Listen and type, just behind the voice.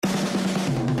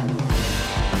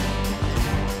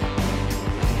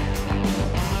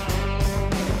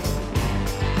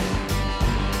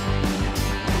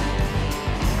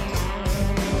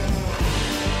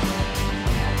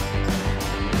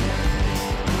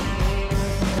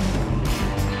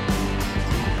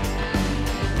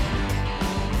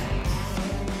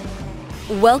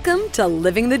Welcome to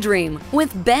Living the Dream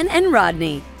with Ben and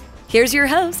Rodney. Here's your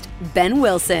host, Ben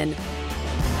Wilson.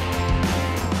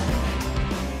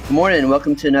 Good morning and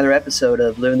welcome to another episode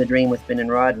of Living the Dream with Ben and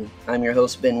Rodney. I'm your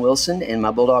host, Ben Wilson, and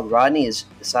my bulldog Rodney is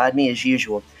beside me as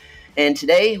usual. And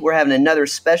today we're having another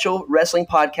special wrestling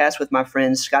podcast with my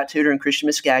friends Scott Tudor and Christian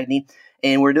Miscagni,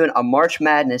 and we're doing a March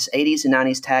Madness 80s and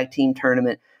 90s tag team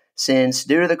tournament. Since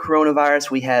due to the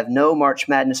coronavirus, we have no March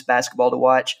Madness basketball to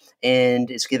watch, and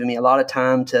it's given me a lot of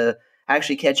time to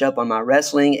actually catch up on my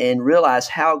wrestling and realize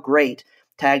how great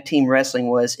tag team wrestling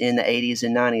was in the 80s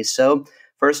and 90s. So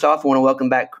first off, I want to welcome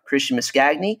back Christian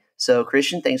Miscagni. So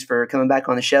Christian, thanks for coming back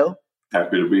on the show.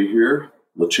 Happy to be here.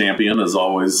 The champion is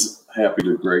always happy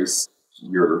to grace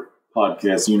your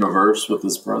podcast universe with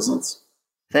his presence.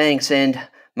 Thanks. And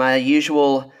my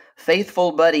usual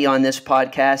faithful buddy on this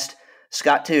podcast,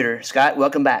 Scott Tudor. Scott,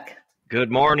 welcome back. Good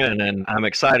morning, and I'm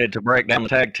excited to break down the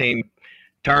tag team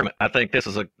tournament. I think this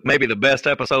is maybe the best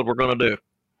episode we're going to do.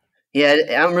 Yeah,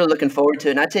 I'm really looking forward to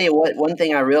it. And I tell you what, one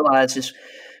thing I realized is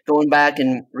going back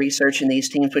and researching these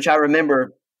teams, which I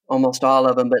remember almost all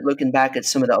of them, but looking back at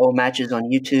some of the old matches on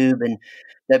YouTube and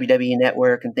WWE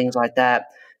Network and things like that,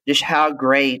 just how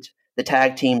great the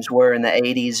tag teams were in the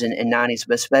 80s and 90s,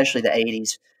 but especially the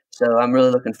 80s. So I'm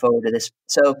really looking forward to this.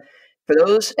 So for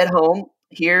those at home,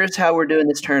 here's how we're doing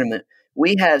this tournament.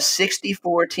 We have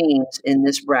 64 teams in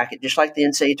this bracket, just like the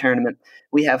NCAA tournament.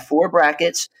 We have 4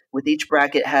 brackets, with each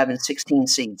bracket having 16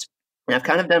 seeds. And I've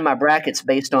kind of done my brackets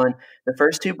based on the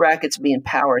first 2 brackets being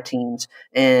power teams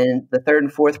and the 3rd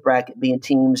and 4th bracket being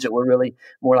teams that were really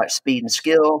more like speed and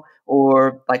skill,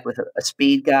 or like with a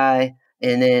speed guy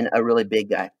and then a really big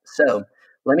guy. So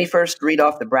let me first read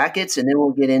off the brackets and then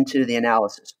we'll get into the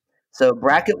analysis. So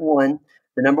bracket 1,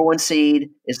 the number 1 seed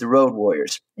is the Road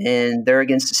Warriors, and they're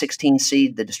against the 16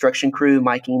 seed, the Destruction Crew,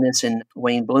 Mike Enos and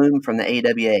Wayne Bloom from the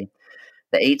AWA.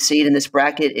 The 8 seed in this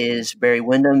bracket is Barry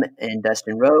Windham and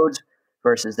Dustin Rhodes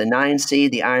versus the 9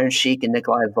 seed, the Iron Sheik and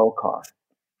Nikolai Volkov.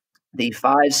 The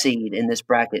 5 seed in this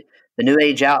bracket, the New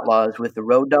Age Outlaws with the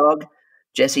Road Dogg,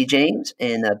 Jesse James,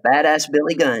 and the Badass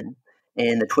Billy Gunn.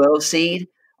 And the 12 seed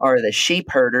are the Sheep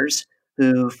Herders,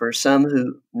 who for some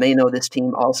who may know this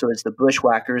team also as the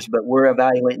Bushwhackers, but we're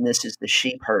evaluating this as the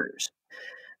Sheep Herders.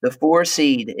 The 4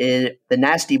 seed is the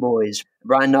Nasty Boys,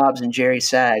 Brian Knobbs and Jerry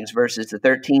Sags versus the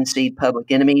 13 seed Public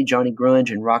Enemy, Johnny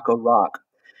Grunge and Rocco Rock.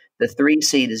 The 3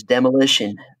 seed is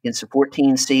Demolition against the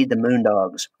 14 seed, the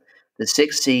Moondogs. The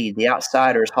 6 seed, the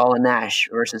Outsiders, Hall and Nash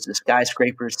versus the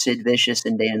Skyscrapers, Sid Vicious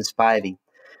and Dan Spivey.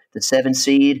 The 7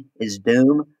 seed is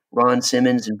Doom, Ron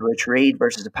Simmons and Butch Reed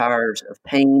versus the Powers of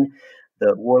Pain,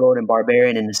 the Warlord and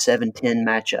Barbarian in the 7-10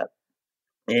 matchup.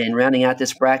 And rounding out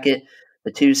this bracket,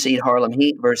 the 2 seed Harlem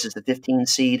Heat versus the 15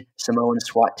 seed Samoan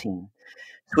SWAT team.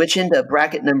 Switching to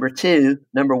bracket number 2,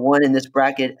 number 1 in this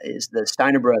bracket is the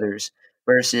Steiner Brothers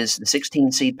versus the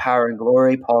 16 seed Power and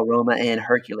Glory, Paul Roma and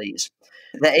Hercules.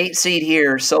 The 8 seed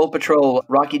here, Soul Patrol,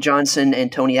 Rocky Johnson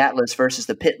and Tony Atlas versus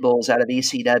the Pitbulls out of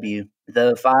ECW.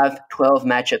 The 5-12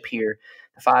 matchup here,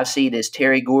 the 5 seed is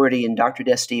Terry Gordy and Dr.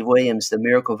 Death Steve Williams, the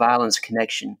Miracle Violence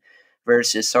Connection,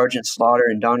 versus Sergeant Slaughter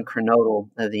and Don Kernodle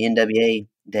of the NWA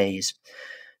days.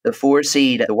 The 4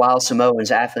 seed, the Wild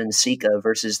Samoans, Afa and Sika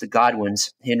versus the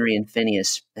Godwins, Henry and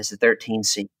Phineas, as the 13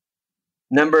 seed.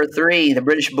 Number 3, the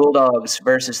British Bulldogs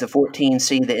versus the 14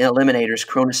 seed, the Eliminators,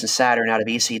 Cronus and Saturn out of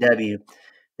ECW.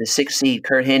 The 6 seed,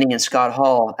 Kurt Hennig and Scott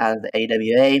Hall out of the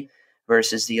AWA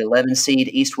versus the 11 seed,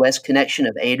 East-West Connection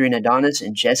of Adrian Adonis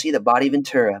and Jesse the Body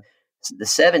Ventura. The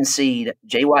 7 seed,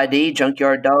 JYD,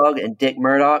 Junkyard Dog and Dick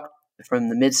Murdoch from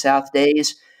the Mid-South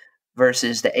days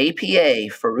versus the APA,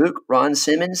 Farouk, Ron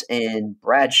Simmons, and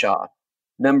Bradshaw.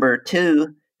 Number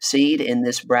 2 seed in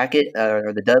this bracket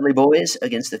are the Dudley Boys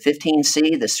against the 15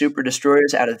 seed, the Super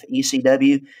Destroyers out of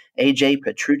ECW, AJ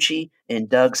Petrucci and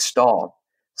Doug Stahl.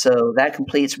 So that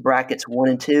completes brackets 1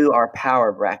 and 2, our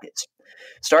power brackets.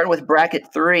 Starting with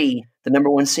bracket 3, the number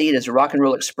 1 seed is Rock and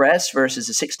Roll Express versus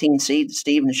the 16 seed,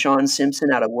 Steve and Sean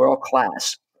Simpson out of World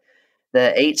Class.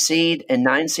 The 8 seed and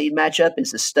 9 seed matchup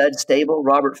is the Stud Stable,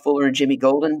 Robert Fuller and Jimmy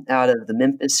Golden out of the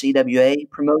Memphis CWA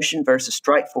promotion versus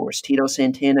Strike Force, Tito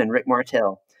Santana and Rick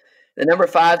Martel. The number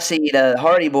 5 seed,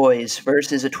 Hardy Boys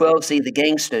versus the 12 seed, the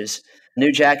Gangstas,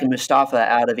 New Jack and Mustafa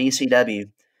out of ECW.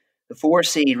 The 4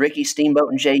 seed, Ricky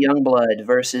Steamboat and Jay Youngblood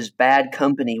versus Bad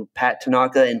Company, Pat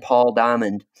Tanaka and Paul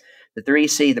Diamond. The 3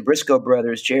 seed, the Briscoe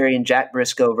brothers, Jerry and Jack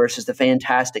Briscoe versus the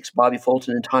Fantastics, Bobby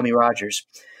Fulton and Tommy Rogers.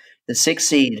 The 6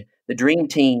 seed, the Dream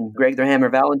Team, Greg the Hammer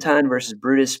Valentine versus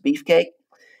Brutus Beefcake.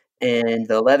 And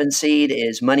the 11 seed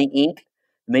is Money Inc.,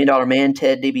 the $1 Million Man,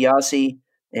 Ted DiBiase,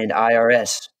 and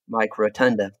IRS, Mike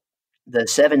Rotunda. The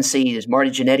 7 seed is Marty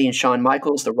Jannetty and Shawn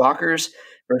Michaels, the Rockers,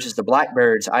 versus the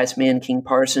Blackbirds, Iceman, King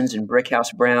Parsons, and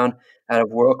Brickhouse Brown out of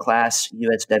World Class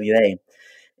USWA.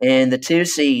 And the 2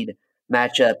 seed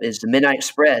matchup is the Midnight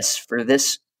Express. For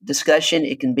this discussion,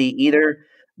 it can be either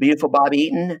Beautiful Bob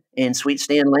Eaton and Sweet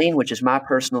Stan Lane, which is my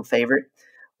personal favorite,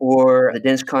 or the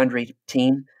Dennis Condrey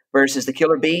team versus the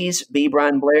Killer Bees, B.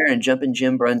 Brian Blair, and Jumpin'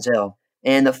 Jim Brunzell.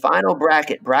 And the final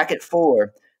bracket, bracket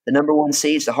 4, the number 1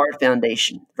 seed is the Hart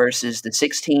Foundation versus the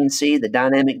 16 seed, the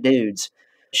Dynamic Dudes,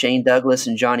 Shane Douglas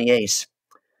and Johnny Ace,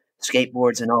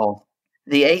 skateboards and all.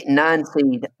 The 8 and 9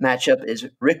 seed matchup is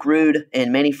Rick Rude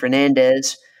and Manny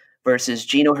Fernandez versus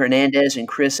Gino Hernandez and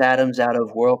Chris Adams out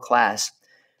of World Class.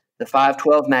 The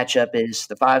 5-12 matchup is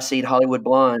the 5 seed Hollywood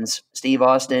Blondes, Steve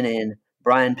Austin and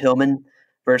Brian Pillman,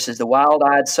 versus the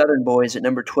Wild-Eyed Southern Boys at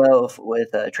number 12 with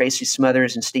Tracy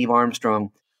Smothers and Steve Armstrong.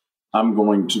 I'm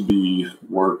going to be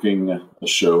working a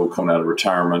show coming out of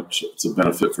retirement. It's a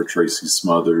benefit for Tracy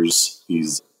Smothers.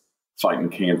 He's fighting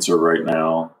cancer right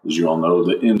now. As you all know,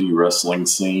 the indie wrestling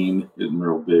scene isn't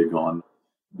real big on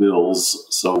bills,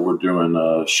 so we're doing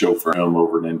a show for him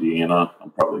over in Indiana.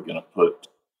 I'm probably going to put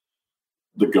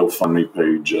the GoFundMe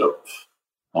page up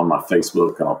on my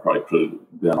Facebook, and I'll probably put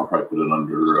it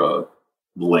under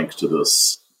the link to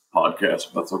this podcast,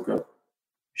 if that's okay.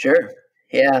 Sure.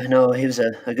 Yeah, no, he was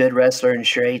a good wrestler, and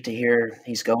sure hate to hear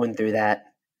he's going through that.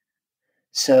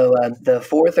 So the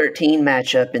 4-13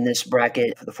 matchup in this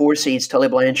bracket, the 4 seeds Tully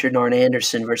Blanchard and Arn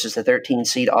Anderson versus the 13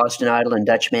 seed Austin Idol and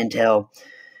Dutch Mantell.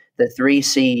 The 3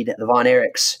 seed the Von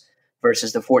Erichs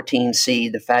versus the 14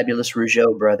 seed the Fabulous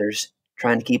Rougeau brothers,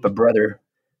 trying to keep a brother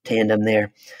tandem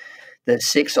there. The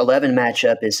 6-11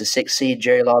 matchup is the 6 seed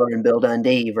Jerry Lawler and Bill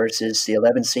Dundee versus the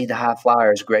 11 seed the High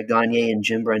Flyers, Greg Gagne and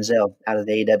Jim Brunzell out of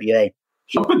the AWA.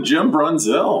 Jumping Jim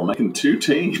Brunzell, making 2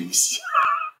 teams.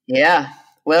 Yeah,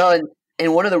 well,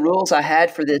 and one of the rules I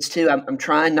had for this too, I'm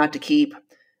trying not to keep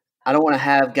 – I don't want to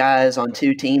have guys on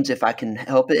 2 teams if I can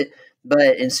help it,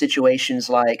 but in situations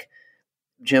like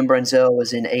Jim Brunzell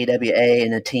was in AWA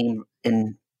and a team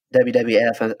in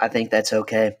WWF, I think that's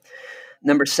okay.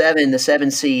 Number 7, the 7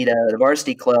 seed, the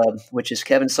Varsity Club, which is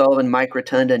Kevin Sullivan, Mike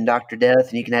Rotunda, and Dr. Death,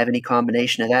 and you can have any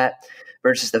combination of that,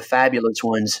 versus the fabulous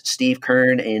ones, Steve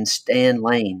Kern and Stan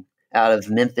Lane out of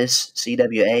Memphis,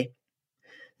 CWA.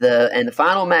 The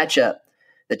final matchup,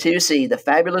 the 2 seed, the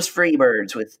Fabulous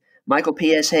Freebirds with Michael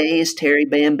P.S. Hayes, Terry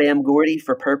Bam Bam Gordy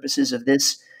for purposes of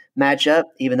this matchup,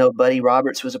 even though Buddy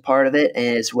Roberts was a part of it,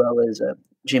 as well as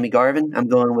Jimmy Garvin. I'm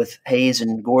going with Hayes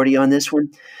and Gordy on this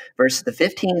one, versus the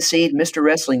 15 seed Mr.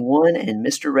 Wrestling 1 and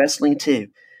Mr. Wrestling 2.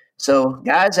 So,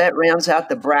 guys, that rounds out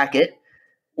the bracket.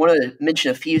 Want to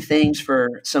mention a few things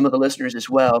for some of the listeners as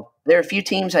well. There are a few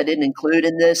teams I didn't include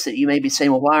in this that you may be saying,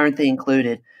 well, why aren't they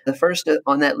included? The first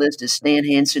on that list is Stan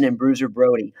Hansen and Bruiser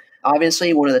Brody.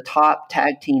 Obviously, one of the top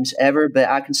tag teams ever, but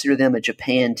I consider them a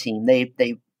Japan team.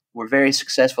 They were very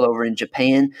successful over in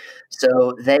Japan,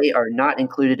 so they are not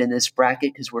included in this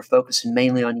bracket because we're focusing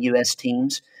mainly on U.S.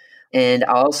 teams. And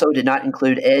I also did not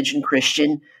include Edge and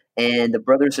Christian and the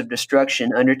Brothers of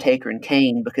Destruction, Undertaker and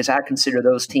Kane, because I consider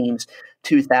those teams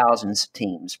 2000s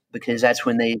teams, because that's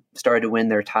when they started to win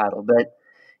their title. But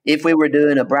if we were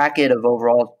doing a bracket of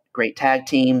overall great tag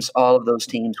teams, all of those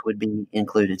teams would be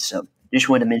included. So just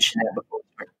wanted to mention that before.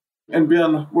 And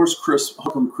Ben, where's Chris?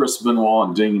 How come Chris Benoit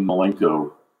and Dean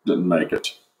Malenko didn't make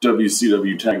it?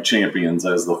 WCW Tag Champions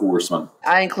as the Horsemen.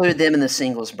 I included them in the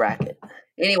singles bracket.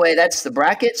 Anyway, that's the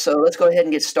bracket, so let's go ahead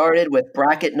and get started with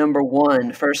bracket number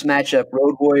 1. First matchup,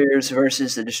 Road Warriors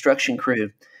versus the Destruction Crew.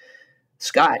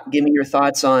 Scott, give me your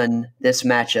thoughts on this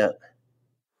matchup.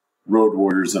 Road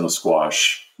Warriors in a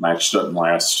squash. Match doesn't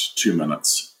last 2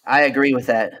 minutes. I agree with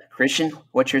that. Christian,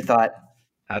 what's your thought?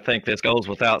 I think this goes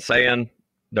without saying.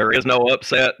 There is no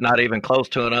upset, not even close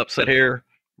to an upset here.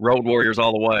 Road Warriors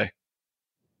all the way.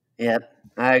 Yep,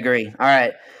 I agree. All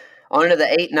right. On to the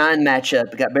 8-9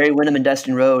 matchup. We got Barry Windham and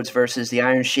Dustin Rhodes versus the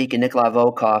Iron Sheik and Nikolai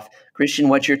Volkov. Christian,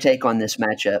 what's your take on this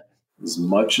matchup? As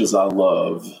much as I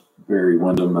love Barry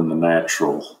Windham and The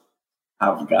Natural,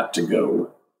 I've got to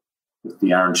go with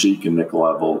the Iron Sheik and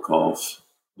Nikolai Volkov,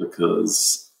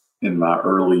 because in my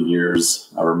early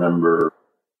years, I remember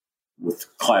with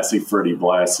Classy Freddie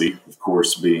Blassie, of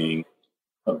course, being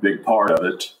a big part of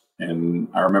it. And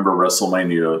I remember first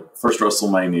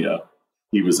WrestleMania,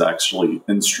 he was actually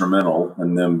instrumental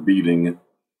in them beating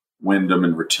Windham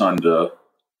and Rotunda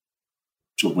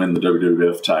to win the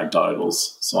WWF tag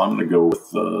titles. So I'm going to go with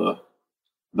the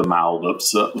mild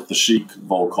upset with the Sheik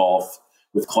Volkov,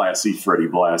 with Classy Freddie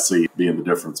Blassie being the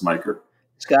difference maker.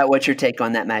 Scott, what's your take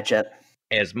on that matchup?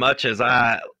 As much as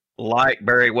I like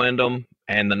Barry Windham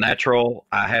And the natural,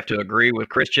 I have to agree with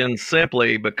Christian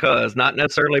simply because, not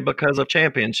necessarily because of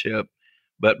championship,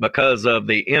 but because of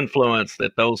the influence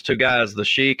that those two guys, the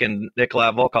Sheik and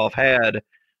Nikolai Volkov, had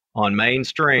on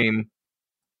mainstream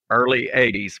early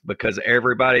 80s, because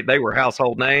everybody, they were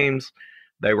household names.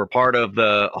 They were part of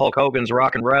the Hulk Hogan's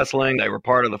Rock and Wrestling. They were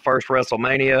part of the first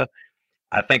WrestleMania.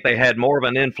 I think they had more of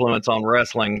an influence on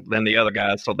wrestling than the other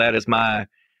guys. So that is my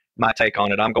take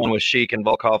on it. I'm going with Sheik and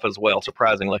Volkov as well,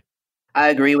 surprisingly. I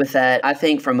agree with that. I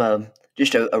think from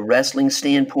just a wrestling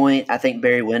standpoint, I think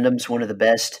Barry Windham's one of the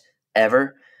best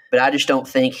ever. But I just don't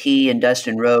think he and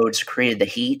Dustin Rhodes created the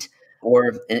heat,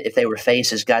 or if they were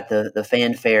faces, got the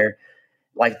fanfare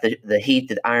like the heat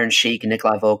that Iron Sheik and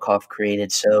Nikolai Volkov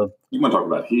created. So you want to talk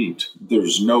about heat?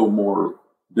 There's no more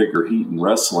bigger heat in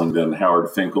wrestling than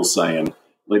Howard Finkel saying,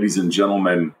 "Ladies and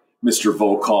gentlemen, Mr.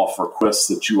 Volkov requests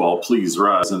that you all please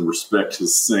rise and respect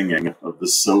his singing of the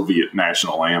Soviet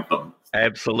national anthem."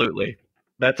 Absolutely.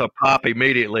 That's a pop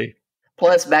immediately.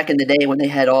 Plus, back in the day when they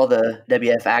had all the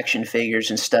WF action figures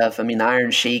and stuff, I mean, the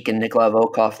Iron Sheik and Nikolai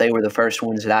Volkov, they were the first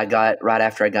ones that I got right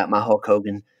after I got my Hulk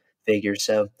Hogan figure.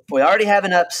 So we already have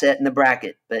an upset in the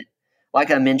bracket, but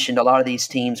like I mentioned, a lot of these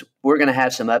teams, we're going to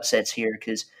have some upsets here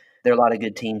because there are a lot of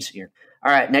good teams here.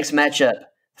 All right, next matchup,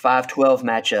 5-12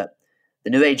 matchup. The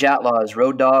New Age Outlaws,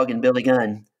 Road Dogg and Billy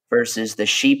Gunn versus the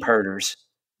Sheep Herders.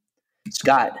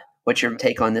 Scott, what's your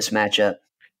take on this matchup?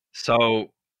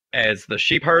 So, as the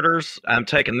Sheep Herders, I'm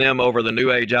taking them over the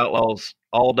New Age Outlaws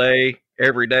all day,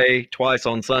 every day, twice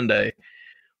on Sunday.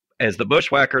 As the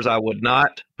Bushwhackers, I would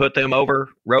not put them over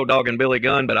Road Dogg and Billy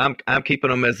Gunn, but I'm keeping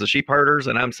them as the Sheep Herders,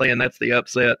 and I'm saying that's the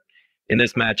upset in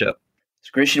this matchup. So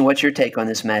Christian, what's your take on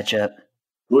this matchup?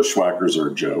 Bushwhackers are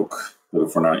a joke, but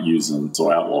if we're not using,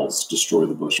 so Outlaws destroy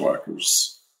the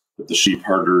Bushwhackers. But the Sheep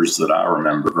Herders that I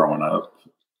remember growing up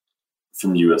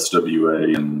from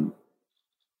USWA and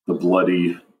the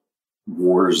bloody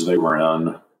wars they were in,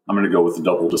 I'm going to go with a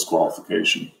double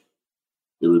disqualification.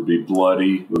 It would be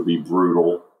bloody, it would be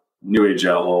brutal. New Age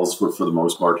Outlaws were, for the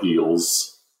most part,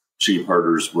 heels. Sheep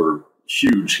Herders were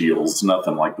huge heels,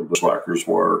 nothing like the Bushwhackers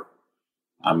were.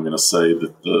 I'm going to say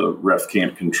that the ref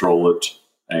can't control it,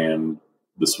 and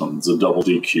this one's a double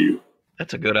DQ.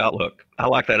 That's a good outlook. I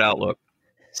like that outlook.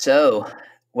 So,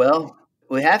 well,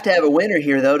 we have to have a winner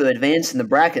here, though, to advance in the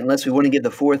bracket, unless we want to give the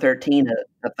 413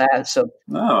 a pass. So,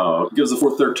 no, it gives the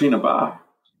 413 a bye.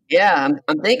 Yeah,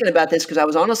 I'm thinking about this because I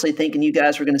was honestly thinking you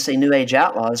guys were going to say New Age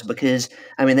Outlaws because,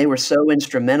 I mean, they were so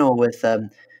instrumental with the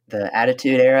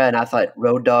Attitude Era, and I thought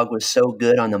Road Dogg was so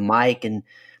good on the mic, and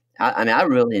I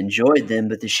really enjoyed them.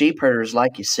 But the Sheep Herders,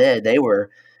 like you said, they were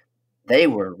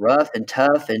rough and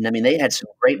tough, and I mean, they had some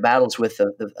great battles with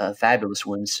the Fabulous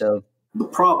Ones. So the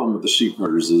problem with the Sheep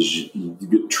Herders is you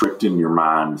get tricked in your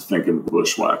mind thinking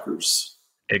Bushwhackers.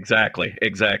 Exactly.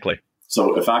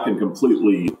 So if I can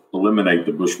completely eliminate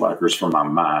the Bushwhackers from my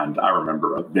mind, I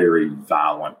remember a very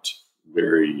violent,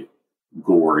 very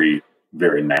gory,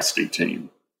 very nasty team.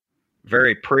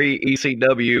 Very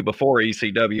pre-ECW, before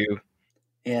ECW.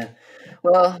 Yeah.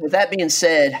 Well, with that being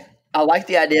said, I like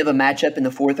the idea of a matchup in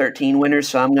the 413 winners,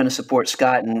 so I'm going to support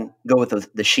Scott and go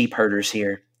with the Sheep Herders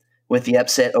here with the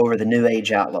upset over the New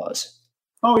Age Outlaws.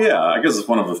 Oh, yeah. I guess if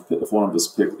one of us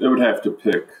picked, it would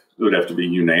have to be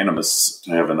unanimous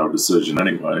to have a no decision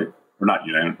anyway. Or not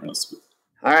unanimous. But.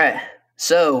 All right.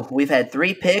 So we've had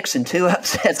 3 picks and 2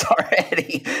 upsets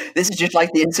already. This is just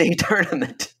like the NCAA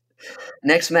tournament.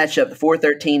 Next matchup, the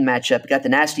 413 matchup. We got the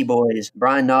Nasty Boys,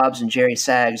 Brian Knobbs and Jerry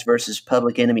Sags versus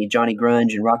Public Enemy, Johnny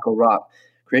Grunge and Rocco Rock.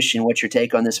 Christian, what's your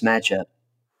take on this matchup?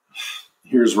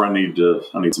 Here's where I need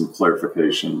some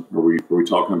clarification. Are we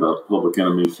talking about Public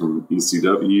Enemy from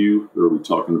ECW, or are we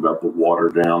talking about the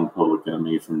watered down Public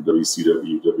Enemy from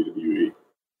WCW, WWE?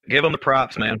 Give them the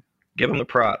props, man. Give them the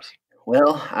props.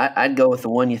 Well, I'd go with the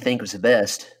one you think was the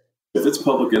best. If it's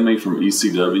Public Enemy from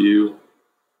ECW,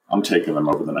 I'm taking them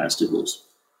over the Nasty Boys.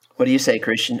 What do you say,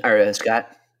 Christian or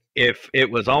Scott? If it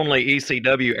was only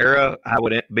ECW era, I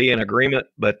would be in agreement.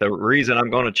 But the reason I'm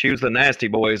going to choose the Nasty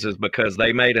Boys is because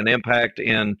they made an impact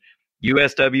in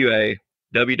USWA,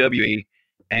 WWE,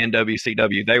 and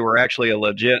WCW. They were actually a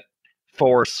legit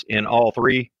force in all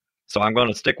 3. So I'm going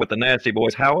to stick with the Nasty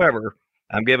Boys. However,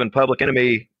 I'm giving Public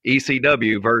Enemy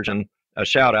ECW version a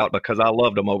shout out because I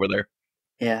loved them over there.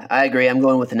 Yeah, I agree. I'm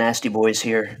going with the Nasty Boys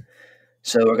here.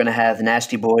 So we're going to have the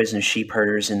Nasty Boys and Sheep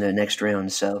Herders in the next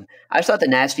round. So I thought the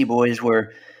Nasty Boys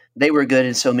were good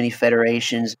in so many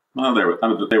federations. Well,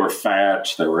 they were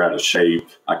fat. They were out of shape.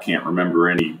 I can't remember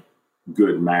any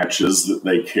good matches that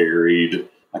they carried.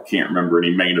 I can't remember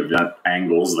any main event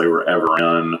angles they were ever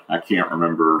in. I can't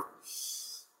remember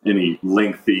any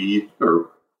lengthy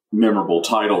or memorable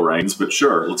title reigns, but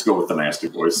sure, let's go with the Nasty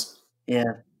Boys. Yeah.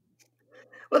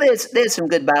 Well, they had some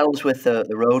good battles with the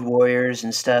Road Warriors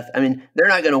and stuff. I mean, they're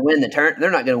not going to win the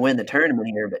tournament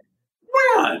here, but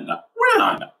When?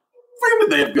 When did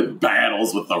they have good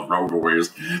battles with the Road Warriors?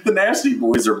 The Nasty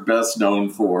Boys are best known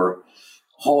for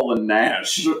Hall and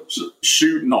Nash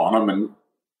shooting on them and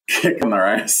kicking their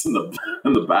ass in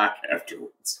the back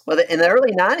afterwards. well, in the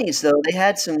early '90s though, they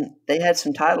had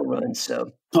some title runs.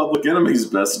 So Public Enemy's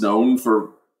best known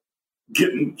for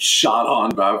getting shot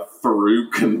on by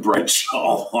Farouk and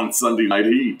Bradshaw on Sunday Night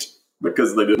Heat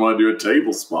because they didn't want to do a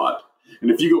table spot.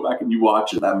 And if you go back and you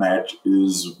watch it, that match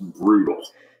is brutal.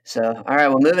 So, all right,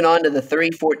 well, moving on to the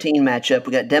 3-14 matchup.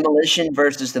 We got Demolition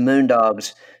versus the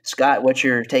Moondogs. Scott, what's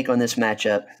your take on this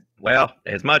matchup? Well,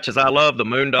 as much as I love the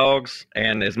Moondogs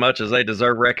and as much as they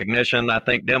deserve recognition, I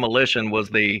think Demolition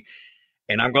was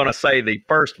and I'm going to say the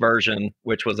first version,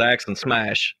 which was Axe and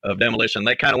Smash of Demolition.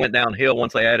 They kind of went downhill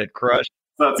once they added Crush.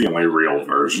 That's the only real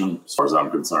version, as far as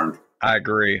I'm concerned. I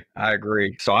agree.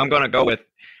 So I'm going to go with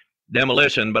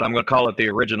Demolition, but I'm going to call it the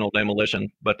original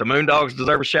Demolition. But the Moondogs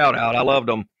deserve a shout out. I loved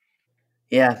them.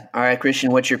 Yeah. All right,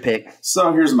 Christian, what's your pick?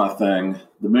 So here's my thing.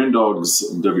 The Moondogs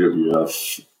in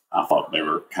WWF, I thought they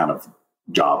were kind of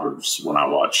jobbers when I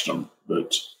watched them.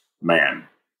 But, man,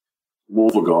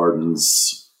 Louisville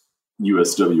Gardens,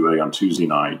 USWA on Tuesday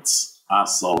nights, I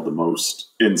saw the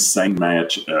most insane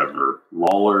match ever.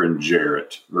 Lawler and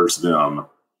Jarrett versus them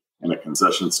in a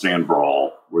concession stand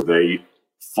brawl where they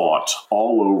fought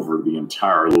all over the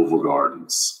entire Louisville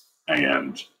Gardens,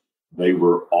 and they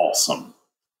were awesome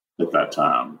at that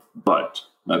time. But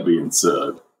that being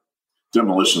said,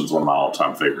 Demolition's one of my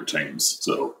all-time favorite teams.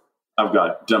 So I've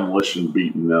got Demolition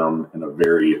beating them in a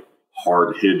very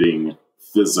hard-hitting,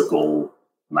 physical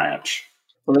match.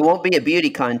 Well, it won't be a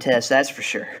beauty contest, that's for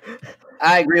sure.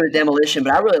 I agree with Demolition,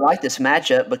 but I really like this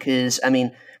matchup because, I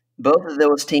mean, both of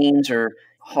those teams are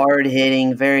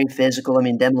hard-hitting, very physical. I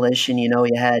mean, Demolition, you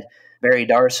had Barry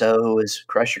Darsow, who was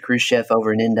Crusher Khrushchev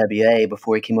over in NWA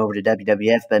before he came over to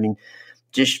WWF. But, I mean,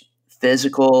 just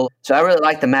physical. So I really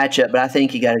like the matchup, but I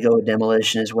think you got to go with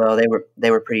Demolition as well.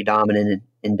 They were pretty dominant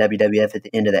in WWF at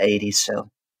the end of the 80s. So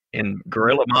in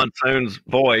Gorilla Monsoon's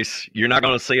voice, you're not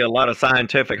going to see a lot of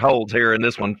scientific holds here in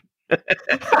this one.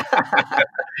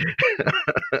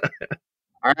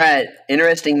 All right.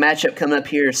 Interesting matchup coming up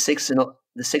here.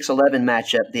 The 6-11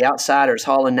 matchup. The Outsiders,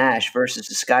 Hall and Nash versus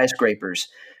the Skyscrapers.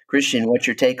 Christian, what's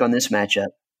your take on this matchup?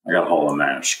 I got Hall and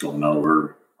Nash going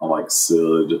over. I like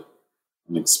Sid.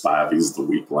 I think Spivey's the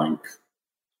weak link.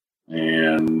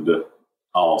 And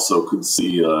I also could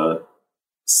see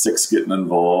Six getting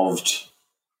involved.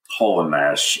 Hall and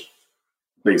Nash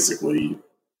basically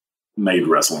made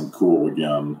wrestling cool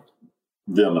again,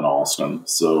 them and Austin.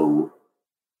 So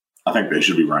I think they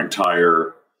should be ranked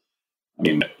higher. I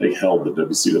mean, they held the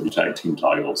WCW tag team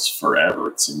titles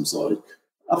forever, it seems like.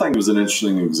 I think it was an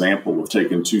interesting example of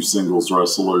taking two singles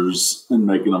wrestlers and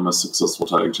making them a successful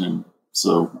tag team.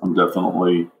 So I'm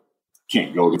definitely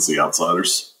can't go against the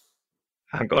Outsiders.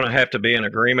 I'm going to have to be in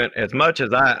agreement. As much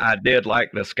as I did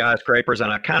like the Skyscrapers,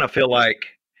 and I kind of feel like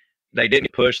they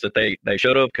didn't push that they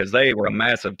should have because they were a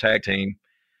massive tag team.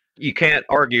 You can't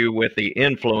argue with the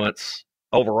influence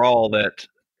overall that,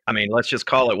 I mean, let's just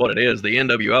call it what it is, the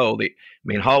NWO.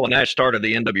 Hall and Nash started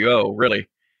the NWO, really.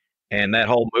 And that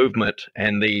whole movement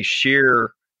and the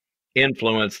sheer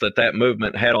influence that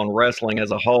movement had on wrestling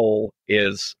as a whole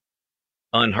is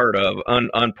unheard of,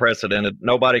 unprecedented.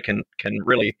 Nobody can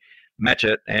really match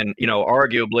it. And,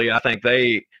 arguably, I think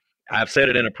I've said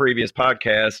it in a previous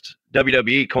podcast,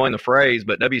 WWE coined the phrase,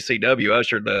 but WCW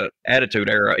ushered the Attitude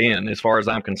Era in, as far as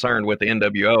I'm concerned, with the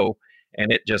NWO.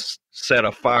 And it just set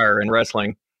a fire in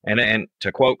wrestling. And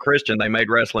to quote Christian, they made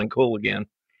wrestling cool again.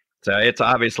 So it's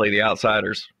obviously the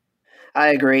Outsiders. I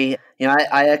agree.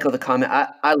 I echo the comment.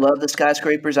 I love the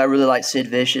Skyscrapers. I really like Sid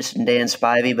Vicious and Dan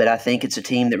Spivey, but I think it's a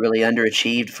team that really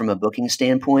underachieved from a booking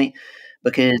standpoint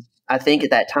because I think at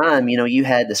that time, you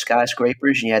had the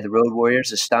Skyscrapers and you had the Road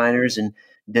Warriors, the Steiners, and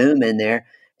Doom in there.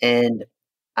 And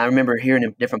I remember hearing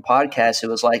in different podcasts, it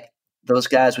was like those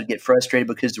guys would get frustrated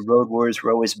because the Road Warriors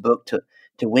were always booked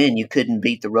to win. You couldn't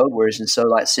beat the Road Warriors. And so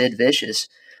like Sid Vicious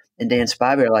and Dan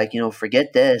Spivey are like,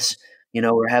 forget this.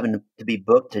 We're having to be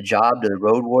booked to job to the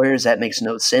Road Warriors. That makes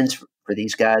no sense for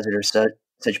these guys that are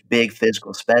such big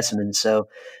physical specimens. So,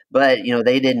 but,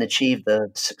 they didn't achieve the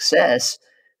success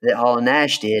that Hall and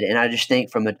Nash did. And I just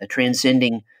think from a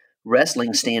transcending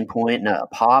wrestling standpoint and a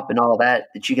pop and all that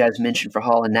you guys mentioned for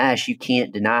Hall and Nash, you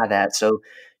can't deny that. So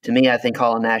to me, I think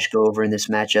Hall and Nash go over in this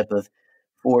matchup of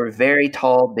four very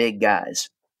tall, big guys.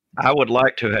 I would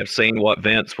like to have seen what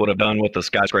Vince would have done with the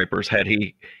Skyscrapers had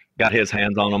he got his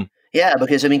hands on them. Yeah,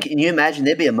 because, I mean, can you imagine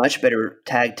they'd be a much better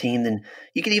tag team than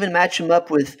you could even match them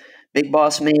up with Big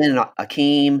Boss Man and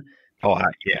Akeem. Oh,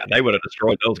 yeah, they would have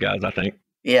destroyed those guys, I think.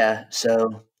 Yeah,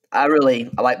 so I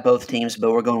like both teams,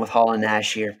 but we're going with Hall and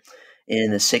Nash here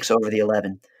in the 6 over the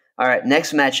 11. All right,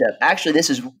 next matchup. Actually,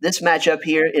 this matchup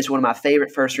here is one of my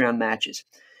favorite first-round matches.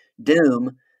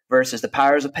 Doom versus the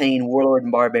Powers of Pain, Warlord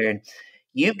and Barbarian.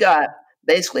 You've got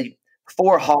basically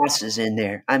 4 hosses in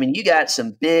there. I mean, you got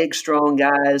some big, strong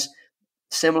guys,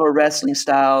 similar wrestling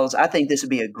styles. I think this would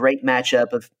be a great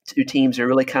matchup of 2 teams that are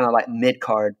really kind of like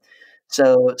mid-card.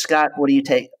 So, Scott,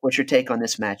 what's your take on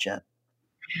this matchup?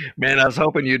 Man, I was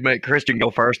hoping you'd make Christian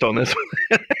go first on this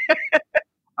one.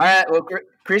 All right, well,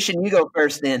 Christian, you go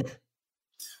first then.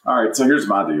 All right, so here's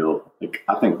my deal.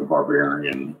 I think the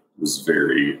Barbarian was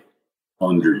very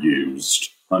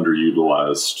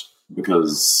underutilized,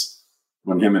 because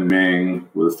when him and Ming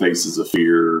were the faces of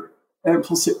fear, and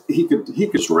plus he could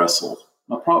just wrestle.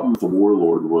 My problem with the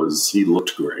Warlord was he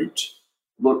looked great,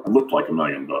 looked like $1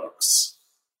 million.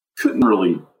 Couldn't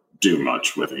really do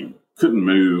much with him. Couldn't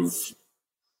move.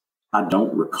 I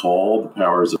don't recall the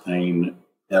Powers of Pain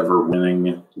ever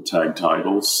winning the tag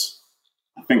titles.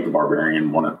 I think the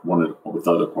Barbarian won it with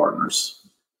other partners.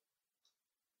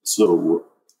 So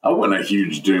I wasn't a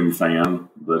huge Doom fan,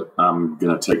 but I'm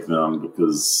going to take them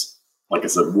because, like I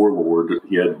said, Warlord,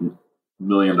 he had $1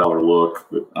 million look,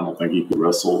 but I don't think he could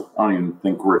wrestle. I don't even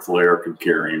think Ric Flair could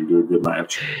carry him, do a good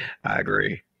match. I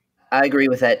agree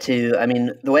with that too. I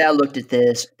mean, the way I looked at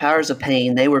this, Powers of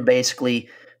Pain, they were basically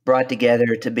brought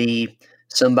together to be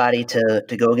somebody to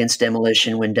go against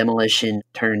Demolition when Demolition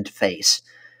turned face.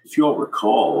 If you all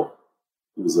recall,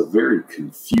 it was a very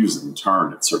confusing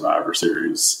turn at Survivor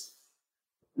Series.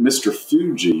 Mr.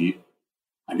 Fuji,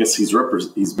 I guess he's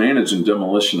managing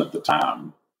Demolition at the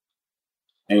time.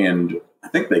 And I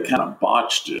think they kind of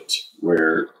botched it,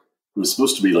 where it was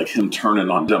supposed to be like him turning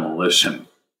on Demolition.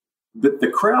 But the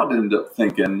crowd ended up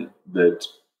thinking that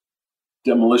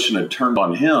Demolition had turned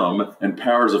on him, and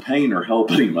Powers of Pain are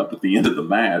helping him up at the end of the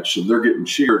match, and they're getting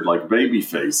cheered like baby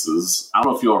faces. I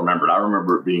don't know if you all remember it. I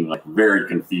remember it being like very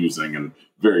confusing and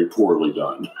very poorly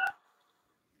done.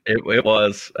 It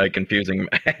was a confusing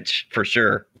match for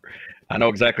sure. I know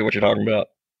exactly what you're talking about.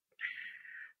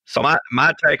 So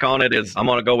my take on it is I'm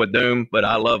going to go with Doom, but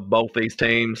I love both these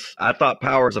teams. I thought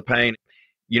Powers of Pain,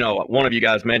 one of you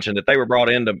guys mentioned that they were brought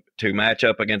in to match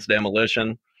up against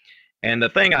Demolition. And the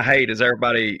thing I hate is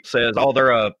everybody says, oh,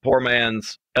 they're a poor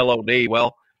man's LOD.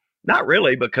 Well, not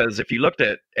really, because if you looked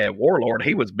at Warlord,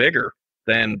 he was bigger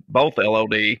than both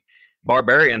LOD.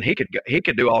 Barbarian, he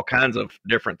could do all kinds of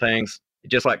different things.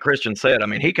 Just like Christian said, I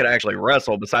mean, he could actually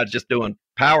wrestle besides just doing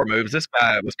power moves. This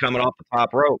guy was coming off the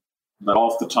top rope. That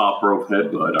off the top rope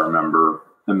headbutt, I remember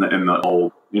in the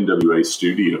old NWA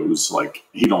studios, like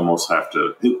he'd almost have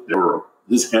to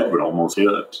his head would almost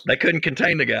hit. They couldn't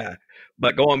contain the guy.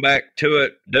 But going back to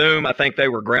it, Doom, I think they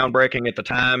were groundbreaking at the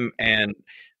time, and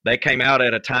they came out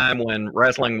at a time when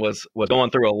wrestling was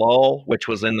going through a lull, which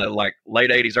was in the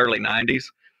late 80s, early 90s.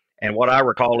 And what I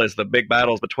recall is the big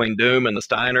battles between Doom and the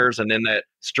Steiners, and then that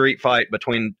street fight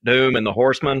between Doom and the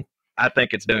Horsemen. I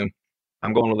think it's Doom.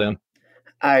 I'm going with them.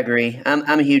 I agree.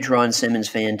 I'm a huge Ron Simmons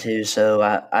fan too, so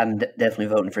I'm definitely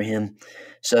voting for him.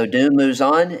 So Doom moves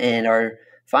on, and our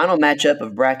final matchup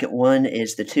of Bracket 1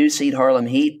 is the 2-seed Harlem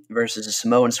Heat versus the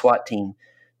Samoan SWAT team.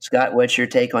 Scott, what's your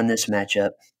take on this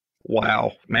matchup?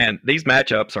 Wow, man, these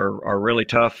matchups are really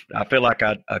tough. I feel like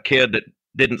a kid that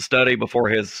didn't study before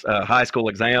his high school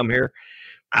exam here.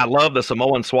 I love the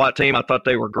Samoan SWAT team. I thought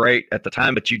they were great at the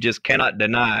time, but you just cannot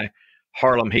deny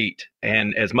Harlem Heat.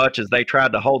 And as much as they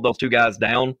tried to hold those two guys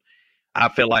down, I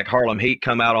feel like Harlem Heat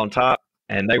come out on top,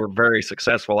 and they were very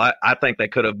successful. I think they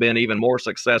could have been even more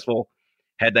successful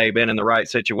had they been in the right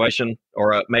situation,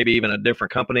 or maybe even a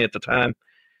different company at the time.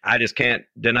 I just can't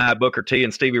deny Booker T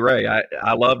and Stevie Ray.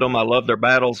 I loved them. I loved their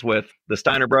battles with the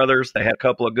Steiner brothers. They had a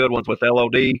couple of good ones with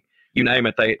LOD. You name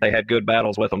it, they had good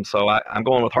battles with them. So I'm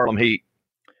going with Harlem Heat.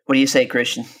 What do you say,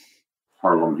 Christian?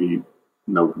 Harlem Heat,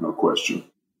 no question.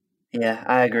 Yeah,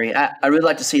 I agree. I really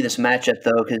like to see this matchup,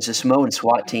 though, because the Samoan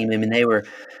SWAT team, I mean, they were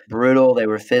brutal. They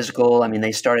were physical. I mean,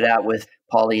 they started out with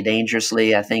Paulie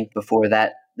Dangerously. I think before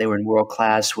that, they were in world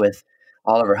class with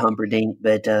Oliver Humperdinck.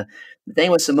 But the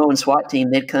thing with Samoan SWAT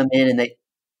team, they'd come in and they,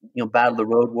 battle the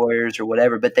Road Warriors or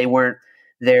whatever, but they weren't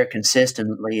there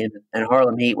consistently. And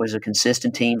Harlem Heat was a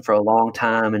consistent team for a long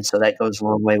time, and so that goes a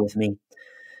long way with me.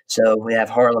 So we have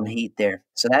Harlem Heat there.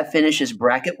 So that finishes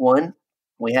Bracket 1.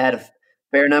 We had a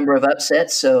fair number of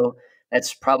upsets, so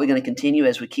that's probably going to continue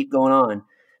as we keep going on.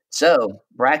 So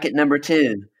bracket number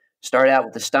 2, Start out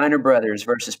with the Steiner brothers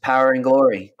versus Power and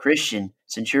Glory. Christian,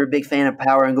 since you're a big fan of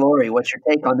Power and Glory, what's your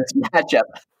take on this matchup?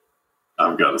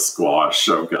 I've got a squash.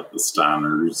 I've got the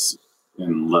Steiners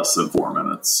in less than 4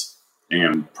 minutes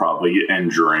and probably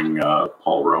injuring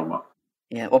Paul Roma.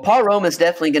 Yeah, well, Paul Roma's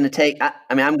definitely going to take –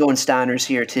 I'm going Steiners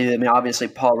here too. Obviously,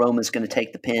 Paul Roma's going to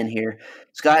take the pin here.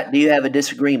 Scott, do you have a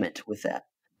disagreement with that?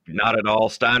 Not at all.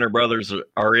 Steiner brothers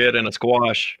are it in a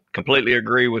squash. Completely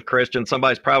agree with Christian.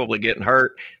 Somebody's probably getting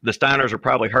hurt. The Steiners are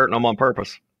probably hurting them on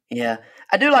purpose. Yeah.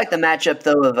 I do like the matchup,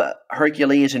 though, of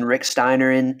Hercules and Rick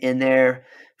Steiner in there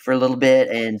for a little bit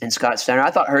and Scott Steiner.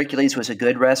 I thought Hercules was a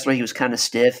good wrestler. He was kind of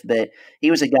stiff, but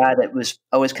he was a guy that was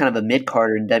always kind of a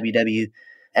mid-carder in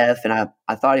WWF, and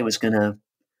I thought he was going to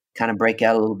kind of break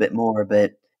out a little bit more.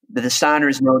 But the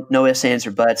Steiners, no ifs, ands,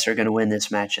 or buts, are going to win this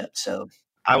matchup. So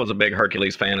I was a big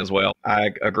Hercules fan as well.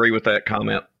 I agree with that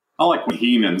comment. I like when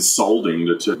Heenan sold him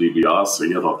to Ted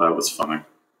DiBiase. I thought that was funny.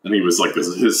 And he was like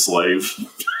his slave.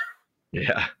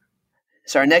 Yeah.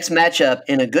 So our next matchup,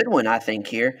 and a good one, I think,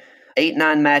 here, 8-9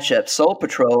 matchup, Soul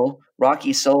Patrol,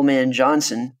 Rocky Soulman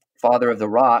Johnson, father of The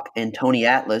Rock, and Tony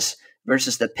Atlas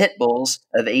versus the Pitbulls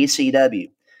of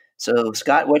ECW. So,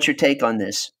 Scott, what's your take on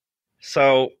this?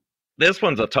 So this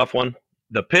one's a tough one.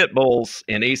 The Pitbulls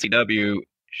in ECW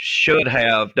should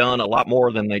have done a lot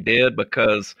more than they did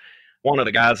because one of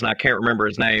the guys, and I can't remember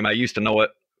his name, I used to know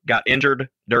it, got injured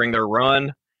during their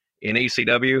run in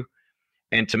ECW.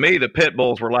 And to me, the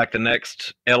Pitbulls were like the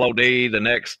next LOD, the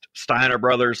next Steiner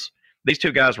brothers. These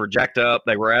two guys were jacked up.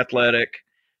 They were athletic.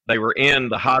 They were in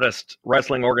the hottest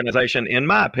wrestling organization, in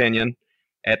my opinion,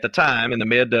 at the time in the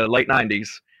mid to late 90s.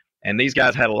 And these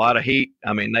guys had a lot of heat.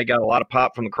 They got a lot of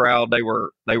pop from the crowd. They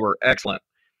were excellent.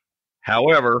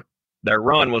 However, their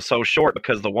run was so short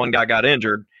because the one guy got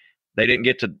injured, they didn't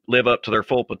get to live up to their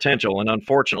full potential. And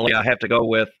unfortunately, I have to go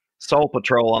with Soul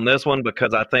Patrol on this one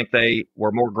because I think they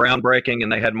were more groundbreaking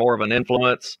and they had more of an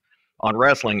influence on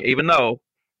wrestling, even though,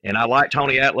 and I like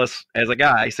Tony Atlas as a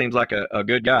guy. He seems like a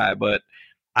good guy, but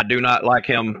I do not like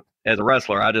him as a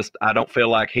wrestler. I don't feel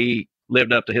like he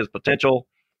lived up to his potential.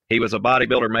 He was a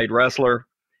bodybuilder made wrestler,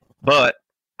 but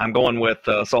I'm going with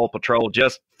Soul Patrol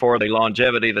just for the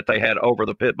longevity that they had over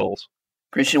the Pitbulls.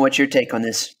 Christian, what's your take on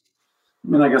this?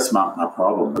 I guess my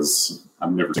problem is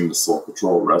I've never seen the Soul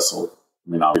Patrol wrestle.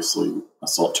 Obviously, I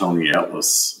saw Tony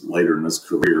Atlas later in his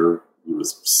career. He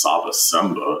was Saba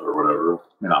Simba or whatever.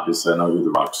 Obviously, I know who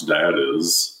The Rock's dad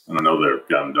is, and I know they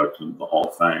got inducted into the Hall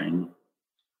of Fame.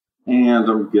 And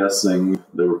I'm guessing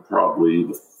they were probably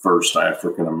the first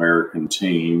African-American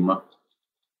team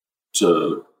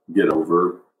to get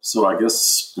over. So I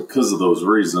guess because of those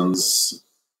reasons,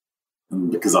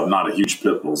 and because I'm not a huge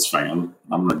Pitbulls fan,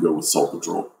 I'm going to go with Soul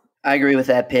Patrol. I agree with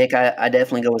that pick. I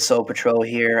definitely go with Soul Patrol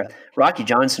here. Rocky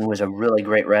Johnson was a really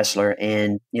great wrestler,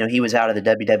 and he was out of the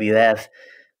WWF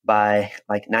by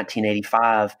like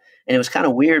 1985. And it was kind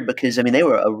of weird because, they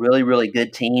were a really, really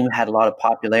good team, had a lot of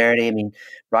popularity.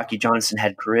 Rocky Johnson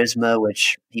had charisma,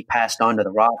 which he passed on to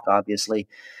The Rock, obviously.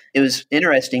 It was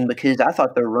interesting because I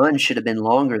thought their run should have been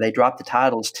longer. They dropped the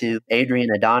titles to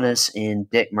Adrian Adonis and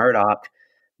Dick Murdoch.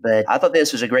 But I thought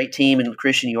this was a great team. And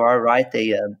Christian, you are right.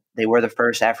 They were the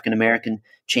first African-American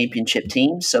championship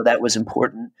team. So that was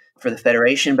important for the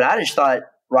Federation. But I just thought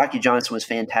Rocky Johnson was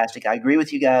fantastic. I agree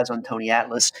with you guys on Tony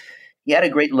Atlas. He had a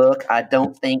great look. I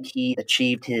don't think he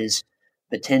achieved his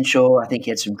potential. I think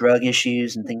he had some drug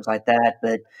issues and things like that.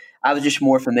 But I was just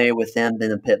more familiar with them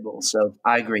than the Pitbulls. So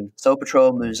I agree. Soul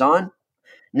Patrol moves on.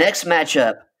 Next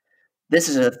matchup. This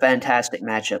is a fantastic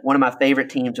matchup. One of my favorite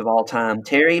teams of all time.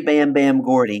 Terry Bam Bam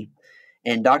Gordy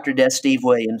and Dr. Death Steve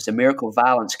Williams, the Miracle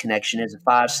Violence Connection as a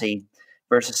 5 seed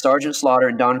versus Sergeant Slaughter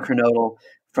and Don Kernodle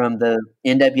from the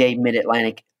NWA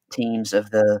Mid-Atlantic teams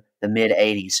of the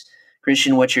mid-'80s.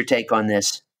 Christian, what's your take on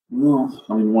this? Well,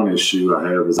 one issue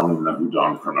I have is I don't even know who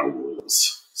Don Kernodle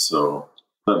is. So,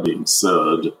 that being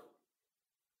said,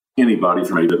 anybody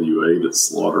from AWA that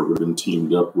Slaughter would have been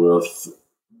teamed up with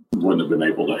wouldn't have been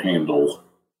able to handle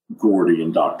Gordy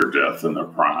and Dr. Death in their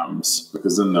primes.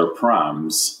 Because in their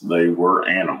primes, they were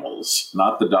animals.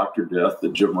 Not the Dr. Death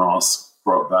that Jim Ross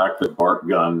brought back that Bart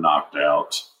Gunn knocked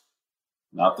out.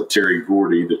 Not the Terry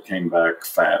Gordy that came back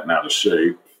fat and out of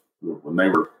shape. When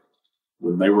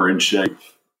they were in shape,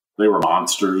 they were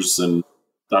monsters. And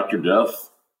Dr.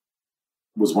 Death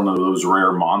was one of those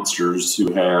rare monsters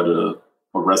who had a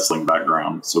wrestling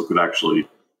background, so could actually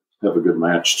have a good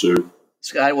match too.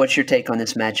 Scott, what's your take on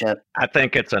this matchup? I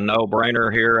think it's a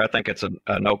no-brainer here. I think it's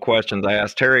a no questions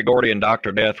asked. Terry Gordy and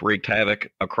Dr. Death wreaked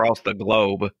havoc across the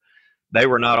globe. They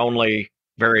were not only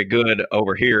very good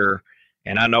over here,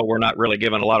 And I know we're not really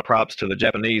giving a lot of props to the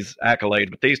Japanese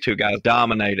accolade, but these two guys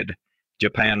dominated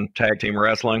Japan Tag Team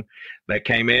Wrestling. They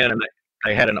came in and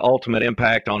they had an ultimate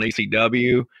impact on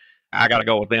ECW. I got to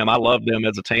go with them. I love them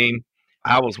as a team.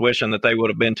 I was wishing that they would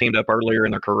have been teamed up earlier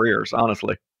in their careers,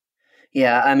 honestly.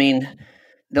 Yeah, I mean,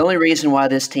 the only reason why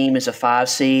this team is a 5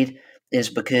 seed is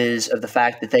because of the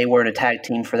fact that they weren't a tag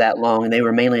team for that long. They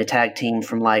were mainly a tag team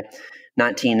from like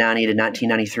 1990 to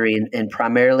 1993, and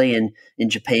primarily in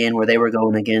Japan, where they were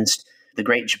going against the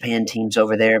great Japan teams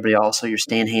over there, but also your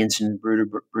Stan Hansen,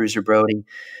 Bruiser Brody.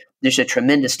 Just a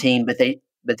tremendous team, but they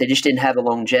just didn't have the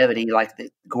longevity like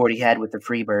that Gordy had with the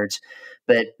Freebirds.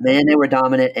 But man, they were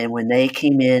dominant, and when they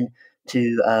came in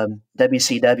to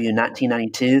WCW in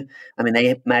 1992, I mean,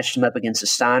 they matched them up against the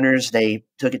Steiners. They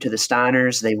took it to the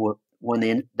Steiners. They won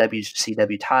the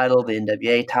WCW title, the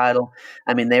NWA title.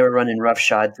 I mean, they were running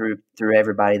roughshod through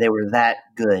everybody. They were that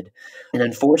good. And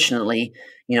unfortunately,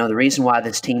 the reason why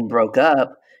this team broke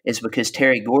up is because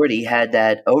Terry Gordy had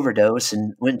that overdose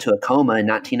and went into a coma in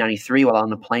 1993 while on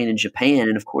the plane in Japan.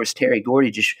 And of course, Terry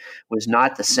Gordy just was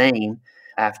not the same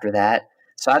after that.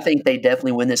 So I think they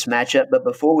definitely win this matchup. But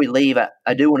before we leave,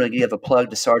 I do want to give a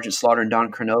plug to Sergeant Slaughter and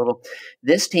Don Kernodle.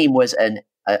 This team was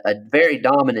a very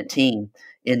dominant team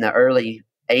in the early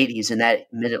 80s in that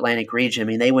Mid-Atlantic region. I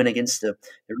mean, they went against the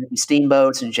Ricky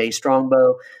Steamboats and Jay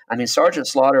Strongbow. I mean, Sergeant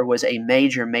Slaughter was a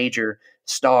major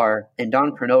star, and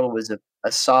Don Kernodle was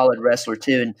a solid wrestler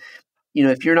too. And,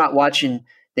 if you're not watching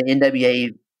the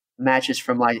NWA matches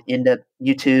from like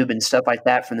YouTube and stuff like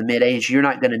that from the mid-80s, you're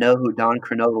not going to know who Don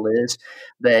Kernodle is,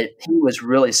 but he was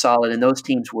really solid, and those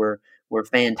teams were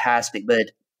fantastic,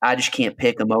 but I just can't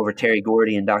pick them over Terry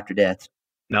Gordy and Dr. Death.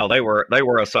 No, they were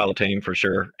a solid team for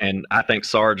sure, and I think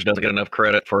Sarge doesn't get enough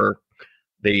credit for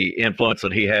the influence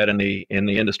that he had in the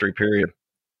industry. Period.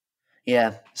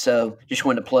 Yeah, so just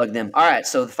wanted to plug them. All right,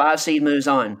 so the 5 seed moves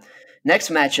on. Next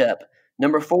matchup,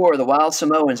 number 4, the Wild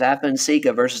Samoans, Appa and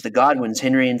Sika versus the Godwins,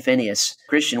 Henry and Phineas.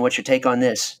 Christian, what's your take on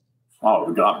this? Oh,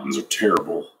 the Godwins are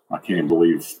terrible. I can't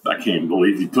believe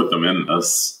you put them in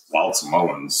as Wild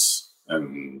Samoans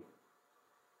in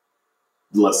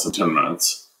less than 10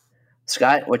 minutes.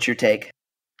 Scott, what's your take?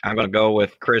 I'm going to go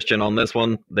with Christian on this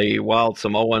one. The Wild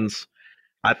Samoans,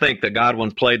 I think the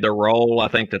Godwins played their role. I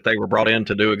think that they were brought in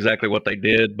to do exactly what they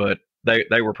did, but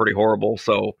they were pretty horrible.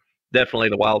 So definitely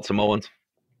the Wild Samoans.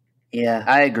 Yeah,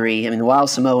 I agree. I mean, the Wild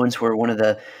Samoans were one of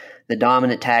the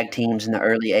dominant tag teams in the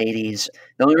early 80s.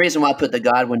 The only reason why I put the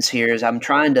Godwins here is I'm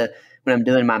trying to, when I'm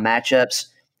doing my matchups,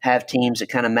 have teams that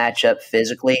kind of match up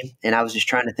physically, and I was just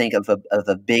trying to think of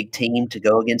a big team to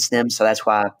go against them, so that's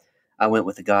why I went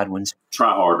with the Godwins.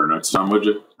 Try harder next time, would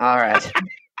you? All right.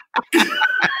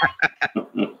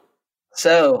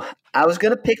 So I was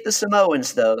going to pick the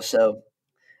Samoans, though. So,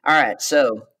 all right.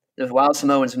 So the Wild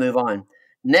Samoans move on.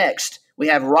 Next, we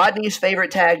have Rodney's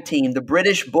favorite tag team, the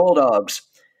British Bulldogs.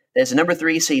 There's the number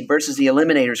 3 seed versus the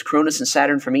Eliminators, Cronus and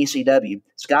Saturn from ECW.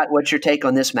 Scott, what's your take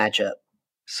on this matchup?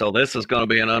 So this is going to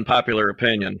be an unpopular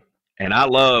opinion. And I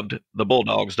loved the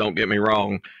Bulldogs, don't get me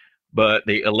wrong. But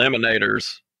the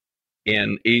Eliminators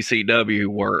in ECW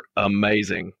were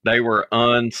amazing. They were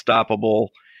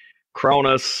unstoppable.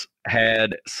 Cronus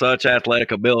had such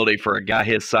athletic ability for a guy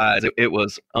his size. It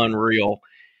was unreal.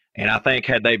 And I think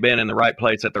had they been in the right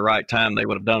place at the right time, they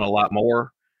would have done a lot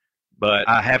more. But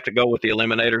I have to go with the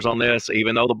Eliminators on this,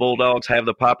 even though the Bulldogs have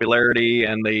the popularity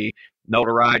and the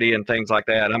notoriety and things like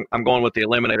that. I'm going with the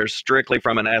Eliminators strictly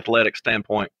from an athletic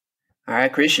standpoint. All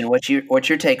right, Christian, what's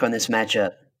your take on this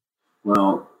matchup?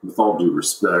 Well, with all due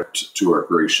respect to our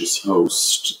gracious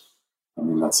host, I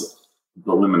mean, the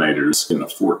Eliminators in a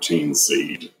 14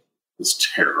 seed is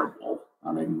terrible.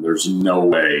 I mean, there's no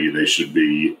way they should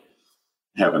be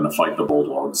having to fight the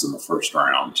Bulldogs in the first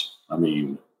round. I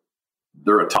mean,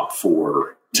 they're a top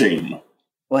 4 team.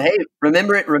 Well, hey,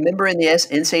 remember in the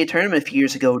NCAA tournament a few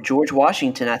years ago, George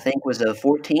Washington, I think, was a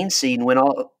 14 seed and went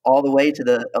all the way to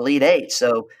the Elite 8.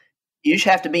 So you just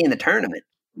have to be in the tournament.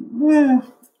 Yeah,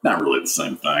 not really the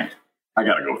same thing. I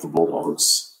got to go with the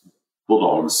Bulldogs.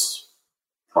 Bulldogs,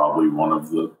 probably one of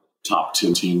the top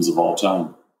 10 teams of all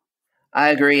time.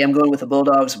 I agree. I'm going with the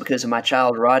Bulldogs because of my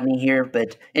child Rodney here.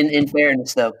 But in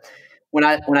fairness, though, when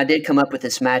I did come up with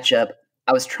this matchup,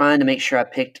 I was trying to make sure I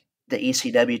picked the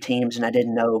ECW teams, and I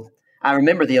didn't know. I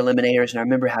remember the Eliminators, and I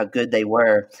remember how good they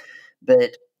were.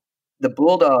 But the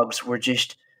Bulldogs were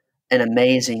just an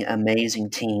amazing,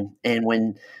 amazing team. And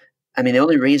the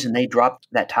only reason they dropped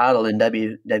that title in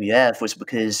WWF was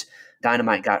because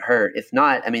Dynamite got hurt. If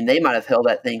not, they might have held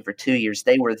that thing for 2 years.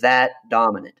 They were that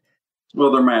dominant.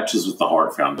 Well, their matches with the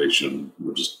Hart Foundation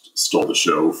were just stole the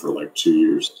show for like 2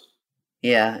 years.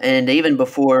 Yeah, and even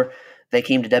before they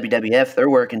came to WWF, their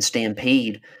work in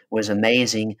Stampede was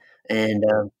amazing. And,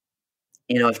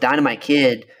 if Dynamite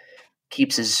Kid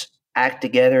keeps his act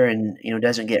together and,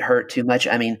 doesn't get hurt too much,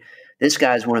 I mean, this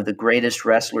guy is one of the greatest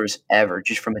wrestlers ever,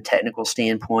 just from a technical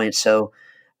standpoint. So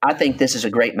I think this is a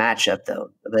great matchup,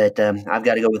 though. But I've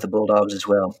got to go with the Bulldogs as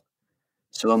well.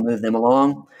 So we'll move them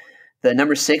along. The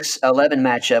number 6-11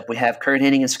 matchup, we have Curt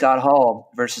Hennig and Scott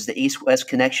Hall versus the East-West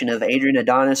connection of Adrian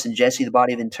Adonis and Jesse the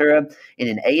Body Ventura in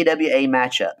an AWA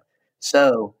matchup.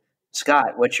 So,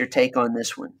 Scott, what's your take on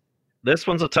this one? This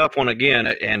one's a tough one again,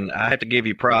 and I have to give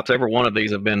you props. Every one of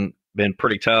these have been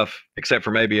pretty tough, except for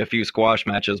maybe a few squash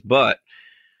matches. But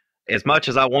as much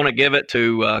as I want to give it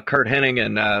to Curt Hennig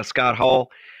and Scott Hall,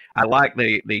 I like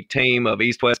the team of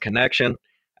East-West connection.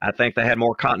 I think they had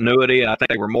more continuity, and I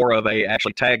think they were more of a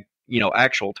actual tag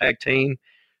team.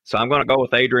 So I'm going to go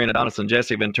with Adrian Adonis and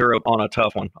Jesse Ventura on a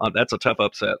tough one. That's a tough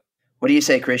upset. What do you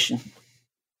say, Christian?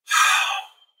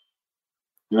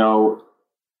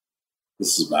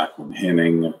 This is back when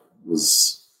Hennig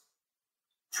was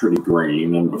pretty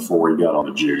green and before he got on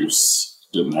the juice.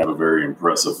 Didn't have a very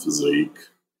impressive physique.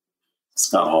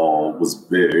 Scott Hall was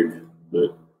big,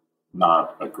 but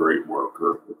not a great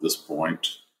worker at this point.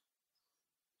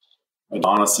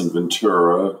 Adonis and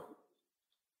Ventura,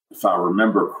 if I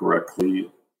remember correctly,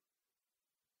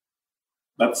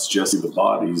 that's Jesse the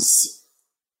Body's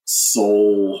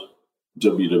sole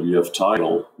WWF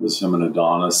title. Was him and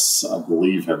Adonis, I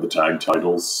believe, had the tag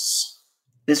titles.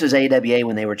 This was AWA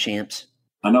when they were champs.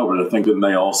 I know, but I think that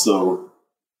they also,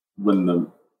 when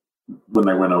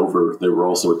they went over, they were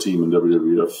also a team in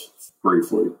WWF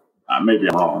briefly. Maybe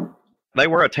I'm wrong. They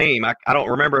were a team. I don't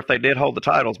remember if they did hold the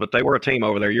titles, but they were a team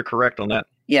over there. You're correct on that.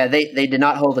 Yeah, they did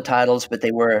not hold the titles, but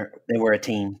they were a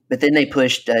team. But then they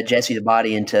pushed Jesse the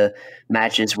Body into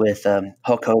matches with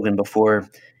Hulk Hogan before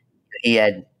he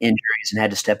had injuries and had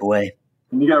to step away.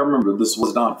 And you got to remember, this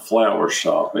was not Flower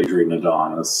Shop Adrian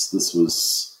Adonis. This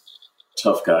was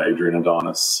tough guy Adrian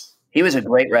Adonis. He was a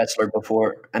great wrestler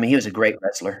before. I mean, he was a great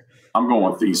wrestler. I'm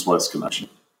going with the East-West connection.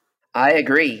 I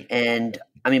agree. And,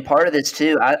 I mean, part of this,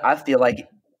 too, I feel like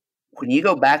when you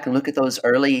go back and look at those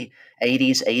early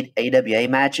 80s AWA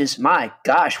matches, my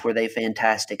gosh, were they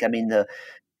fantastic. I mean,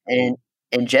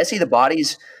 and Jesse the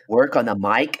Body's work on the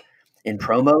mic and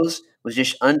promos was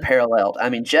just unparalleled. I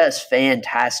mean, just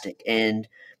fantastic. And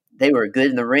they were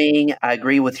good in the ring. I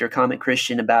agree with your comment,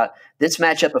 Christian, about this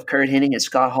matchup of Curt Hennig and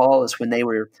Scott Hall is when they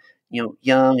were,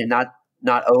 young and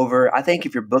not over. I think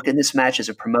if you're booking this match as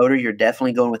a promoter, you're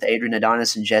definitely going with Adrian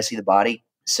Adonis and Jesse the Body.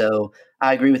 So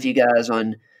I agree with you guys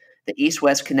on the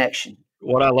East-West connection.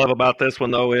 What I love about this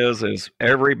one, though, is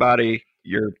everybody,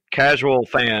 your casual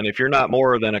fan, if you're not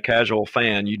more than a casual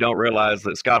fan, you don't realize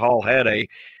that Scott Hall had a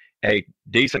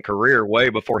decent career way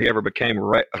before he ever became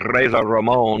Razor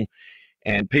Ramon,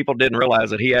 and people didn't realize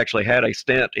that he actually had a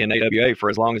stint in AWA for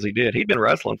as long as he did. He'd been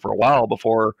wrestling for a while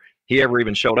before he ever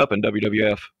even showed up in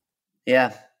WWF.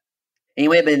 Yeah.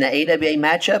 Anyway, but in the AWA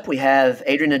matchup, we have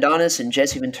Adrian Adonis and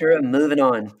Jesse Ventura. Moving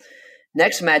on.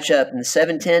 Next matchup, in the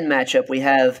 7-10 matchup, we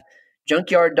have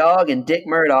Junkyard Dog and Dick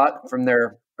Murdoch from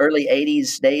their early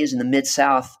 80s days in the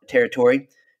Mid-South territory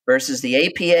versus the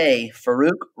APA,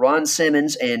 Farouk, Ron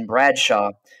Simmons, and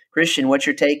Bradshaw. Christian, what's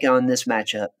your take on this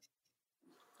matchup?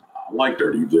 I like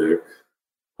Dirty Dick.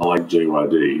 I like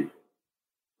JYD.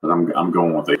 But I'm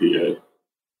going with APA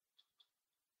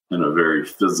in a very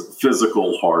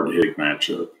physical, hard-hitting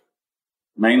matchup.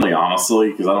 Mainly,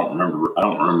 honestly, because I don't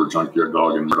remember Junkyard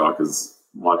Dog and Murdoch as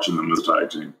watching them as a tag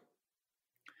team.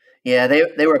 Yeah,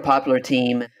 they were a popular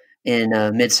team in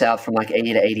Mid-South from like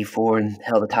 80 to 84 and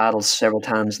held the titles several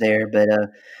times there. But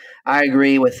I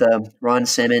agree with Ron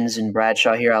Simmons and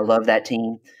Bradshaw here. I love that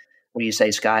team. What do you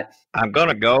say, Scott? I'm going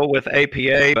to go with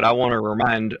APA, but I want to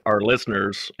remind our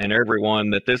listeners and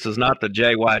everyone that this is not the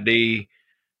JYD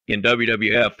in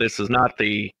WWF. This is not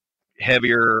the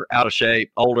heavier, out of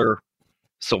shape, older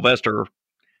Sylvester.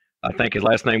 I think his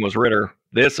last name was Ritter.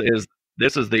 This is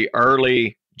the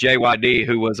early JYD,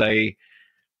 who was a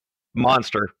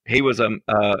monster. He was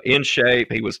in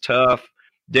shape. He was tough.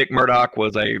 Dick Murdoch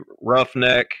was a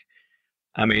roughneck.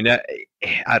 I mean,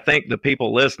 I think the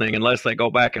people listening, unless they go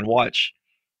back and watch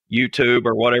YouTube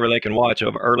or whatever they can watch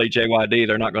of early JYD,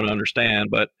 they're not going to understand.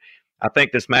 But I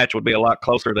think this match would be a lot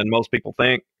closer than most people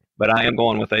think. But I am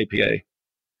going with APA.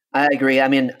 I agree. I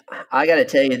mean, I got to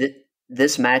tell you that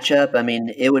this matchup, I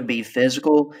mean, it would be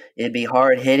physical. It'd be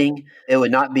hard hitting. It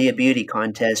would not be a beauty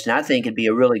contest. And I think it'd be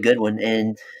a really good one.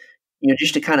 And,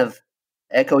 just to kind of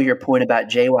echo your point about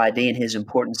JYD and his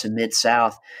importance in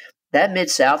Mid-South, that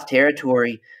Mid-South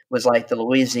territory was like the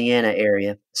Louisiana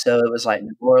area. So it was like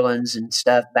New Orleans and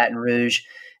stuff, Baton Rouge.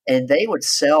 and they would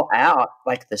sell out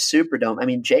like the Superdome. I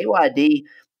mean, JYD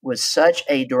was such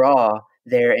a draw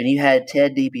there, and you had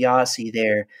Ted DiBiase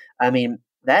there. I mean,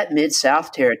 that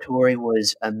Mid-South territory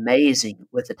was amazing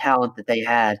with the talent that they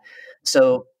had.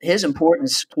 So his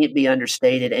importance can't be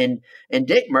understated. And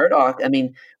Dick Murdoch, I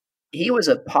mean, he was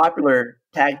a popular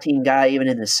tag team guy even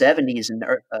in the 70s and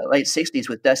late 60s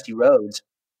with Dusty Rhodes.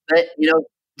 But,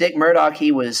 Dick Murdoch,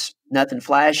 he was nothing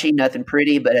flashy, nothing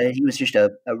pretty, but he was just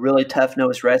a really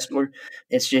tough-nosed wrestler.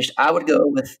 It's just, I would go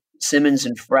with Simmons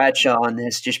and Bradshaw on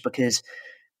this just because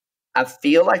I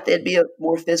feel like they'd be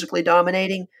more physically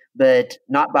dominating, but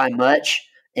not by much.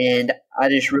 And I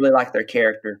just really like their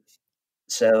character.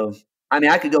 So, I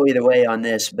mean, I could go either way on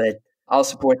this, but I'll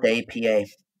support the APA.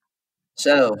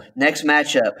 So, next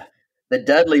matchup, the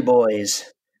Dudley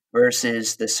Boys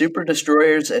versus the Super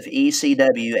Destroyers of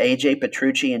ECW, AJ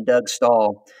Petrucci and Doug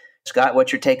Stahl. Scott,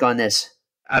 what's your take on this?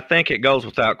 I think it goes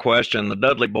without question. The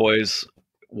Dudley Boys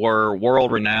were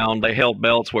world-renowned. They held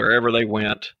belts wherever they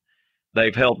went.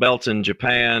 They've held belts in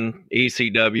Japan,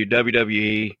 ECW,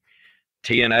 WWE,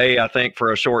 TNA, I think,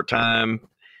 for a short time.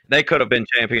 They could have been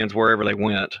champions wherever they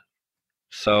went.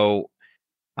 So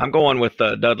I'm going with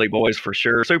the Dudley Boys for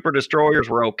sure. Super Destroyers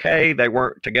were okay. They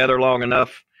weren't together long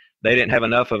enough. They didn't have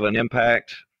enough of an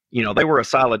impact. They were a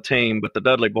solid team, but the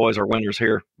Dudley Boys are winners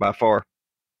here by far.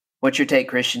 What's your take,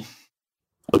 Christian?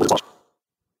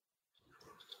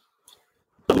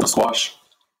 Squash.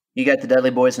 You got the Dudley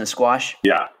Boys in a squash?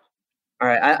 Yeah. All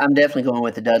right, I'm definitely going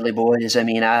with the Dudley Boys. I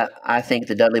mean, I think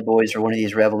the Dudley Boys are one of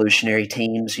these revolutionary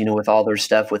teams, with all their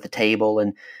stuff with the table.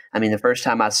 And, I mean, the first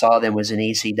time I saw them was in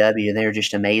ECW, and they were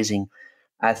just amazing.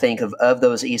 I think of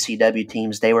those ECW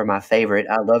teams, they were my favorite.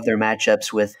 I love their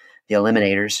matchups with the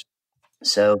Eliminators.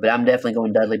 So, but I'm definitely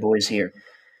going Dudley Boys here.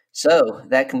 So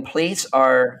that completes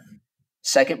our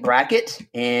second bracket,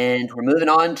 and we're moving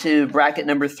on to bracket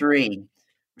number 3.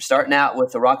 We're starting out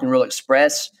with the Rock and Roll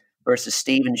Express versus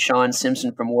Steve and Sean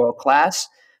Simpson from World Class.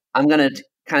 I'm going to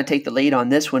kind of take the lead on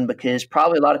this one because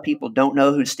probably a lot of people don't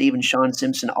know who Steve and Sean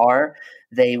Simpson are.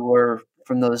 They were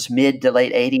from those mid to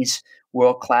late 80s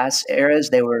World Class eras.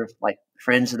 They were like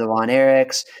friends of the Von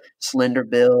Erichs, slender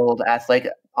build,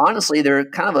 athletic. Honestly, they're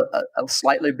kind of a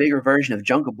slightly bigger version of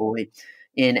Jungle Boy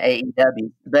in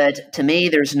AEW. But to me,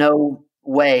 there's no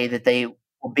way that they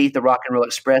will beat the Rock and Roll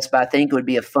Express, but I think it would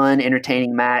be a fun,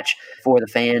 entertaining match for the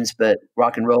fans, but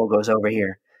Rock and Roll goes over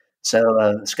here. So,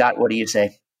 Scott, what do you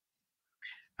say?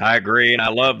 I agree, and I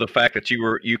love the fact that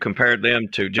you compared them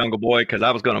to Jungle Boy because I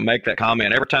was going to make that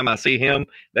comment. Every time I see him,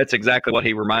 that's exactly what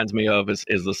he reminds me of is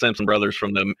the Simpson brothers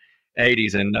from the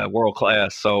 80s in World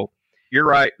Class. So you're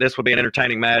right, this would be an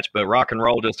entertaining match, but Rock and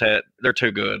Roll they're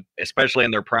too good, especially in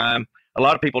their prime. A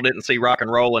lot of people didn't see Rock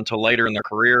and Roll until later in their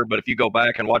career, but if you go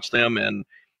back and watch them in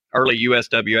early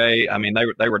USWA, I mean,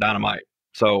 they were dynamite.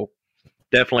 So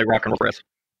definitely Rock and Roll Express.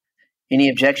 Any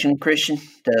objection, Christian,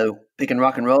 to picking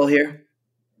Rock and Roll here?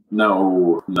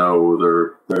 No,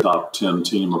 they're top 10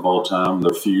 team of all time.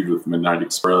 Their feud with Midnight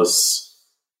Express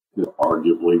could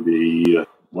arguably be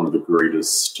one of the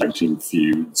greatest tag team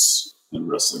feuds in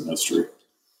wrestling history.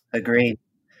 Agreed.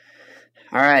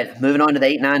 All right, moving on to the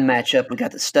 8-9 matchup. We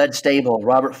got the Stud Stable,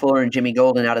 Robert Fuller and Jimmy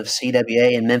Golden out of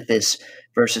CWA in Memphis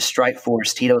versus Strike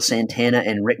Force, Tito Santana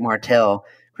and Rick Martel.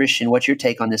 Christian, what's your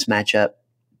take on this matchup?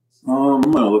 I'm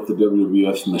going to let the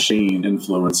WWF machine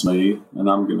influence me, and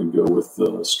I'm going to go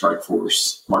with Strike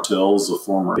Force. Martel's a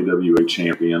former AWA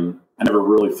champion. I never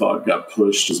really thought got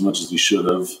pushed as much as he should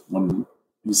have when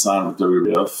he signed with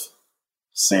WWF.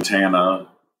 Santana,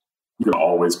 you can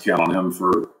always count on him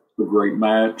for a great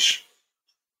match.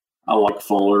 I like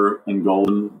Fuller and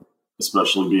Golden,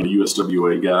 especially being a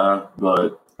USWA guy,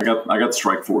 but I got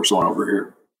Strike Force on over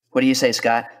here. What do you say,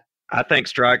 Scott? I think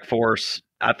Strike Force,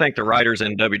 I think the writers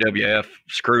in WWF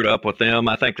screwed up with them.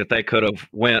 I think that they could have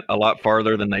went a lot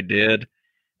farther than they did,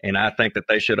 and I think that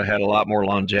they should have had a lot more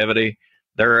longevity.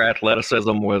 Their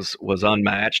athleticism was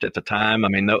unmatched at the time. I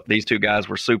mean, these two guys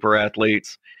were super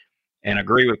athletes, and I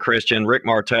agree with Christian. Rick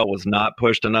Martel was not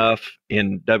pushed enough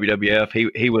in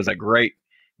WWF. He was a great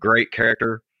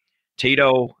character.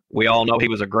 Tito, we all know he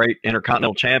was a great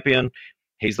Intercontinental Champion.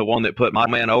 He's the one that put my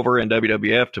man over in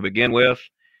WWF to begin with.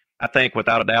 I think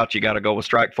without a doubt you got to go with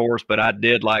Strike Force, but I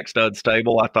did like Stud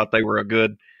Stable. I thought they were a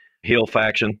good heel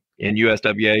faction in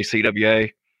USWA,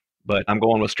 CWA, but I'm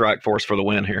going with Strike Force for the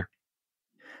win here.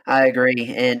 I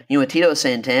agree. And, Tito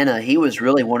Santana, he was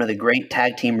really one of the great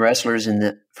tag team wrestlers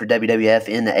for WWF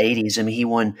in the 80s. I mean, he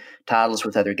won titles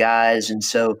with other guys. And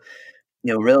so,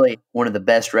 really one of the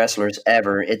best wrestlers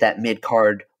ever at that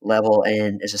mid-card level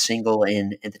and as a single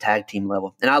and at the tag team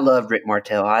level. And I loved Rick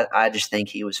Martel. I just think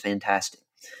he was fantastic.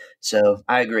 So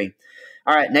I agree.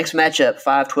 All right, next matchup,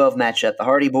 5-12 matchup, the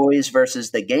Hardy Boys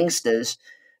versus the Gangstas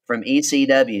from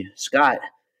ECW. Scott,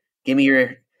 give me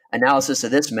your analysis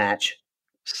of this match.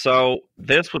 So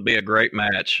this would be a great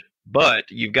match, but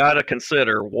you've got to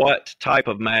consider what type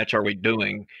of match are we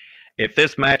doing. If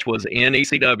this match was in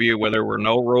ECW where there were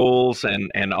no rules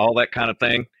and all that kind of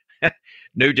thing,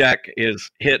 New Jack is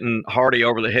hitting Hardy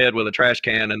over the head with a trash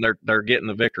can and they're getting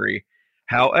the victory.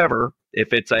 However,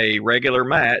 if it's a regular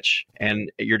match and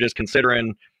you're just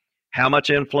considering how much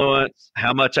influence,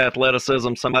 how much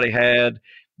athleticism somebody had,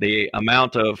 the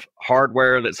amount of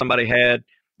hardware that somebody had,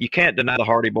 you can't deny the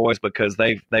Hardy Boys because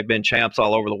they've been champs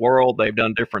all over the world. They've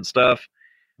done different stuff.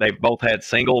 They've both had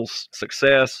singles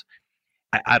success.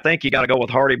 I think you got to go with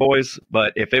Hardy Boys,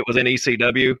 but if it was in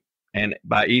ECW and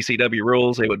by ECW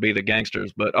rules, it would be the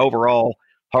Gangsters. But overall,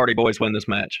 Hardy Boys win this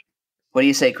match. What do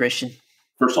you say, Christian?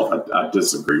 First off, I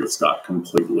disagree with Scott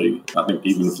completely. I think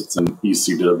even if it's in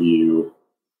ECW,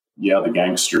 yeah, the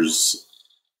Gangsters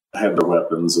had their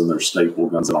weapons and their staple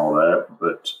guns and all that,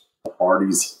 but the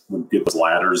Hardys would get those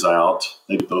ladders out,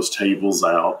 they'd get those tables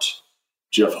out.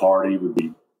 Jeff Hardy would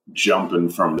be jumping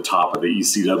from the top of the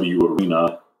ECW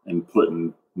arena and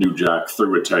putting New Jack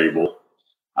through a table.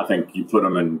 I think you put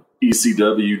them in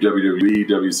ECW, WWE,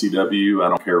 WCW, I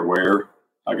don't care where.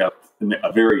 I got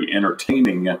a very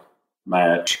entertaining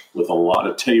match with a lot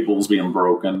of tables being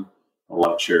broken, a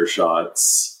lot of chair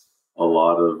shots, a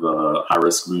lot of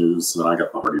high-risk moves, and I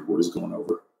got the Hardy Boys going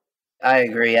over. I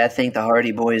agree. I think the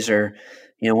Hardy Boys are,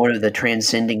 one of the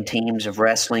transcending teams of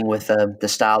wrestling with the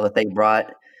style that they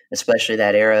brought, especially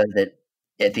that era that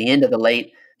at the end of the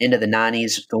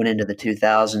 90s, going into the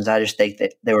 2000s, I just think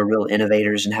that they were real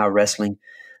innovators in how wrestling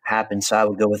happened, so I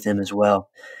would go with them as well.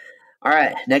 All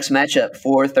right, next matchup,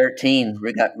 4-13.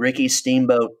 We got Ricky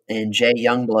Steamboat and Jay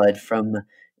Youngblood from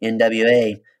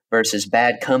NWA versus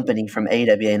Bad Company from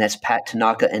AWA, and that's Pat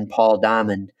Tanaka and Paul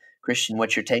Diamond. Christian,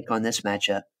 what's your take on this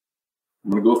matchup? I'm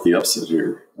going to go with the upset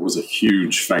here. I was a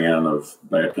huge fan of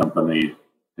Bad Company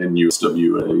in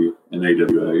USWA and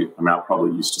AWA. I mean,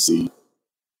 I used to see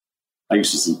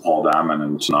Paul Diamond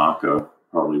and Tanaka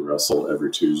probably wrestle every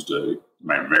Tuesday.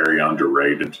 Man, very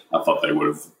underrated. I thought they would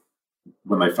have,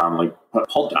 when they finally,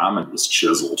 Paul Diamond was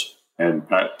chiseled and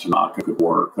Pat Tanaka could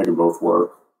work. They could both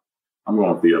work. I'm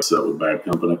going with the upset with Bad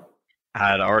Company.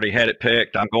 I'd already had it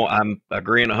picked. I'm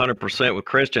agreeing 100% with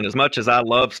Christian. As much as I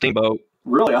love Steamboat.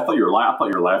 Really? I thought you were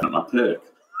laughing at my pick.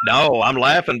 No, I'm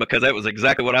laughing because that was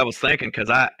exactly what I was thinking,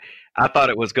 because I thought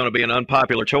it was going to be an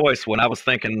unpopular choice when I was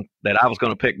thinking that I was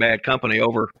going to pick Bad Company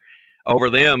over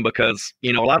them because,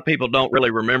 a lot of people don't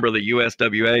really remember the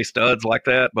USWA studs like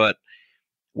that, but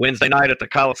Wednesday night at the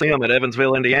Coliseum at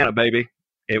Evansville, Indiana, baby,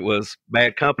 it was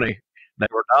Bad Company. They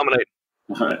were dominating.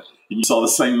 All right. You saw the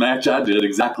same match I did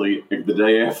exactly the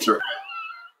day after.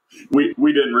 We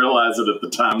didn't realize it at the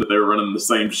time that they were running the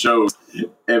same shows,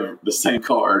 the same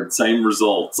card, same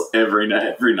results every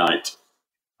night.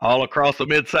 All across the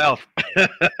Mid-South.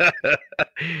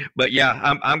 But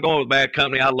yeah, I'm going with Bad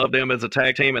Company. I love them as a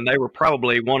tag team, and they were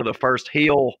probably one of the first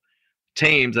heel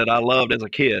teams that I loved as a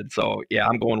kid. So yeah,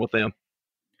 I'm going with them.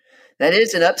 That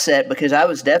is an upset because I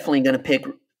was definitely going to pick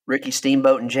Ricky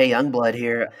Steamboat and Jay Youngblood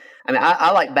here. I mean,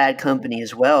 I like Bad Company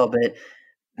as well, but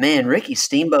man, Ricky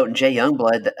Steamboat and Jay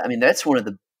Youngblood, I mean, that's one of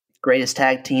the greatest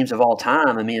tag teams of all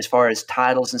time. I mean, as far as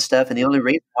titles and stuff, and the only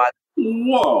reason why...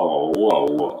 Whoa.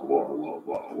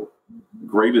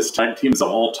 Greatest tag teams of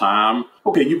all time?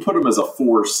 Okay, you put them as a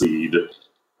 4 seed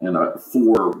in a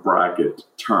 4-bracket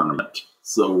tournament.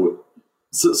 So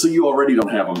you already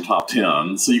don't have them top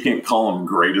 10, so you can't call them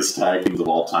greatest tag teams of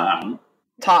all time.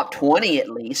 Top 20 at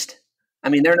least. I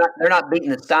mean, they're not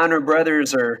beating the Steiner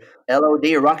Brothers or LOD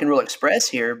or Rock and Roll Express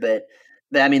here, but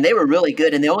I mean, they were really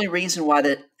good. And the only reason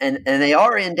why and they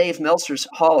are in Dave Meltzer's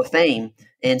Hall of Fame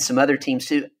and some other teams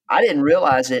too. I didn't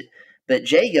realize it, but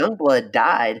Jay Youngblood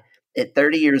died at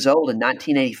 30 years old in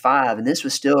 1985, and this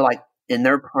was still like in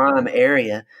their prime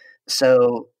area.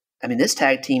 So, I mean, this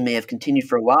tag team may have continued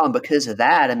for a while, and because of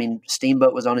that, I mean,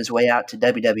 Steamboat was on his way out to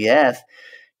WWF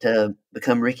to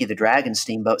become Ricky the Dragon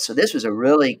Steamboat. So this was a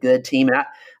really good team. And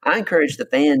I encourage the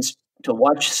fans to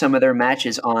watch some of their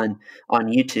matches on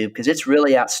YouTube because it's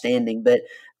really outstanding. But,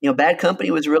 Bad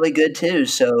Company was really good too.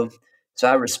 So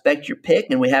I respect your pick,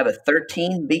 and we have a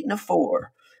 13 beating a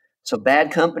 4. So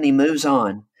Bad Company moves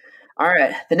on. All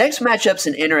right. The next matchup's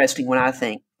an interesting one, I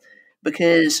think,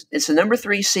 because it's the number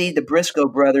 3 seed, the Briscoe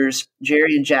brothers,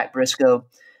 Jerry and Jack Briscoe,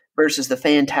 versus the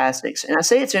Fantastics. And I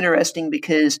say it's interesting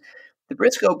because the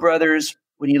Briscoe brothers,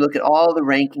 when you look at all the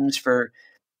rankings for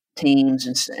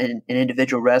teams and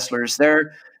individual wrestlers,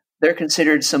 they're they're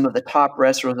considered some of the top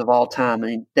wrestlers of all time. I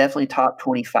mean, definitely top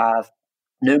 25,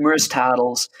 numerous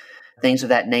titles, things of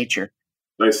that nature.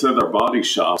 They said their body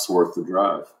shop's worth the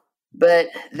drive. But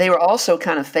they were also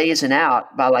kind of phasing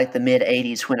out by like the mid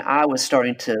 80s when I was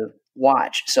starting to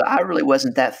watch. So I really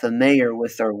wasn't that familiar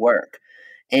with their work.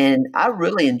 And I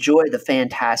really enjoyed the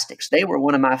Fantastics. They were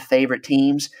one of my favorite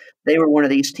teams. They were one of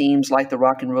these teams like the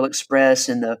Rock and Roll Express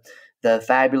and the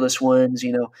Fabulous Ones,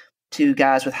 two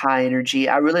guys with high energy.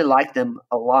 I really liked them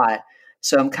a lot.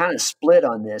 So I'm kind of split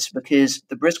on this because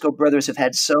the Briscoe brothers have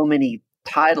had so many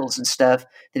titles and stuff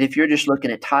that if you're just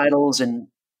looking at titles and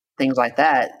things like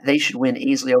that, they should win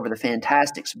easily over the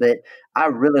Fantastics. But I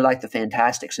really like the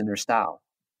Fantastics in their style.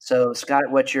 So, Scott,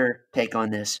 what's your take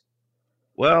on this?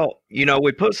 Well,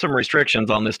 we put some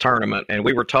restrictions on this tournament, and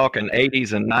we were talking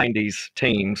 80s and 90s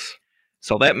teams.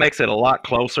 So that makes it a lot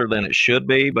closer than it should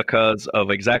be because of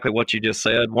exactly what you just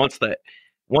said. Once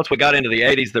we got into the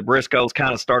 80s, the Briscoes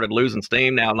kind of started losing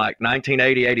steam. Now, like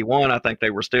 1980, 81, I think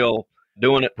they were still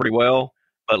doing it pretty well.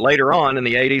 But later on in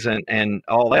the 80s and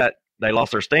all that, they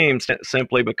lost their steam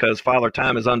simply because Father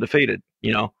Time is undefeated,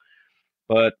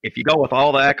 But if you go with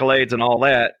all the accolades and all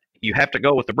that, you have to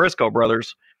go with the Briscoe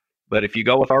brothers. But if you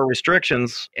go with our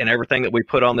restrictions and everything that we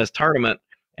put on this tournament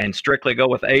and strictly go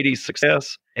with 80s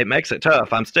success, it makes it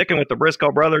tough. I'm sticking with the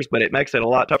Briscoe brothers, but it makes it a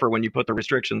lot tougher when you put the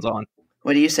restrictions on.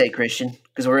 What do you say, Christian?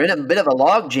 Because we're in a bit of a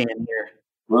log jam here.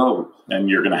 Well, and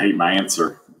you're going to hate my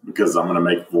answer because I'm going to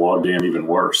make the log jam even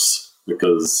worse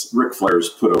because Ric Flair's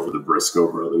put over the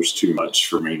Briscoe brothers too much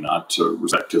for me not to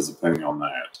respect his opinion on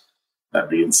that. That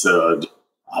being said,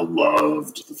 I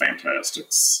loved the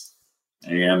Fantastics.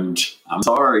 And I'm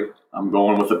sorry, I'm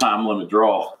going with a time limit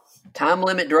draw. Time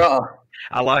limit draw.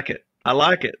 I like it.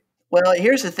 Well,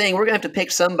 here's the thing. We're going to have to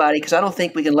pick somebody because I don't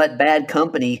think we can let Bad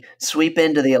Company sweep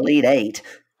into the Elite Eight.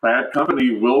 Bad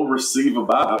Company will receive a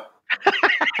bye.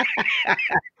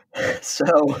 So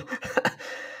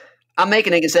I'm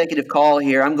making an executive call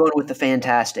here. I'm going with the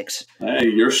Fantastics. Hey,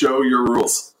 your show, your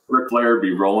rules. Ric Flair would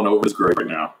be rolling over his grave right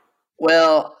now.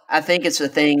 Well, I think it's a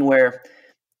thing where,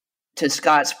 to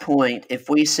Scott's point, if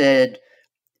we said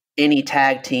any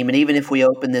tag team, and even if we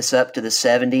open this up to the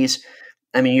 70s,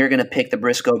 I mean, you're going to pick the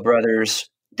Briscoe brothers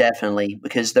definitely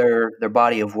because their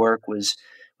body of work was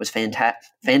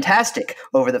fantastic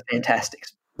over the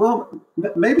Fantastics. Well,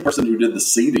 maybe the person who did the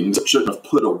seedings shouldn't have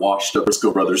put a washed-up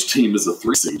Briscoe brothers team as a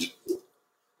 3 seed,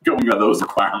 going by those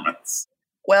requirements.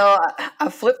 Well, I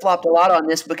flip-flopped a lot on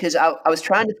this because I was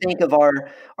trying to think of our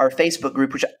Facebook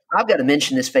group, which I've got to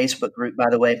mention this Facebook group, by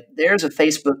the way. There's a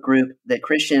Facebook group that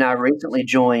Christian and I recently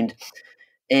joined,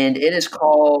 and it is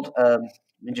called, let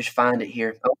me just find it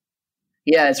here. Oh,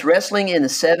 yeah, it's Wrestling in the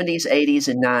 70s, 80s,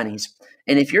 and 90s.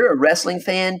 And if you're a wrestling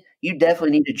fan, you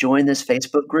definitely need to join this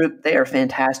Facebook group. They are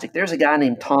fantastic. There's a guy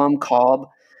named Tom Cobb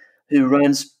who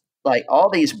runs like all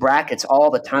these brackets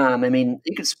all the time. I mean,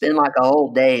 you could spend like a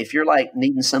whole day if you're like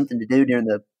needing something to do during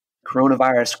the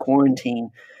coronavirus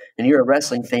quarantine and you're a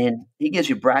wrestling fan, he gives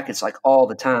you brackets like all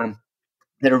the time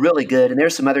that are really good. And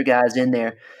there's some other guys in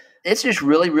there. It's just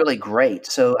really, really great.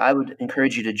 So I would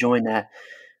encourage you to join that.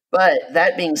 But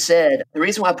that being said, the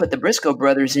reason why I put the Briscoe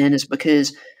brothers in is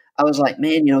because I was like,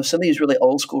 man, some of these really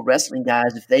old school wrestling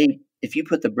guys, if you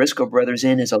put the Briscoe brothers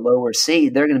in as a lower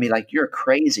seed, they're going to be like, you're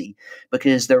crazy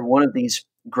because they're one of these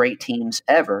great teams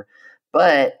ever.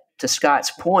 But to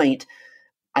Scott's point,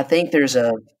 I think there's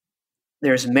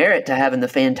merit to having the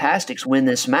Fantastics win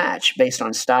this match based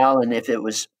on style and if it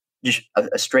was just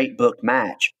a straight booked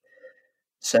match.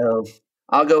 So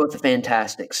I'll go with the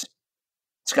Fantastics.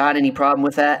 Scott, any problem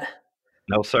with that?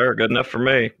 No, sir. Good enough for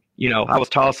me. I was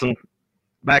tossing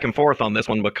back and forth on this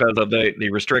one because of the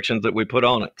restrictions that we put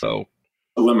on it. So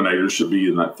Eliminators should be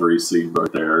in that 3 seed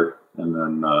right there. And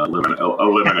then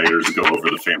Eliminators go over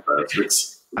the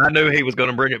Fantastics. I knew he was going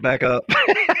to bring it back up.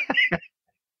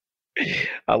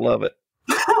 I love it.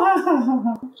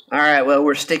 All right, well,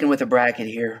 we're sticking with a bracket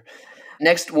here.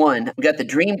 Next one, we got the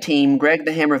Dream Team, Greg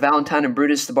the Hammer Valentine and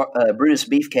Brutus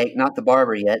Beefcake, not the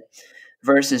barber yet,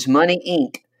 versus Money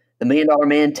Inc., the $1 Million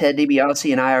Man, Ted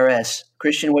DiBiase, and IRS.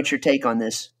 Christian, what's your take on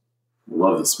this? I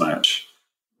love this match.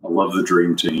 I love the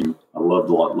Dream Team. I love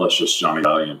the luscious Johnny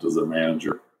Valiant as their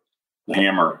manager. The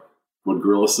Hammer, would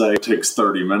Gorilla say, takes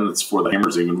 30 minutes before the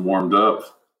Hammer's even warmed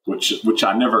up, which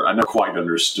I never quite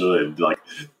understood. Like,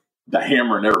 the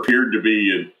Hammer never appeared to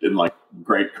be in like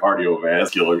great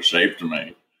cardiovascular shape to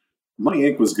me. Money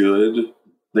Inc. was good.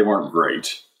 They weren't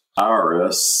great.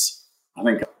 IRS, I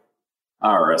think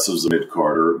IRS was a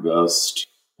mid-carder at best.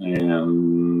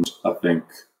 And I think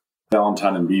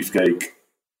Valentine and Beefcake,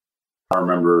 I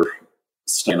remember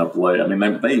staying up late. I mean,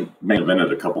 they main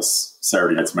evented a couple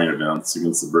Saturday nights main events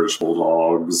against the British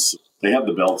Bulldogs. They had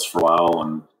the belts for a while,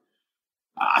 and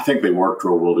I think they worked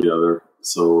real well together.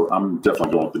 So I'm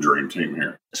definitely going with the Dream Team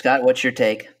here. Scott, what's your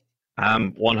take?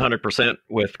 I'm 100%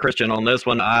 with Christian on this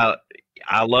one. I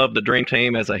love the Dream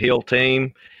Team as a heel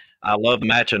team. I love the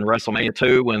match in WrestleMania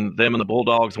 2 when them and the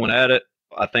Bulldogs went at it.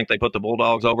 I think they put the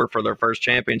Bulldogs over for their first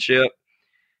championship.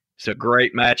 It's a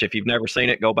great match. If you've never seen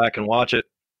it, go back and watch it.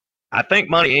 I think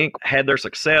Money Inc. had their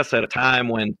success at a time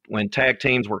when tag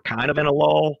teams were kind of in a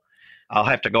lull. I'll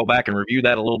have to go back and review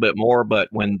that a little bit more, but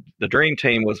when the Dream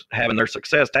Team was having their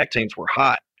success, tag teams were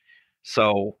hot.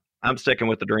 So I'm sticking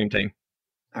with the Dream Team.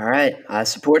 All right, I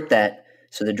support that.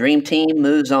 So the Dream Team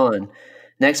moves on.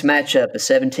 Next matchup, a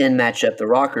 7-10 matchup, the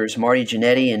Rockers, Marty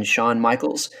Jannetty and Shawn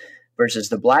Michaels versus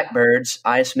the Blackbirds,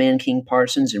 Iceman King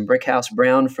Parsons and Brickhouse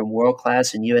Brown from World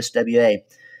Class and USWA.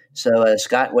 So,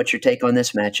 Scott, what's your take on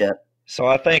this matchup? So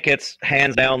I think it's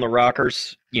hands down the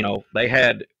Rockers. You know, they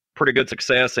had pretty good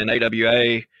success in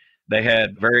AWA. They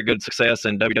had very good success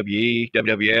in WWE,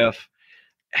 WWF.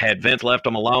 Had Vince left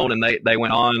them alone and they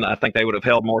went on, I think they would have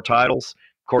held more titles.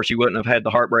 Of course, you wouldn't have had the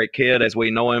Heartbreak Kid as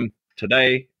we know him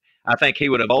today. I think he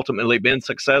would have ultimately been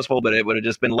successful, but it would have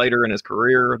just been later in his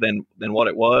career than what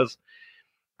it was.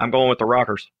 I'm going with the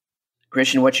Rockers.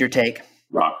 Christian, what's your take?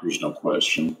 Rockers, no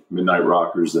question. Midnight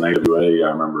Rockers and AWA,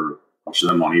 I remember watching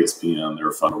them on ESPN. They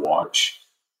were fun to watch.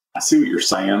 I see what you're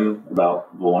saying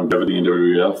about the longevity in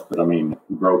WWF, but I mean,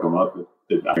 we broke them up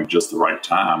at I think just the right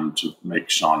time to make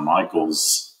Shawn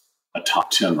Michaels a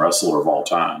top 10 wrestler of all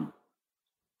time.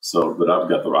 So, but I've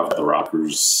got the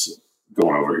Rockers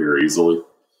going over here easily.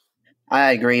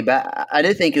 I agree, but I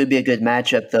do think it would be a good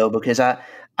matchup, though, because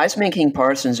Iceman King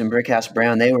Parsons and Brickhouse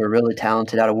Brown, they were really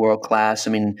talented out of World Class.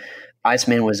 I mean,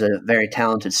 Iceman was a very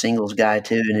talented singles guy,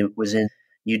 too, and it was in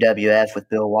UWF with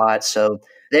Bill Watts. So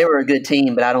they were a good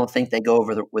team, but I don't think they go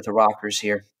over with the Rockers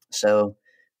here. So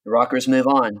the Rockers move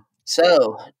on.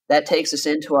 So that takes us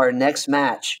into our next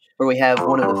match, where we have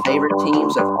one of the favorite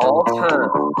teams of all time,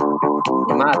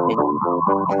 in my opinion.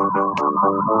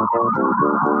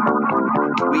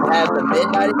 We have the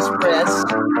Midnight Express,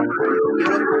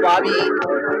 beautiful Bobby Eaton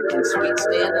and Sweet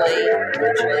Stan Lane,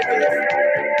 originally with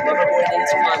Loverboy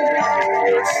Dennis Condrey.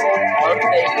 It's our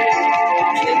favorite,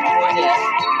 Jim Cornette,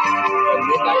 the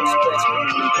Midnight Express with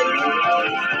the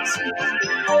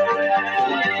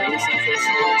one of the greatest intros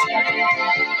songs ever.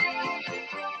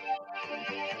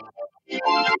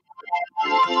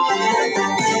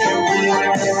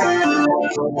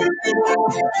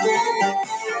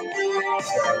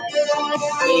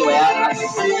 Anyway, I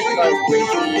thought it was a great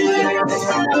team. That's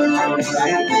one of the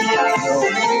soundtrack.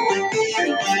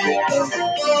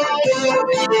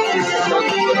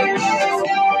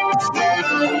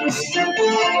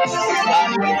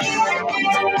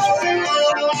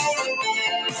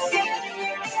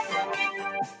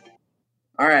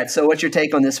 All right, so what's your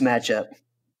take on this matchup?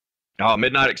 Oh,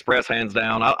 Midnight Express, hands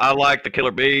down. I like the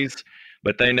Killer Bees,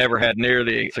 but they never had near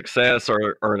the success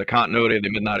or the continuity of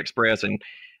the Midnight Express. And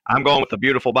I'm going with the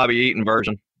beautiful Bobby Eaton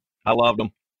version. I loved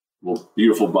them. Well,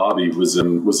 beautiful Bobby was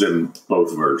in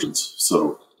both versions,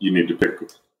 so you need to pick.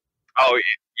 Oh,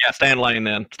 yeah, Stan Lane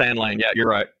then. Stan Lane, yeah, you're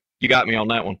right. You got me on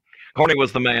that one. Corny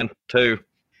was the man, too.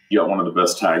 You got one of the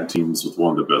best tag teams with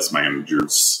one of the best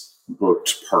managers,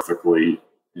 booked perfectly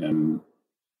in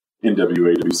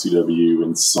NWA, WCW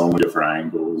in so many different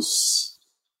angles.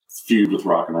 Feud with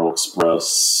Rock and Roll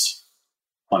Express,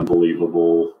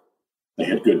 unbelievable. They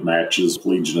had good matches with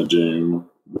Legion of Doom,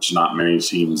 which not many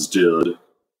teams did.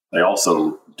 They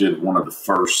also did one of the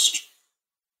first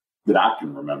that I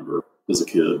can remember as a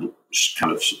kid,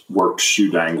 kind of worked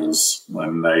shoot angles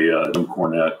when they, Jim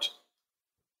Cornette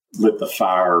lit the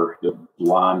fire that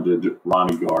blinded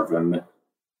Ronnie Garvin,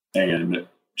 and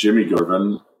Jimmy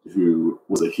Garvin, who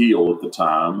was a heel at the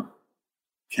time,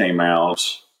 came out.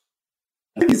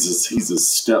 I think he's his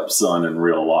stepson in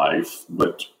real life,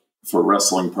 but for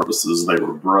wrestling purposes, they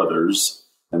were brothers,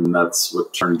 and that's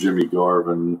what turned Jimmy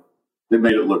Garvin. They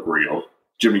made it look real.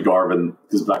 Jimmy Garvin,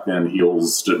 because back then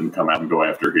heels didn't come out and go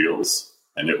after heels,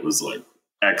 and it was like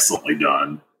excellently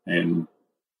done. And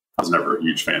I was never a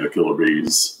huge fan of Killer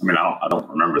Bees. I mean, I don't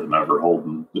remember them ever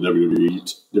holding the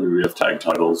WWF tag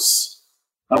titles.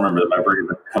 I don't remember them ever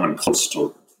even coming close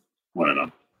to winning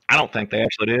them. I don't think they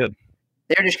actually did.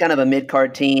 They're just kind of a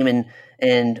mid-card team,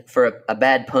 and for a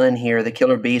bad pun here, the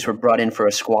Killer Bees were brought in for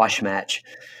a squash match.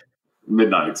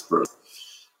 Midnight Express.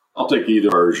 I'll take either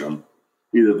version.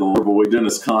 Either the Loverboy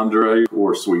Dennis Condrey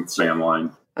or Sweet Stan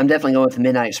Lane. I'm definitely going with the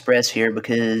Midnight Express here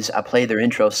because I played their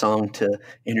intro song to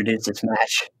introduce this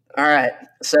match All right,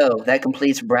 so that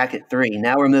completes bracket 3.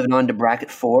 Now we're moving on to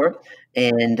bracket 4,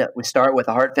 and we start with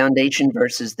the Hart Foundation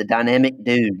versus the Dynamic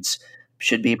Dudes.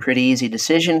 Should be a pretty easy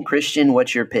decision. Christian,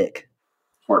 what's your pick?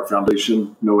 Hart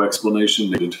Foundation, no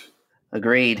explanation needed.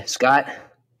 Agreed. Scott?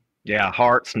 Yeah,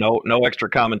 Hearts, no extra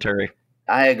commentary.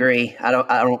 I agree. I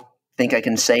don't think I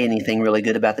can say anything really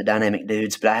good about the Dynamic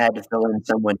Dudes, but I had to fill in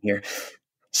someone here.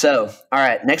 So, all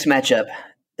right, next matchup.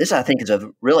 This, I think, is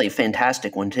a really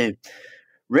fantastic one, too.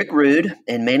 Rick Rude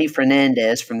and Manny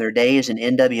Fernandez from their days in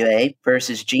NWA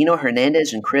versus Gino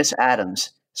Hernandez and Chris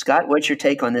Adams. Scott, what's your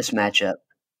take on this matchup?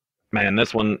 Man,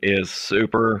 this one is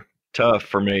super tough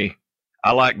for me.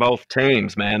 I like both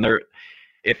teams, man.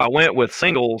 If I went with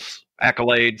singles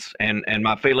accolades and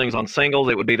my feelings on singles,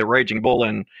 it would be the Raging Bull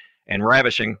and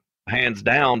Ravishing, hands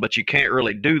down, but you can't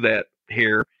really do that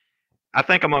here. I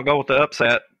think I'm going to go with the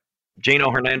upset, Gino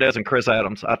Hernandez and Chris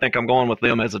Adams. I think I'm going with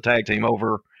them as a tag team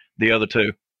over the other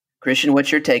two. Christian,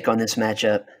 what's your take on this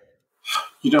matchup?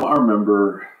 I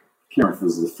remember, I can't remember if it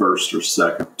was the first or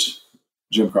second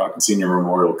Jim Crockett Senior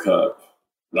Memorial Cup,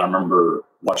 but I remember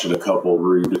watching a couple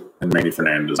Rude and Manny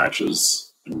Fernandez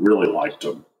matches and really liked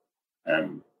them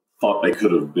and thought they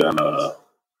could have been a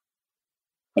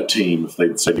team if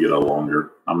they'd stayed together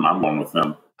longer. I'm going with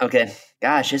them. Okay.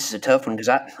 Gosh, this is a tough one because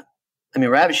I mean,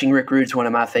 Ravishing Rick Rude's one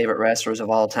of my favorite wrestlers of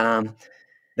all time.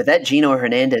 But that Gino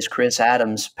Hernandez-Chris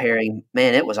Adams pairing,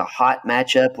 man, it was a hot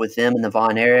matchup with them and the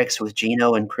Von Erichs, with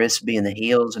Gino and Chris being the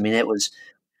heels. I mean, it was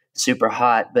super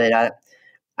hot. But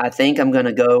I think I'm going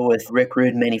to go with Rick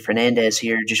Rude and Manny Fernandez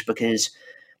here just because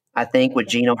I think with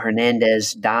Gino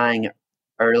Hernandez dying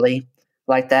early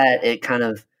like that, it kind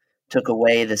of took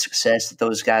away the success that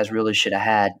those guys really should have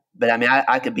had. But, I mean,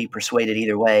 I could be persuaded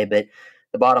either way. But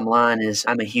the bottom line is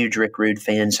I'm a huge Rick Rude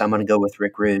fan, so I'm going to go with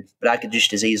Rick Rude. But I could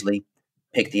just as easily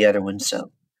pick the other one. So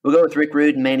we'll go with Rick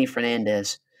Rude and Manny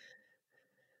Fernandez.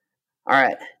 All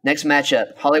right, next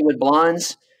matchup, Hollywood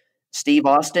Blondes, Steve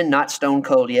Austin, not Stone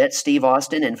Cold yet, Steve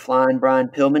Austin and Flying Brian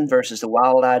Pillman versus the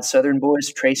Wild-Eyed Southern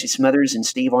Boys, Tracy Smothers and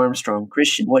Steve Armstrong.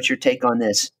 Christian, what's your take on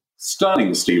this?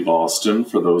 Stunning Steve Austin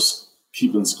for those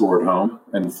keeping score at home,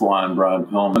 and Flying Brian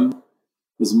Pillman.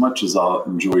 As much as I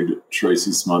enjoyed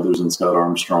Tracy Smothers and Scott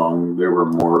Armstrong, they were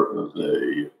more of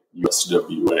a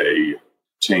USWA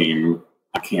team.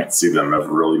 I can't see them ever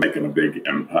really making a big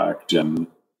impact in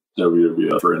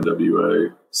WWF or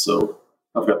NWA. So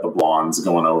I've got the Blondes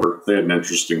going over. They had an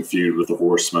interesting feud with the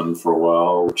Horsemen for a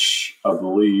while, which I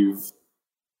believe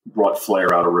brought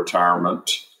Flair out of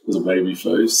retirement as a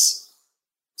babyface.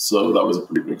 So that was a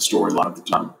pretty big storyline at the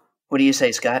time. What do you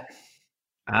say, Scott?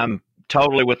 I'm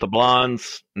totally with the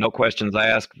Blondes. No questions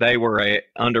asked. They were a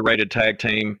underrated tag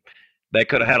team. They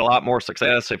could have had a lot more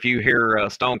success. If you hear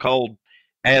Stone Cold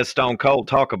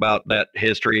talk about that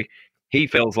history, he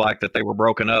feels like that they were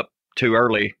broken up too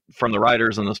early from the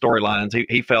writers and the storylines.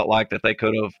 He felt like that they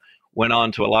could have went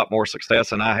on to a lot more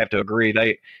success, and I have to agree.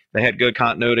 They had good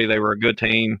continuity. They were a good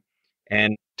team.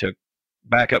 And to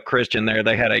back up Christian there,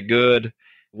 they had a good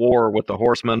war with the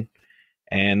Horsemen,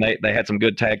 and they had some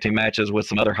good tag team matches with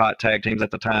some other hot tag teams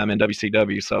at the time in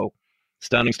WCW. So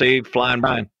Stunning Steve, Flying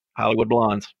Brian, Hollywood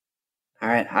Blondes. All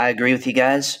right, I agree with you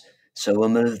guys. So we'll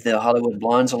move the Hollywood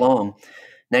Blondes along.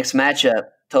 Next matchup,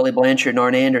 Tully Blanchard and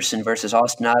Arn Anderson versus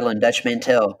Austin Idol and Dutch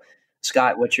Mantell.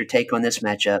 Scott, what's your take on this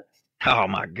matchup? Oh,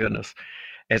 my goodness.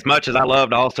 As much as I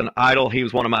loved Austin Idol, he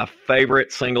was one of my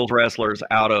favorite singles wrestlers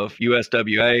out of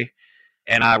USWA,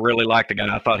 and I really liked the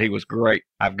guy. I thought he was great.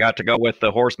 I've got to go with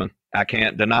the Horsemen. I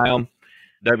can't deny them.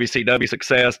 WCW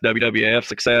success, WWF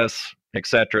success,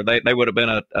 etc. They would have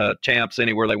been a champs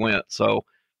anywhere they went. So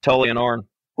Tully and Arn.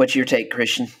 What's your take,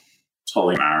 Christian?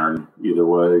 Tully and Iron, either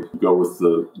way. Go with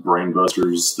the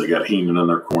Brainbusters. They got Heenan in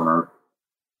their corner.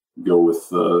 Go with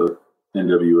the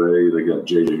NWA. They got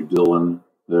J.J. Dillon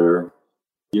there.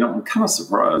 I'm kind of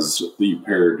surprised that you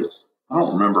paired. I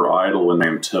don't remember Idol and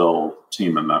Mantell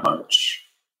teaming that much,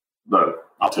 but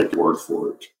I'll take your word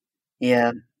for it.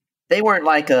 Yeah, they weren't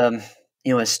like a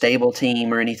stable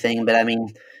team or anything, but I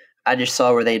mean, I just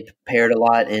saw where they paired a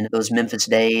lot in those Memphis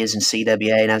days and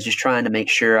CWA, and I was just trying to make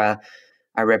sure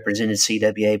I represented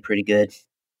CWA pretty good.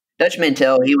 Dutch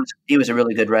Mantell, he was a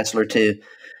really good wrestler too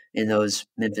in those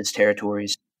Memphis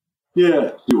territories.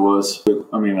 Yeah, he was. But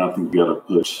I mean, I think you got to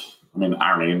put.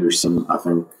 Arn Anderson, I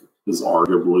think, is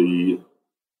arguably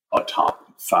a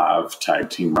top 5 tag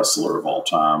team wrestler of all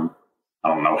time. I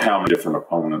don't know how many different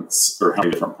opponents or how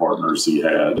many different partners he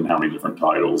had and how many different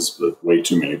titles, but way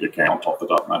too many to count off the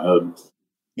top of my head.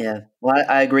 Yeah, well,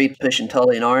 I agree pushing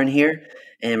Tully and Arn here.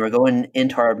 And we're going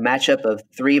into our matchup of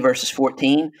 3 versus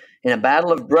 14 in a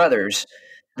battle of brothers.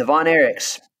 The Von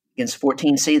Erichs, against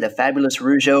 14C, the fabulous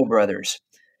Rougeau brothers.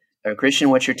 Christian,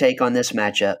 what's your take on this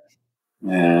matchup?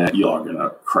 Y'all are going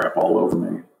to crap all over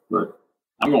me, but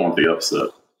I'm going with the upset.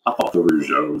 I thought the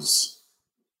Rougeaus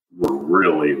were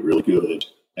really, really good,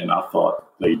 and I thought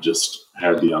they just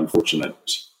had the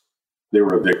unfortunate. They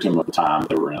were a victim of the time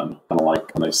they were in. Kind of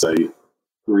like when they say the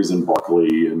reason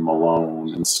Barkley and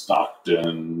Malone and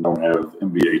Stockton don't have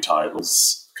NBA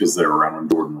titles because they were around when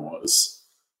Jordan was.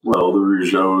 Well, the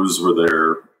Rougeaus were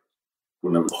there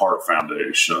when it was the Hart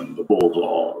Foundation, the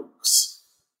Bulldogs,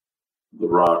 the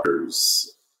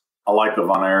Rockers. I like the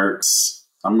Von Erichs.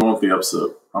 I'm going with the upset.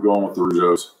 I'm going with the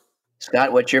Rougeaus.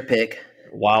 Scott, what's your pick?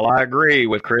 While I agree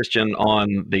with Christian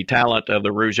on the talent of the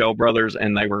Rougeau brothers,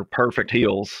 and they were perfect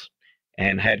heels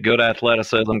and had good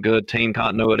athleticism, good team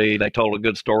continuity, they told a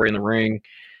good story in the ring,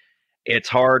 it's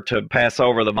hard to pass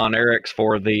over the Von Erichs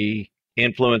for the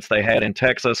influence they had in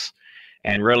Texas.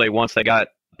 And really, once they got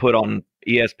put on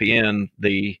ESPN,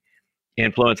 the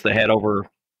influence they had over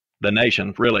the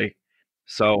nation, really.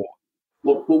 So,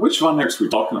 well, which Von Erichs are we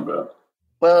talking about?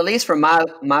 Well, at least from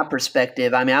my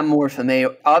perspective, I mean, I'm more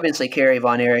familiar. Obviously, Kerry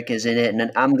Von Erich is in it,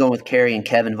 and I'm going with Kerry and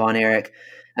Kevin Von Erich.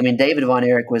 I mean, David Von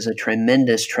Erich was a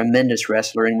tremendous, tremendous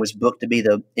wrestler and was booked to be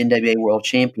the NWA World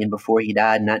Champion before he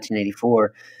died in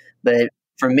 1984. But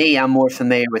for me, I'm more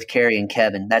familiar with Kerry and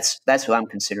Kevin. That's who I'm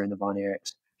considering the Von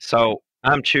Erichs. So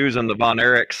I'm choosing the Von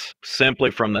Erichs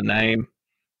simply from the name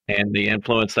and the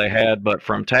influence they had, but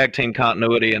from tag team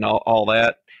continuity and all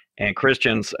that, and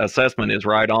Christian's assessment is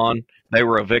right on. They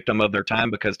were a victim of their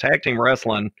time because tag team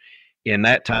wrestling in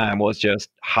that time was just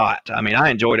hot. I mean, I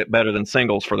enjoyed it better than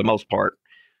singles for the most part.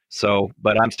 So,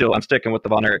 but I'm sticking with the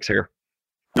Von Erichs here.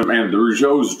 Man, the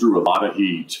Rougeaus drew a lot of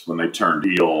heat when they turned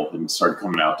heel and started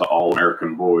coming out to All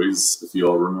American Boys, if you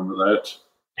all remember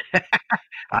that.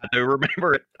 I do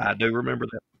remember it. I do remember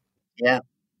that. Yeah.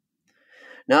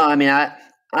 No, I mean, I'm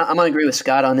going to agree with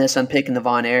Scott on this. I'm picking the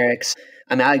Von Erichs.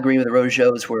 I mean, I agree with the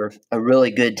Rougeaus were a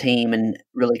really good team and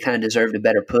really kind of deserved a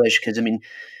better push because, I mean,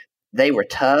 they were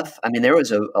tough. I mean, there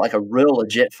was a real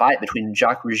legit fight between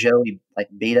Jacques Rougeau. He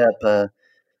beat up,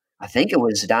 I think it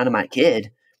was Dynamite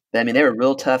Kid. But, I mean, they were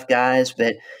real tough guys.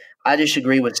 But I just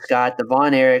agree with Scott. The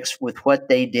Von Erichs, with what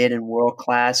they did in world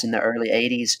class in the early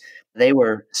 80s, they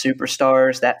were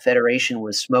superstars. That federation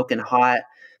was smoking hot.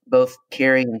 Both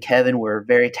Kerry and Kevin were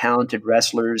very talented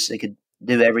wrestlers. They could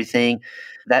do everything.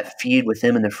 That feud with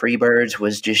them and the Freebirds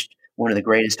was just one of the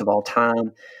greatest of all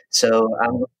time. So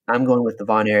I'm going with the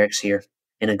Von Erichs here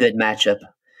in a good matchup.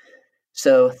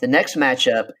 So the next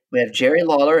matchup, we have Jerry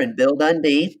Lawler and Bill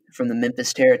Dundee from the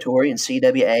Memphis territory in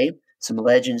CWA, some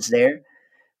legends there,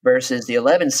 versus the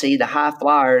 11 seed, the High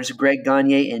Flyers, Greg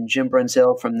Gagne and Jim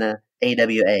Brunzell from the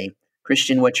AWA.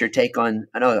 Christian, what's your take on?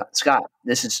 I know, Scott,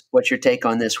 what's your take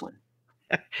on this one?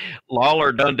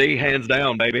 Lawler Dundee, hands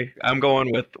down, baby. I'm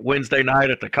going with Wednesday night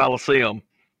at the Coliseum,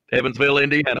 Evansville,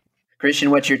 Indiana.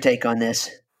 Christian, what's your take on this?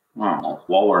 Oh,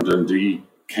 Lawler and Dundee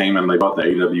came and they brought the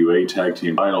AWA tag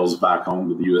team titles back home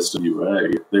to the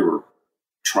USWA. They were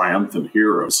triumphant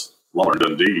heroes. Lawler and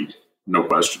Dundee, no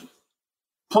question.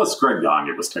 Plus, Greg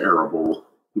Gagne was terrible.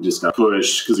 He just got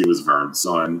pushed because he was Vern's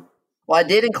son. Well, I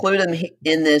did include him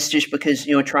in this just because,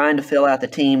 trying to fill out the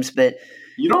teams, but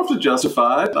you don't have to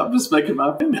justify it. I'm just making my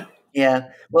opinion. Yeah.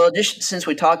 Well, just since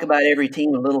we talk about every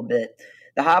team a little bit,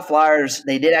 the High Flyers,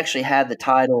 they did actually have the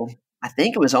title. I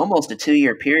think it was almost a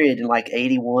 2-year period in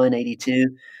 81,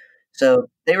 82. So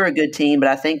they were a good team. But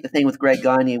I think the thing with Greg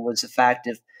Gagne was the fact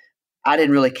of I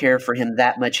didn't really care for him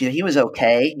that much either. He was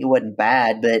okay. He wasn't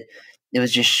bad, but it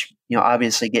was just,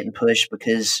 obviously getting pushed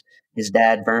because his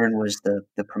dad, Vern, was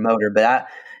the promoter. But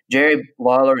Jerry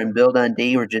Lawler and Bill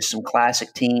Dundee were just some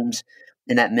classic teams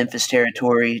in that Memphis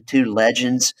territory, two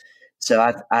legends. So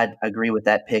I agree with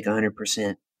that pick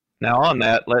 100%. Now on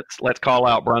that, let's call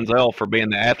out Brunzell for being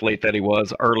the athlete that he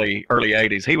was early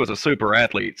 80s. He was a super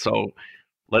athlete, so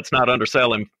let's not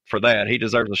undersell him for that. He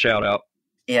deserves a shout out.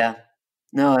 Yeah.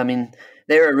 No, I mean,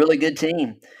 they were a really good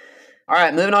team. All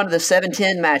right, moving on to the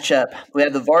 7-10 matchup. We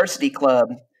have the Varsity Club,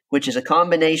 which is a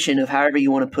combination of however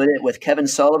you want to put it, with Kevin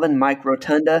Sullivan, Mike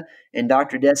Rotunda, and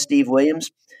Dr. Death Steve Williams,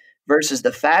 versus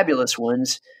the Fabulous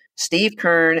Ones, Steve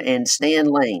Kern and Stan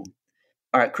Lane.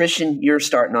 All right, Christian, you're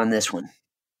starting on this one.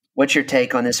 What's your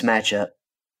take on this matchup?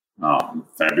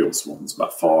 Fabulous Ones by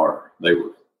far. They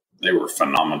were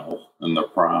phenomenal in their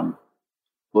prime.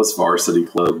 Plus Varsity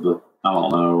Club, I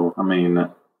don't know. I mean,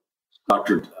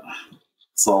 Dr.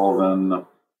 Sullivan,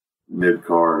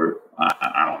 mid-card,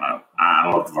 I don't know. I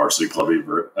don't know if the Varsity Club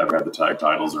ever had the tag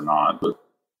titles or not, but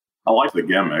I like the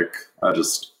gimmick.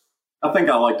 I think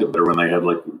I liked it better when they had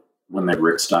when they had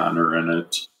Rick Steiner in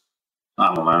it.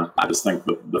 I don't know. I just think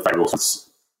the Fabulous,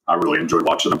 I really enjoyed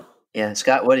watching them. Yeah,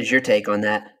 Scott, what is your take on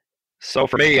that? So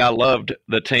for me, I loved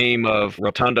the team of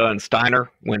Rotunda and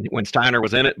Steiner when Steiner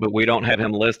was in it, but we don't have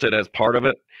him listed as part of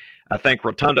it. I think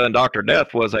Rotunda and Dr.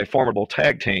 Death was a formidable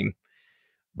tag team,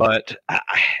 but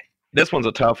this one's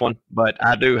a tough one. But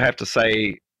I do have to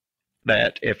say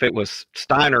that if it was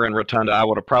Steiner and Rotunda, I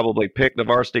would have probably picked the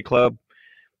Varsity Club.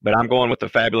 But I'm going with the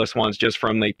Fabulous Ones just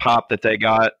from the pop that they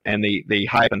got and the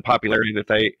hype and popularity that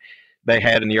they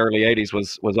had in the early 80s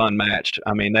was unmatched.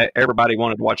 I mean, everybody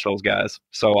wanted to watch those guys.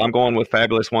 So I'm going with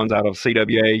Fabulous Ones out of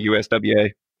CWA,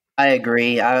 USWA. I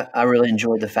agree. I really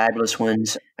enjoyed the Fabulous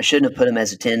Ones. I shouldn't have put them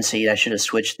as a 10 seed. I should have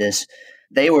switched this.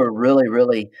 They were really,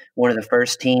 really one of the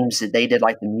first teams that they did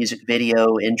like the music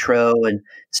video intro and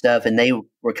stuff. And they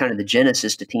were kind of the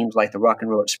genesis to teams like the Rock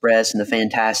and Roll Express and the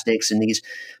Fantastics. And these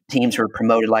teams were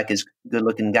promoted like as good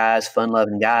looking guys, fun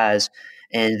loving guys.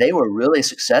 And they were really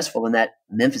successful in that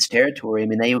Memphis territory. I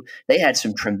mean, they had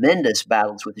some tremendous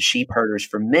battles with the Sheep Herders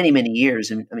for many, many years.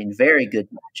 And I mean, very good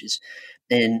matches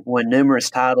and won numerous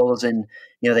titles. And,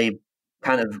 they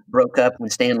kind of broke up when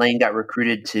Stan Lane got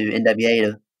recruited to NWA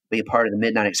to be a part of the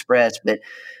Midnight Express. But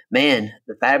man,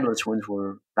 the Fabulous Ones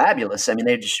were fabulous. I mean,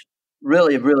 they're just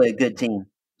really, really a good team.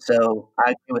 So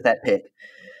I agree with that pick.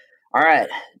 All right.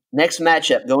 Next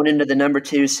matchup going into the number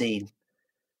 2 seed.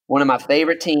 One of my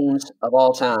favorite teams of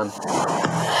all time. The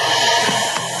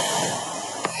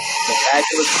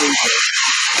Fabulous Freebirds.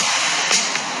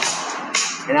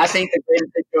 And I think the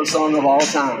greatest intro song of all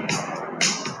time.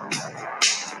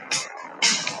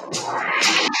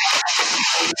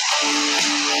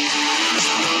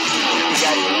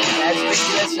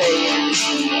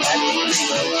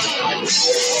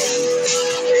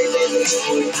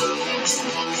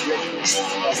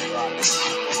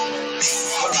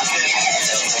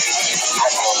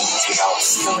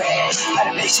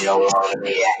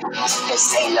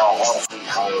 This ain't no home sweet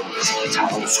home.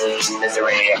 Talking sweet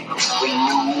misery. We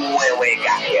knew when we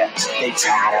got here. They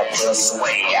tried to pull us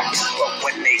away. But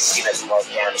when they seen us walk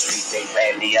down the street, they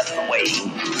ran the other way.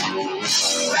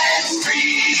 Let's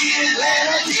free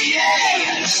Atlanta, GA.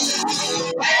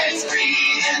 Let's free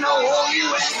in the whole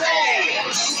USA.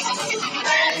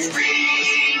 Let's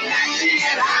free Nike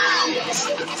and I.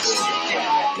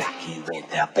 Nike went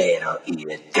there better,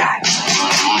 even got.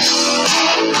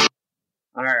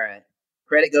 All right.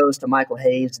 Credit goes to Michael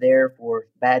Hayes there for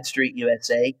Bad Street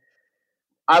USA.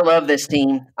 I love this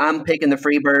team. I'm picking the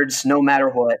Freebirds no matter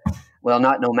what. Well,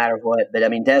 not no matter what, but I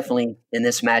mean, definitely in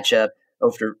this matchup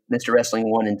over Mr.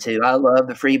 Wrestling 1 and 2. I love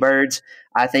the Freebirds.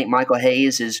 I think Michael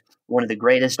Hayes is one of the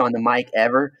greatest on the mic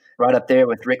ever, right up there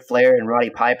with Ric Flair and Roddy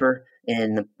Piper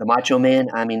and the Macho Man.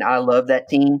 I mean, I love that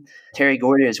team. Terry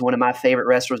Gordy is one of my favorite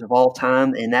wrestlers of all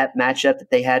time, and that matchup that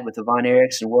they had with the Von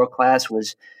Erichs and World Class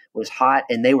was hot,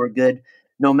 and they were good.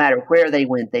 No matter where they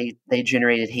went, they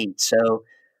generated heat. So,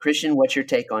 Christian, what's your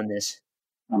take on this?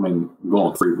 I mean,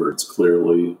 going Freebirds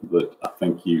clearly, but I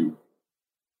think you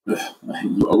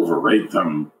overrate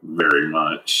them very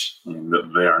much. I mean,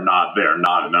 they are not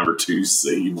a number 2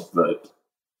 seed, but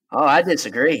I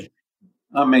disagree.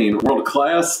 I mean, World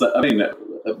Class. I mean,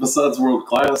 besides World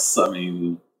Class, I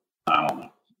mean, I don't know.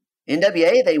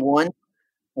 NWA, they won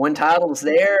titles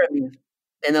there. I mean,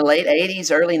 in the late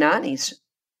 80s, early 90s.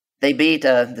 They beat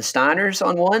the Steiners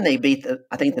on one. They beat,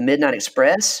 I think, the Midnight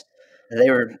Express. They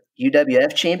were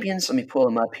UWF champions. Let me pull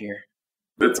them up here.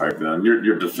 It's right then.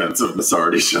 Your defensiveness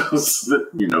already shows that,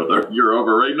 you're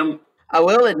overrating them. I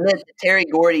will admit that Terry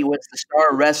Gordy was the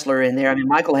star wrestler in there. I mean,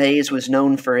 Michael Hayes was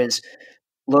known for his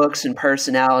looks and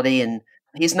personality, and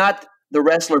he's not the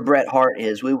wrestler Bret Hart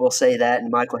is. We will say that, and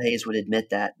Michael Hayes would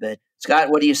admit that. But, Scott,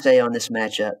 what do you say on this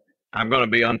matchup? I'm going to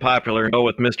be unpopular and go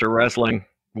with Mr. Wrestling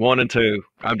 1 and 2.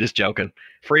 I'm just joking.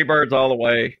 Freebirds all the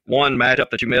way. One matchup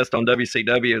that you missed on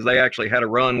WCW is they actually had a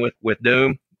run with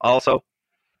Doom also.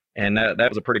 And that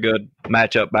was a pretty good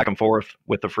matchup back and forth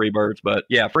with the Freebirds. But,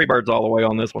 yeah, Freebirds all the way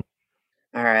on this one.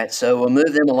 All right, so we'll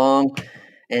move them along,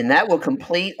 and that will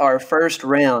complete our first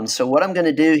round. So what I'm going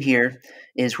to do here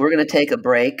is we're going to take a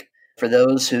break. For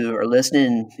those who are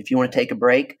listening, if you want to take a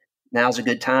break, now's a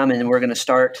good time, and then we're going to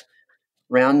start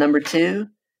round number 2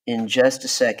 in just a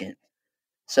second.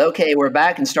 So, okay, we're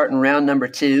back and starting round number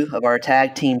 2 of our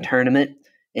tag team tournament.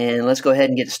 And let's go ahead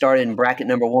and get started in bracket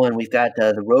number 1. We've got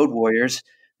the Road Warriors,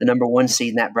 the number 1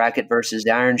 seed in that bracket, versus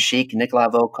the Iron Sheik and Nikolai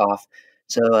Volkov.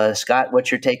 So, Scott, what's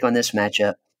your take on this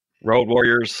matchup? Road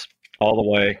Warriors all the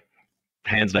way,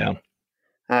 hands down.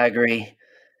 I agree.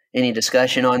 Any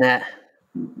discussion on that?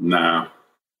 No.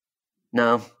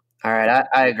 No? All right,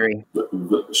 I agree.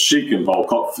 The Sheik and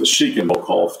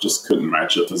Volkov just couldn't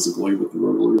match up physically with the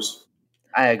Road Warriors.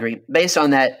 I agree. Based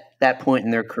on that point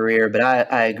in their career, but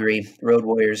I agree. Road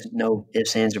Warriors, no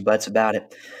ifs, ands, or buts about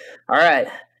it. All right.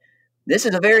 This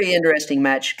is a very interesting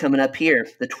match coming up here.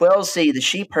 The 12 seed, the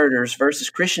Sheep Herders versus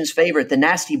Christian's favorite, the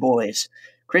Nasty Boys.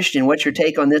 Christian, what's your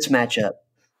take on this matchup?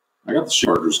 I got the Sheep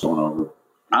Herders going over.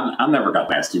 I never got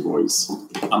Nasty Boys.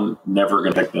 I'm never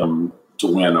going to pick them to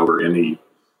win over any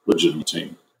legitimate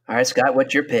team. All right, Scott,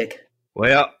 what's your pick?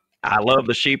 Well, I love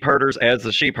the Sheep Herders as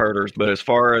the Sheep Herders, but as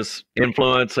far as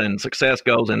influence and success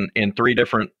goes in three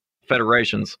different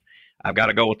federations, I've got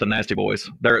to go with the Nasty Boys.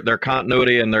 Their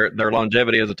continuity and their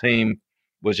longevity as a team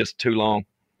was just too long.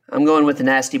 I'm going with the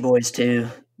Nasty Boys too,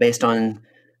 based on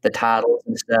the titles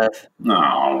and stuff.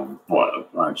 No, what a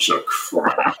bunch of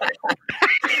crap.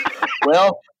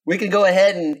 Well, we can go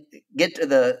ahead and get to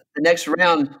the next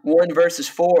round, 1 versus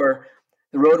 4.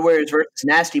 The Road Warriors versus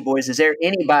Nasty Boys. Is there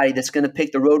anybody that's going to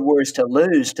pick the Road Warriors to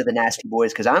lose to the Nasty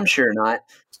Boys? Because I'm sure not.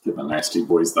 Get the Nasty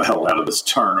Boys the hell out of this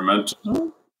tournament.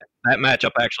 That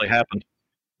matchup actually happened.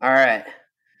 All right.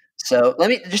 So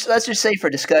let's just say for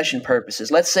discussion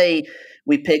purposes, let's say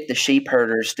we pick the Sheep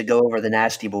Herders to go over the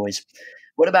Nasty Boys.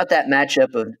 What about that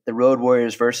matchup of the Road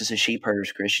Warriors versus the Sheep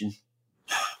Herders, Christian?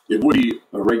 It would be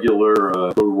a regular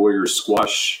Road Warriors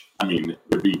squash. I mean, it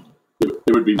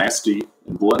would be nasty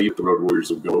and bloody if the Road Warriors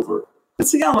would go over. And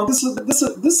see, I don't know. This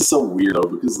is so weird though,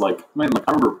 because I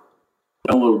remember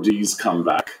LOD's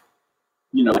comeback.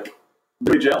 You know, like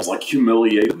Billy Giles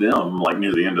humiliated them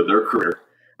near the end of their career.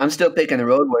 I'm still picking the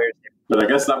Road Warriors. But I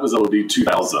guess that was LOD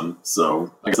 2000,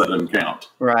 so I guess that didn't count.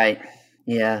 Right.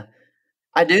 Yeah.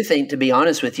 I do think, to be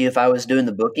honest with you, if I was doing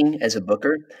the booking as a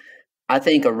booker, I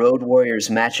think a Road Warriors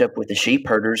matchup with the Sheep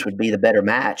Herders would be the better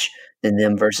match than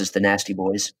them versus the Nasty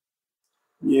Boys.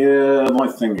 Yeah, the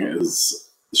only thing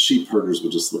is the Sheep Herders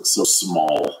would just look so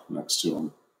small next to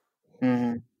them.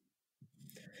 Mm-hmm.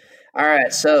 All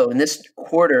right, so in this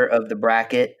quarter of the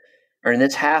bracket, or in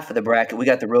this half of the bracket, we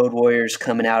got the Road Warriors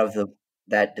coming out of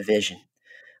that division.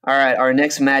 All right, our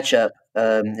next matchup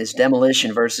is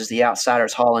Demolition versus the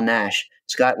Outsiders, Hall and Nash.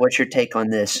 Scott, what's your take on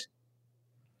this?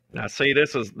 Now, see,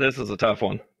 this is a tough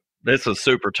one. This is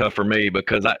super tough for me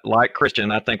because, like Christian,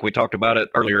 I think we talked about it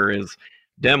earlier, is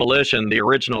Demolition, the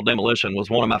original Demolition, was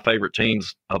one of my favorite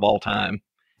teams of all time.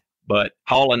 But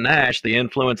Hall and Nash, the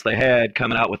influence they had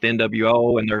coming out with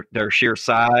NWO and their sheer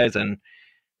size and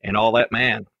all that,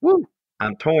 man, woo,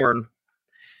 I'm torn.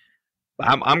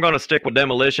 I'm going to stick with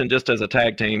Demolition just as a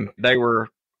tag team. They were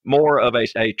more of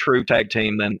a true tag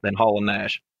team than Hall and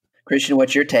Nash. Christian,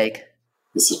 what's your take?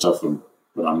 It's a tough one,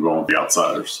 but I'm going with the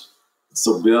Outsiders.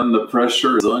 So, Ben, the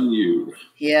pressure is on you.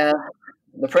 Yeah,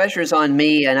 the pressure is on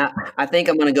me, and I think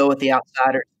I'm going to go with the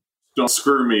Outsiders. Don't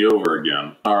screw me over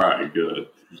again. All right, good.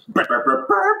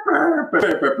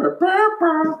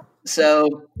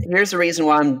 So here's the reason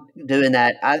why I'm doing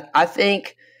that. I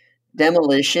think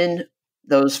Demolition,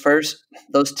 those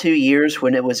 2 years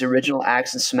when it was original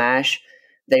Axe and Smash,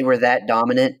 they were that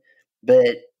dominant,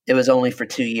 but it was only for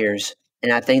 2 years.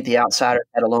 And I think the Outsiders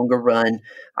had a longer run.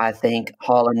 I think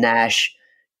Hall and Nash,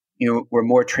 were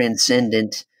more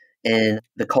transcendent in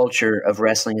the culture of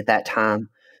wrestling at that time.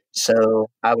 So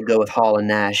I would go with Hall and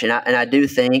Nash. And I do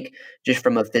think, just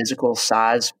from a physical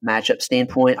size matchup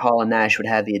standpoint, Hall and Nash would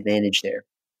have the advantage there.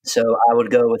 So I would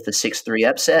go with the 6-3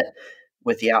 upset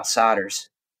with the Outsiders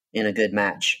in a good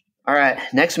match. All right,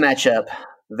 next matchup,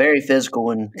 very physical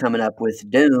one coming up with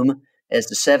Doom as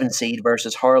the 7 seed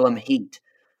versus Harlem Heat.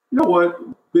 You know what?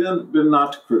 Ben,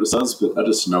 not to criticize, but I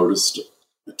just noticed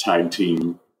a tag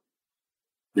team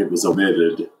that was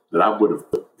omitted that I would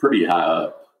have put pretty high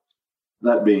up.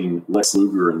 That being Lex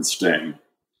Luger and Sting.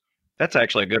 That's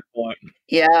actually a good point.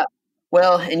 Yeah,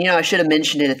 well, and I should have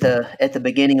mentioned it at the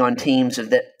beginning on teams of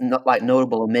that, like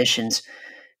notable omissions.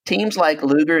 Teams like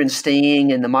Luger and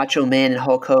Sting and the Macho Man and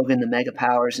Hulk Hogan, the Mega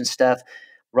Powers and stuff,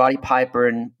 Roddy Piper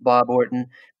and Bob Orton.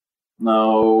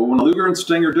 No, Luger and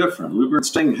Sting are different. Luger and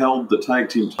Sting held the tag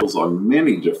team titles on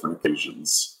many different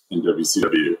occasions in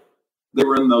WCW. They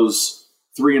were in those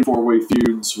 3- and 4-way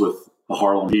feuds with the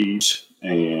Harlem Heat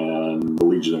and the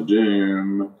Legion of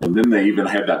Doom. And then they even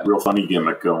had that real funny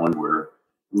gimmick going where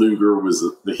Luger was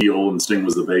the heel and Sting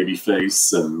was the baby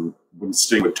face. And when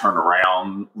Sting would turn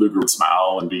around, Luger would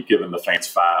smile and be giving the fans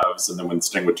fives. And then when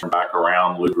Sting would turn back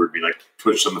around, Luger would be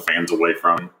pushing the fans away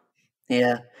from him.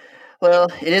 Yeah. Well,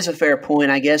 it is a fair point.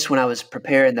 I guess when I was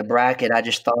preparing the bracket, I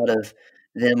just thought of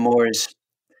them more as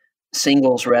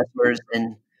singles wrestlers.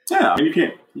 And yeah, I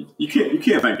mean, you can't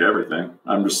think of everything.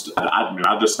 I just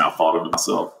now thought of it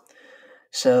myself.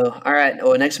 So, all right.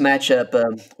 Well, next matchup,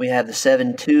 we have the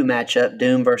 7-2 matchup,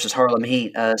 Doom versus Harlem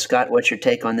Heat. Scott, what's your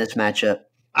take on this matchup?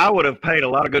 I would have paid a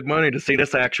lot of good money to see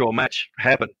this actual match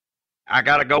happen. I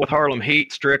got to go with Harlem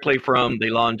Heat strictly from the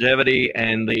longevity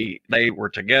and they were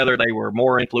together. They were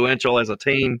more influential as a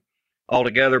team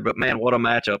altogether. But man, what a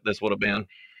matchup this would have been.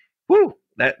 Woo!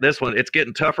 This one, it's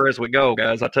getting tougher as we go,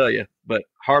 guys. I tell you. But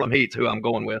Harlem Heat's who I'm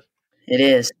going with. It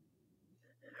is.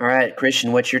 All right,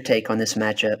 Christian, what's your take on this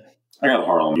matchup? I got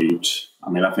Harlem Heat. I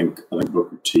mean, I think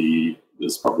Booker T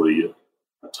is probably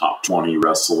a top 20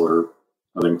 wrestler.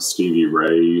 I think Stevie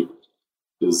Ray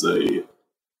is a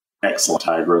excellent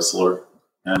tag wrestler.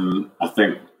 And I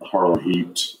think Harlem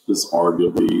Heat is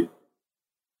arguably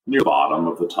near the bottom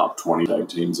of the top 20 tag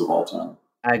teams of all time.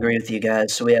 I agree with you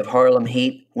guys. So we have Harlem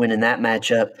Heat winning that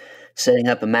matchup, setting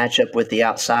up a matchup with the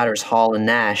Outsiders, Hall and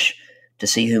Nash, to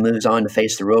see who moves on to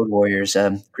face the Road Warriors.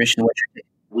 Christian, what's your take?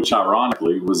 Which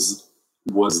ironically was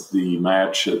the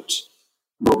match at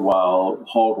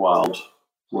Hog Wild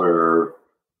where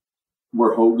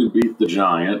Hogan beat the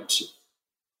Giant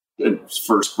and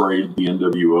first sprayed the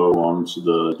NWO onto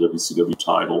the WCW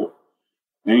title,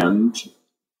 and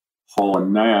Hall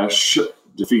and Nash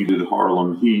defeated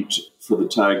Harlem Heat for the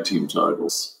tag team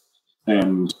titles.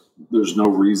 And there's no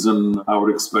reason I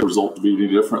would expect the result to be any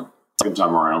different second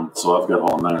time around. So I've got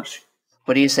Hall and Nash.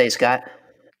 What do you say, Scott?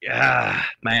 Yeah,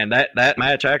 man, that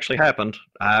match actually happened.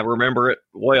 I remember it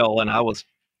well, and I was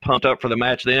pumped up for the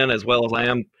match then as well as I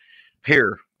am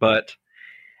here. But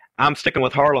I'm sticking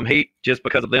with Harlem Heat just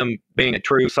because of them being a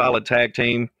true solid tag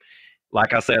team.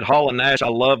 Like I said, Hall and Nash, I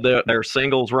love their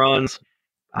singles runs.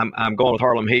 I'm going with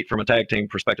Harlem Heat from a tag team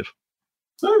perspective.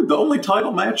 So the only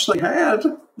title match they had,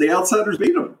 the Outsiders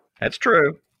beat them. That's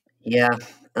true. Yeah.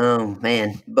 Oh,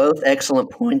 man. Both excellent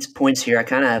points here. I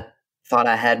kind of thought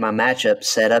I had my matchup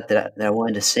set up that I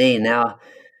wanted to see. And now,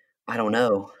 I don't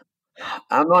know.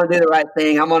 I'm going to do the right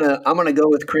thing. I'm gonna go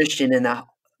with Christian in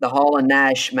the Hall and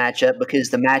Nash matchup because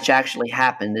the match actually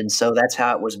happened, and so that's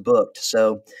how it was booked.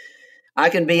 So I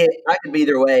can be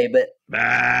either way, but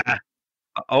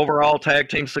overall tag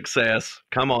team success.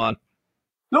 Come on.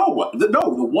 No, the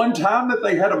one time that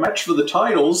they had a match for the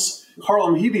titles,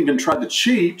 Harlem Heat even tried to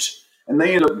cheat, and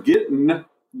they ended up getting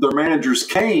their manager's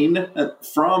cane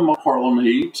from Harlem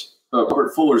Heat,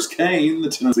 Robert Fuller's cane, the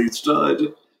Tennessee Stud,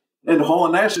 and Hall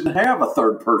and Nash didn't have a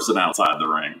third person outside the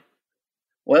ring.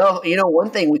 Well, one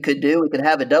thing we could do, we could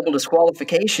have a double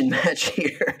disqualification match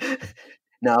here.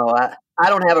 No, I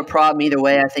don't have a problem either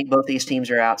way. I think both these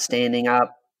teams are outstanding.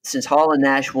 Since Hall and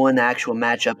Nash won the actual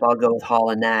matchup, I'll go with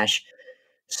Hall and Nash,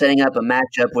 setting up a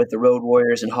matchup with the Road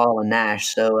Warriors and Hall and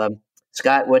Nash. So,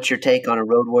 Scott, what's your take on a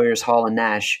Road Warriors Hall and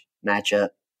Nash matchup?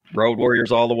 Road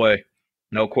Warriors all the way.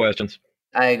 No questions.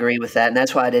 I agree with that, and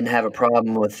that's why I didn't have a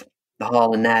problem with the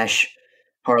Hall and Nash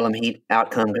Harlem Heat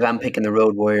outcome because I'm picking the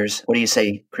Road Warriors. What do you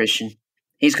say, Christian?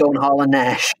 He's going Hall and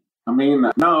Nash. I mean,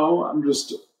 no, I'm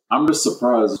just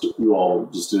surprised you all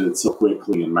just did it so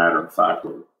quickly and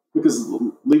matter-of-factly. Because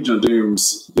Legion of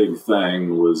Doom's big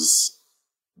thing was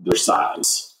their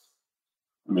size.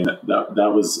 I mean,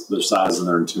 that was their size and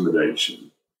their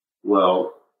intimidation.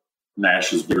 Well,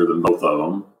 Nash is bigger than both of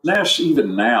them. Nash,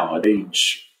 even now, at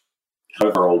age,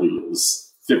 however old he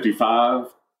is, 55,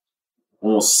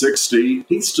 almost 60,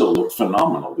 he still looked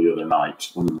phenomenal the other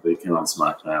night when they came on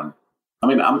SmackDown. I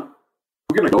mean, I'm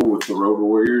going to go with the Road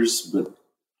Warriors, but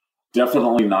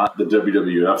definitely not the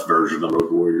WWF version of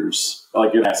Road Warriors.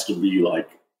 Like, it has to be like,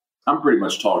 I'm pretty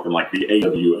much talking like the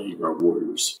AWA Road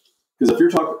Warriors. Because if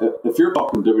you're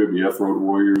talking WWF Road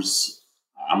Warriors,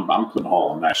 I'm putting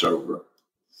Hall and Nash over.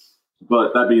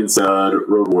 But that being said,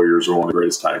 Road Warriors are one of the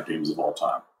greatest tag teams of all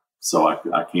time. So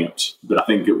I can't. But I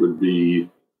think it would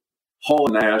be Hall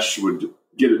and Nash would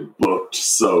get it booked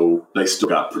so they still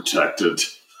got protected.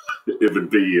 It would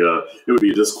be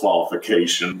a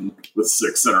disqualification with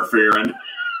Six interfering.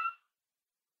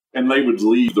 And they would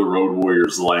leave the Road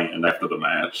Warriors lane after the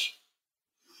match.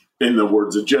 In the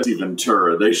words of Jesse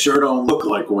Ventura, they sure don't look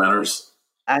like winners.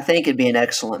 I think it'd be an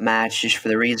excellent match just for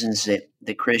the reasons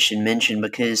that Christian mentioned,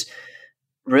 because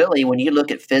really when you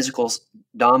look at physical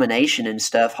domination and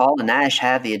stuff, Hall and Nash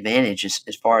have the advantage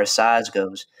as far as size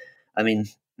goes. I mean,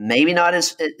 maybe not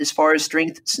as far as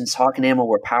strength since Hawk and Animal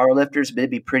were power lifters, but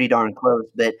it'd be pretty darn close.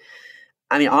 But,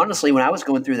 I mean, honestly, when I was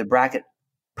going through the bracket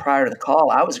prior to the call,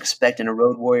 I was expecting a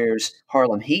Road Warriors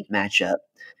Harlem Heat matchup.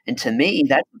 And to me,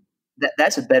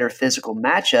 that's a better physical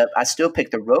matchup. I still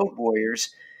pick the Road Warriors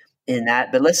in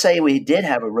that. But let's say we did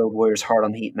have a Road Warriors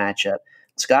Harlem Heat matchup.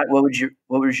 Scott, what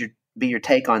would be your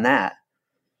take on that?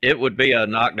 It would be a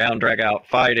knockdown, drag-out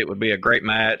fight. It would be a great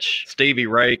match. Stevie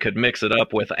Ray could mix it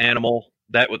up with Animal.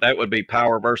 That would be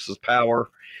power versus power.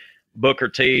 Booker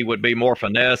T would be more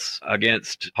finesse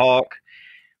against Hawk.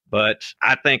 But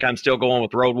I think I'm still going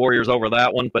with Road Warriors over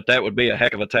that one, but that would be a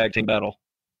heck of a tag team battle.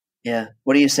 Yeah.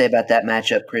 What do you say about that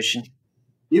matchup, Christian?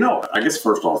 I guess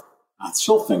first off, I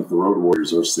still think the Road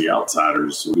Warriors versus the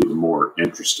Outsiders would be the more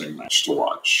interesting match to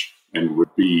watch and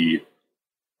would be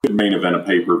good main event a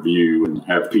pay-per-view and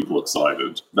have people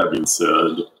excited. That being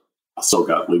said, I still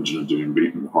got Legion of Doom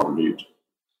beating Harlem Heat.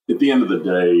 At the end of the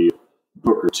day,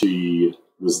 Booker T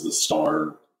was the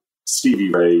star.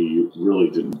 Stevie Ray really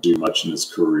didn't do much in his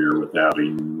career without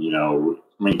him.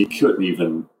 He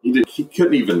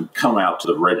couldn't even come out to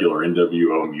the regular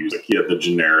NWO music. He had the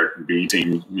generic B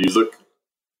team music.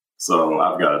 So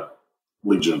I've got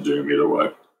Legion of Doom either way.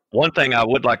 One thing I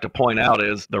would like to point out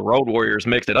is the Road Warriors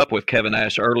mixed it up with Kevin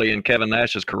Nash early in Kevin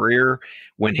Nash's career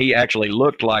when he actually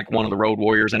looked like one of the Road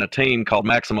Warriors in a team called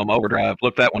Maximum Overdrive.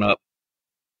 Look that one up.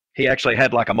 He actually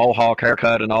had like a mohawk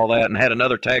haircut and all that, and had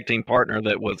another tag team partner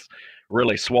that was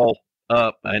really swole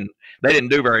up, and they didn't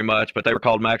do very much, but they were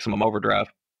called Maximum Overdrive.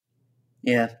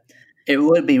 Yeah, it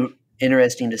would be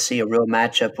interesting to see a real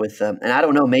matchup with them. And I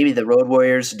don't know, maybe the Road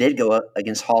Warriors did go up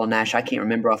against Hall and Nash. I can't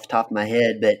remember off the top of my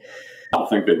head, but I don't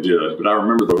think they did. But I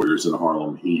remember the Warriors and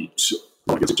Harlem Heat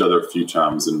against each other a few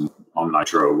times on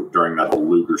Nitro during that whole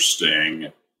Luger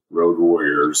Sting, Road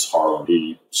Warriors, Harlem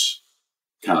Heat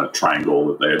kind of triangle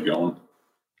that they had going.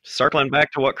 Circling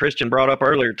back to what Christian brought up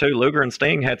earlier, too, Luger and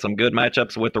Sting had some good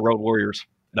matchups with the Road Warriors.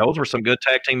 Those were some good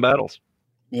tag team battles.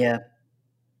 Yeah.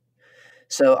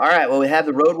 So, all right, well, we have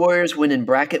the Road Warriors winning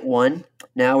bracket 1.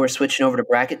 Now we're switching over to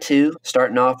bracket 2,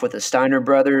 starting off with the Steiner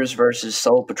Brothers versus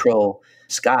Soul Patrol.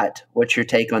 Scott, what's your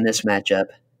take on this matchup?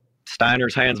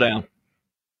 Steiner's hands down.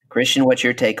 Christian, what's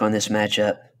your take on this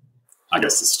matchup? I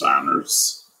guess the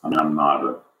Steiners. I'm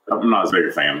not as big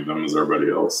a fan of them as everybody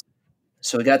else.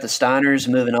 So we got the Steiners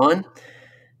moving on.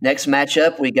 Next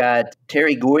matchup, we got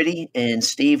Terry Gordy and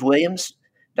Steve Williams,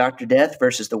 Dr. Death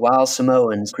versus the Wild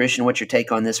Samoans. Christian, what's your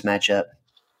take on this matchup?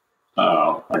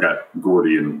 I got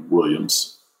Gordy and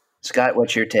Williams. Scott,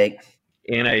 what's your take?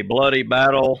 In a bloody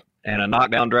battle and a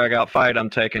knockdown drag-out fight, I'm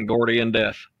taking Gordy and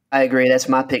Death. I agree. That's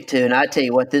my pick, too. And I tell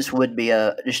you what, this would be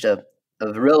just a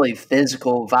really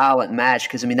physical, violent match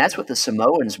because, that's what the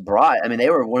Samoans brought. They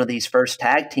were one of these first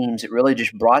tag teams that really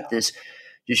just brought this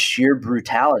just sheer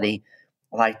brutality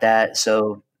like that.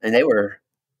 So, and they were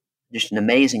just an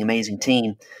amazing, amazing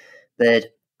team. But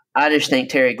I just think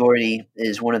Terry Gordy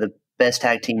is one of the best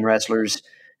tag team wrestlers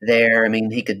there.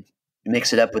 He could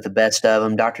mix it up with the best of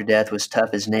them. Dr. Death was tough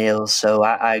as nails. So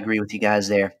I agree with you guys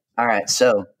there. All right,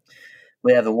 so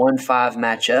we have a 1-5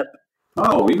 matchup.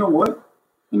 Oh, you know what?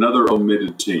 Another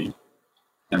omitted team.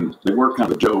 And they were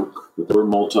kind of a joke, but they were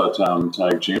multi-time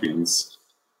tag champions.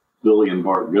 Billy and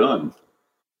Bart Gunn.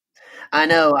 I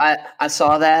know. I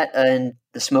saw that in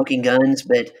the Smoking Guns,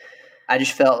 but I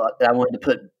just felt that I wanted to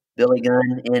put Billy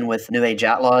Gunn in with New Age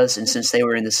Outlaws. And since they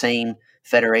were in the same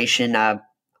federation, I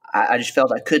just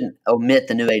felt I couldn't omit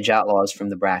the New Age Outlaws from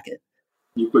the bracket.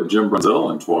 You put Jim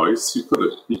Brunzell in twice. You put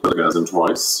the guys in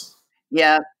twice.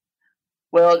 Yeah.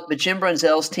 Well, but Jim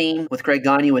Brunzell's team with Greg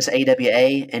Gagne was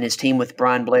AWA, and his team with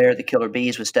Brian Blair, the Killer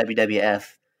Bees, was WWF.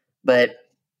 But,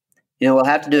 we'll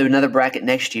have to do another bracket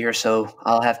next year, so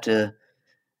I'll have to,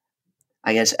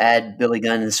 I guess, add Billy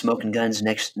Gunn and the Smoking Guns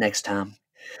next time.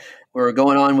 We're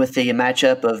going on with the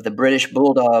matchup of the British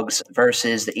Bulldogs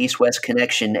versus the East-West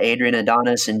Connection, Adrian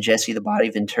Adonis and Jesse the Body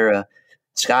Ventura.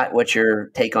 Scott, what's your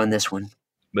take on this one?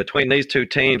 Between these two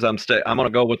teams, I'm going to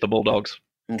go with the Bulldogs.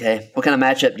 Okay. What kind of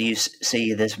matchup do you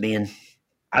see this being?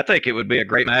 I think it would be a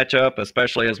great matchup,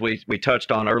 especially as we touched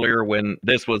on earlier when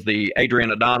this was the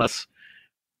Adrian Adonis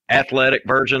athletic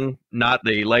version, not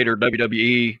the later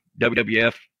WWE,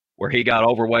 WWF, where he got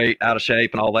overweight, out of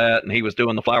shape and all that, and he was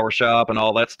doing the flower shop and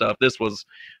all that stuff. This was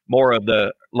more of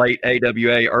the late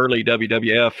AWA, early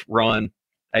WWF run,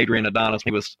 Adrian Adonis.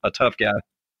 He was a tough guy.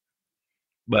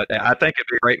 But I think it'd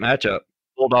be a great matchup.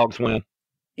 Bulldogs win.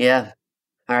 Yeah.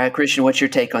 All right, Christian, what's your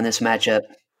take on this matchup?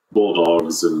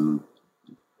 Bulldogs in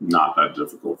not that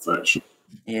difficult fashion.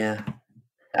 Yeah.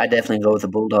 I definitely go with the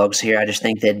Bulldogs here. I just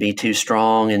think they'd be too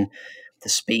strong, and the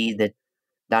speed that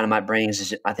Dynamite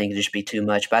brings, I think it'd just be too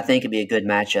much. But I think it'd be a good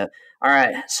matchup. All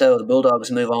right, so the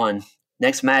Bulldogs move on.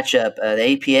 Next matchup,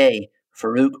 the APA,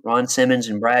 Farouk, Ron Simmons,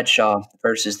 and Bradshaw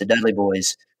versus the Dudley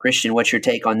Boys. Christian, what's your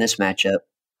take on this matchup?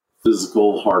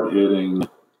 Physical, hard-hitting.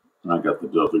 I got the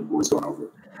Dudley Boys going over.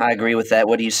 I agree with that.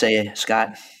 What do you say,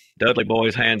 Scott? Dudley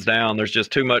Boys, hands down. There's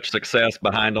just too much success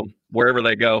behind them wherever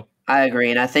they go. I agree,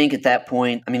 and I think at that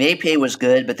point, the APA was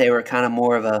good, but they were kind of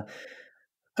more of a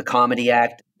comedy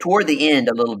act toward the end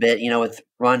a little bit, with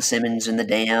Ron Simmons and the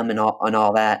Dam and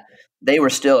all that. they were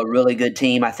still a really good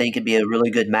team. I think it'd be a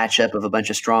really good matchup of a bunch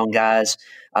of strong guys.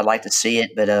 I'd like to see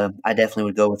it, but I definitely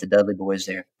would go with the Dudley boys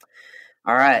there.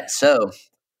 All right, so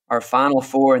our final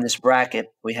four in this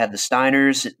bracket, we have the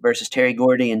Steiners versus Terry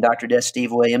Gordy and Dr. Death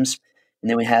Steve Williams, and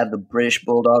then we have the British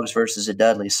Bulldogs versus the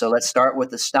Dudleys. So let's start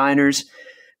with the Steiners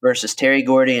versus Terry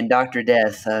Gordy and Dr.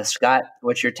 Death. Scott,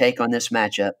 what's your take on this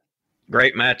matchup?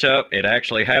 Great matchup. It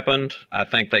actually happened. I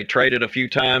think they traded a few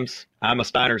times. I'm a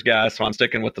Steiners guy, so I'm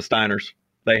sticking with the Steiners.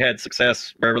 They had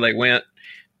success wherever they went.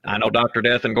 I know Dr.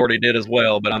 Death and Gordy did as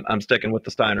well, but I'm sticking with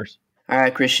the Steiners. All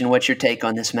right, Christian, what's your take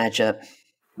on this matchup?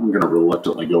 I'm going to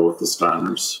reluctantly go with the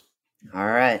Steiners. All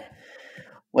right.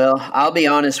 Well, I'll be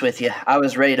honest with you. I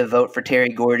was ready to vote for Terry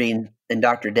Gordy and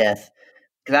Dr. Death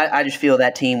because I just feel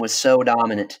that team was so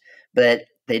dominant, but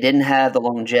they didn't have the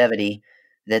longevity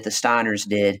that the Steiners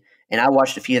did. And I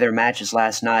watched a few of their matches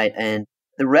last night, and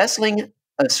the wrestling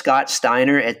of Scott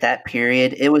Steiner at that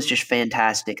period, it was just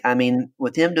fantastic. I mean,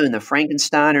 with him doing the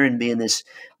Frankensteiner and being this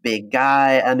big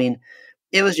guy, I mean,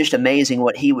 it was just amazing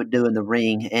what he would do in the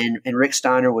ring. And Rick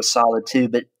Steiner was solid too.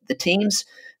 But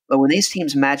when these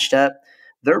teams matched up,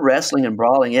 their wrestling and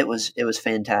brawling, it was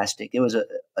fantastic. It was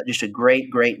just a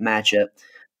great matchup.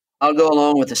 I'll go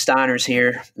along with the Steiners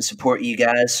here and support you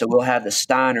guys. So we'll have the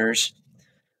Steiners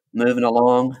moving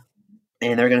along.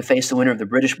 And they're going to face the winner of the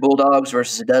British Bulldogs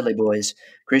versus the Dudley Boys.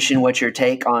 Christian, what's your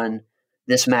take on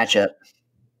this matchup?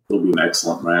 It'll be an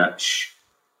excellent match,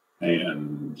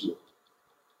 and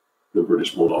the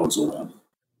British Bulldogs will win.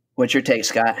 What's your take,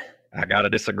 Scott? I got to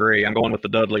disagree. I'm going with the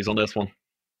Dudleys on this one.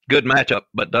 Good matchup,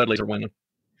 but Dudleys are winning.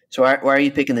 So why are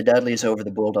you picking the Dudleys over the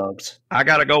Bulldogs? I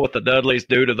got to go with the Dudleys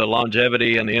due to the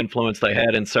longevity and the influence they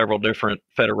had in several different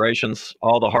federations.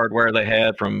 All the hardware they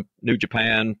had from New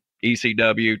Japan,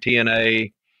 ECW,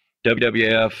 TNA,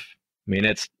 WWF. I mean,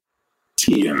 it's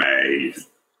TNA.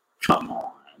 Come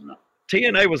on.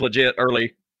 TNA was legit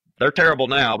early. They're terrible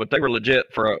now, but they were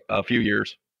legit for a few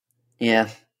years. Yeah.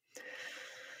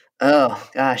 Oh,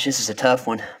 gosh, this is a tough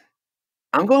one.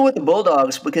 I'm going with the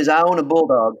Bulldogs because I own a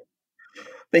Bulldog.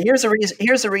 But here's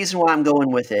the reason why I'm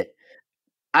going with it.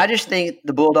 I just think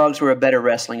the Bulldogs were a better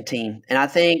wrestling team. And I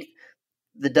think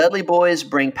the Dudley boys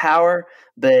bring power,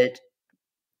 but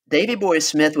Davey Boy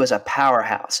Smith was a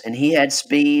powerhouse, and he had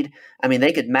speed. I mean,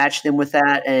 they could match them with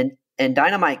that, and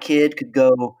Dynamite Kid could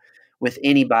go with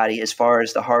anybody as far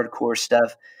as the hardcore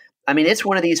stuff. I mean, it's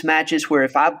one of these matches where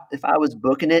if I was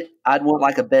booking it, I'd want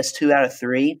like a best 2 out of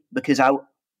 3 because I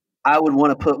would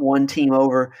want to put one team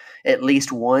over at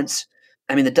least once.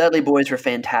 I mean, the Dudley boys were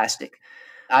fantastic.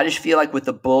 I just feel like with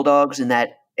the Bulldogs in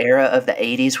that era of the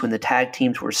 80s when the tag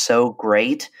teams were so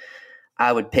great,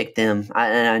 I would pick them,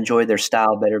 and I enjoyed their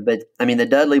style better. But, I mean, the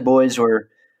Dudley boys were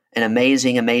an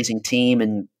amazing team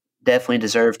and definitely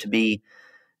deserve to be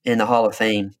in the Hall of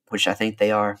Fame, which I think they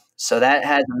are. So that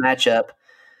has a matchup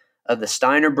of the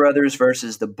Steiner brothers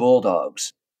versus the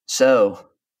Bulldogs. So,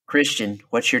 Christian,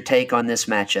 what's your take on this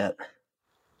matchup?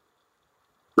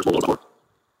 The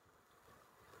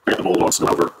Bulldogs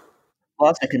over.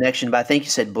 Lost a connection, but I think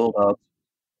you said Bulldogs.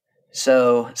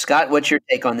 So, Scott, what's your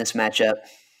take on this matchup?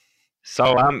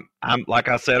 So I'm like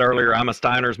I said earlier, I'm a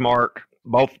Steiner's mark.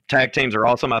 Both tag teams are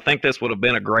awesome. I think this would have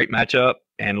been a great matchup.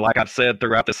 And like I've said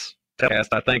throughout this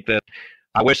test, I think that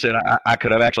I wish that I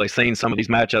could have actually seen some of these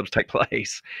matchups take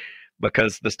place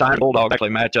because the Steiner Bulldogs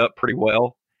actually match up pretty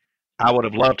well. I would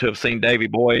have loved to have seen Davey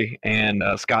Boy and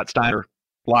Scott Steiner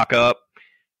lock up,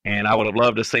 and I would have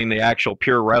loved to have seen the actual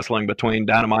pure wrestling between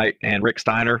Dynamite and Rick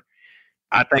Steiner.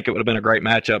 I think it would have been a great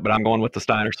matchup, but I'm going with the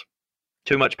Steiners.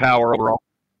 Too much power overall.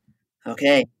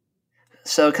 Okay.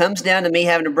 So it comes down to me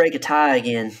having to break a tie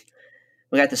again.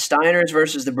 We got the Steiners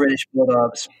versus the British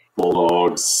Bulldogs.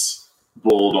 Bulldogs,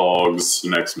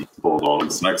 next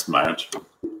match.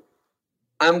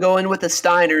 I'm going with the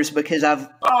Steiners because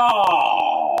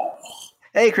Oh!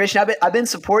 Hey, Christian, I've been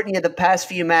supporting you the past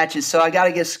few matches, so I got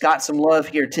to give Scott some love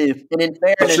here, too. And in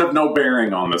I fairness, should have no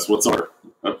bearing on this whatsoever.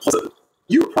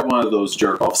 You were probably one of those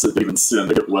jerk-offs that even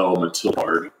send a Get Well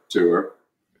Matilda to her.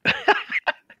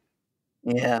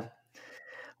 yeah.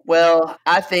 Well,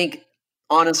 I think,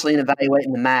 honestly, in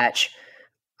evaluating the match,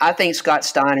 I think Scott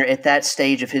Steiner at that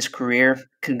stage of his career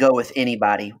can go with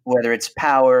anybody, whether it's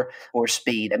power or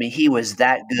speed. I mean, he was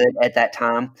that good at that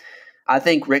time. I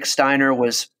think Rick Steiner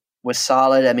was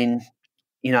solid. I mean,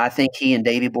 I think he and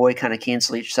Davey Boy kind of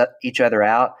cancel each other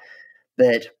out.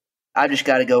 But I just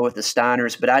got to go with the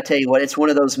Steiners. But I tell you what, it's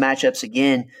one of those matchups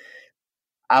again.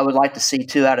 I would like to see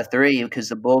 2 out of 3 because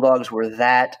the Bulldogs were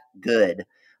that good.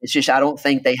 It's just I don't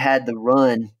think they had the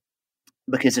run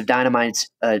because of Dynamite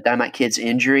Kid's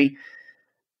injury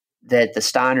that the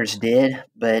Steiners did.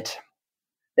 But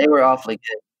They were awfully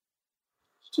good.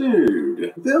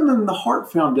 Dude, them and the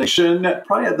Hart Foundation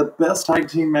probably had the best tag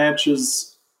team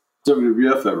matches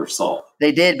WWF ever saw.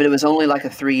 They did, but it was only like a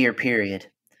 3-year period.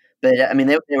 But I mean,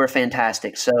 they were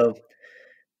fantastic. So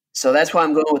that's why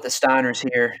I'm going with the Steiners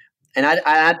here. And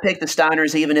I'd pick the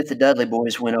Steiners even if the Dudley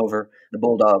Boys went over the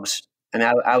Bulldogs. I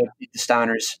mean, I would pick the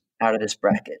Steiners out of this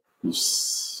bracket. You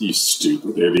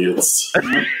stupid idiots.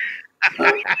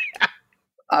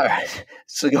 All right.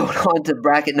 So going on to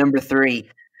bracket number 3.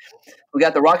 We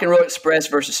got the Rock and Roll Express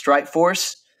versus Strike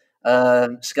Force.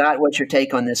 Scott, what's your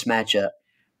take on this matchup?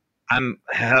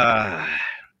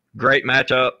 Great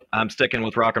matchup. I'm sticking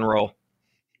with Rock and Roll.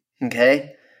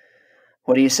 Okay.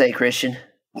 What do you say, Christian?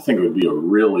 I think it would be a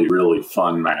really, really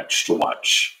fun match to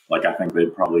watch. Like, I think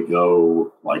they'd probably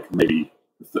go, like, maybe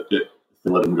if they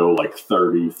let them go, like,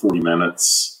 30, 40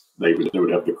 minutes, they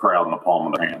would have the crowd in the palm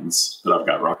of their hands. But I've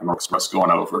got Rock and Roll Express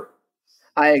going over.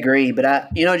 I agree.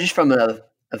 But, just from a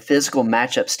physical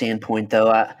matchup standpoint, though,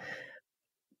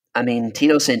 I mean,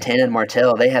 Tito Santana and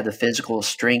Martel, they have the physical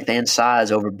strength and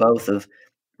size over both of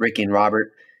Ricky and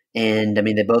Robert. And, I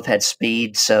mean, they both had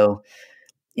speed. So,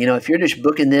 if you're just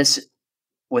booking this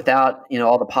without,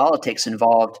 all the politics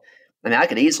involved, I mean, I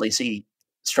could easily see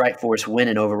Strike Force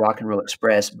winning over Rock and Roll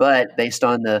Express. But based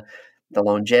on the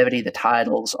longevity, the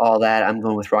titles, all that, I'm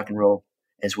going with Rock and Roll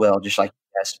as well, just like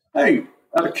you asked. Hey,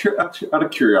 out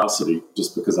of curiosity,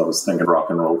 just because I was thinking Rock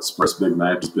and Roll Express big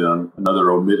match has been another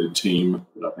omitted team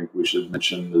that I think we should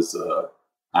mention is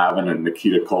Ivan and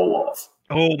Nikita Koloff.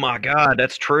 Oh my God,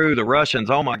 that's true. The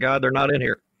Russians. Oh my God, they're not in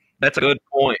here. That's a good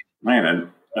point. Man,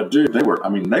 and dude, they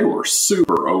were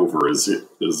super over as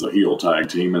a heel tag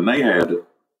team, and they had,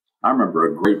 I remember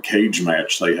a great cage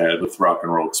match they had with Rock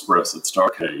and Roll Express at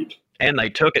Starrcade. And they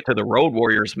took it to the Road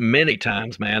Warriors many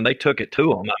times, man. They took it to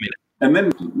them. I mean, and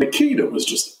then Nikita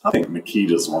was I think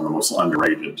Nikita's one of the most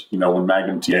underrated. When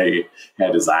Magnum TA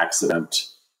had his accident,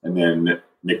 and then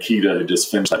Nikita had just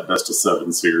finished that Best of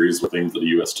 7 series with him for the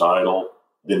U.S. title.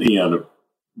 Then he ended up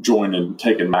joining,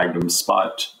 taking Magnum's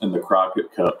spot in the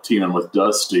Crockett Cup, teaming with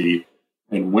Dusty,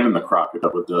 and winning the Crockett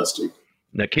Cup with Dusty.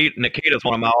 Nikita's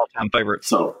one of my all-time favorites.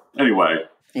 So, anyway.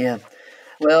 Yeah.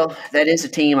 Well, that is a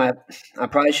team I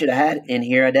probably should have had in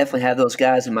here. I definitely have those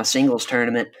guys in my singles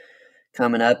tournament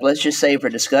coming up. Let's just say for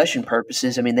discussion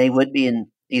purposes, I mean, they would be in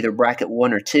either bracket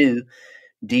 1 or 2.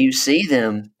 Do you see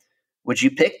them? Would you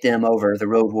pick them over the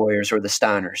Road Warriors or the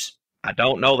Steiners? I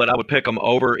don't know that I would pick them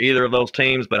over either of those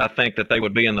teams, but I think that they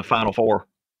would be in the Final Four.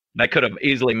 They could have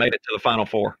easily made it to the Final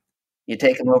Four. You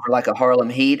take them over like a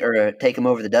Harlem Heat or take them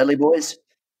over the Dudley Boys?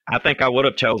 I think I would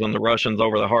have chosen the Russians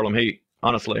over the Harlem Heat,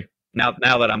 honestly. Now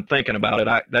that I'm thinking about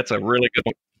it, that's a really good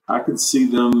one. I could see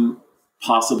them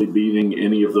possibly beating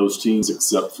any of those teams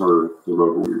except for the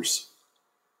Road Warriors.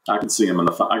 I could see them in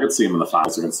the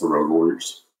finals against the Road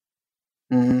Warriors.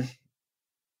 Mm-hmm.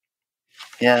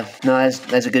 Yeah, no,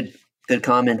 that's a good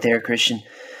comment there, Christian.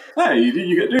 Hey, you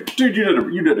did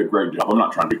a great job. I'm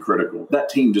not trying to be critical. That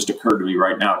team just occurred to me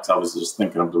right now because I was just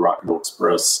thinking of the Rock and Roll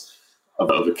Express. I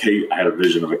had a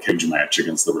vision of a cage match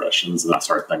against the Russians, and I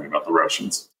started thinking about the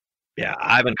Russians. Yeah,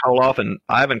 Ivan Koloff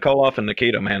and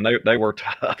Nikita, man, they were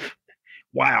tough.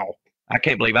 Wow, I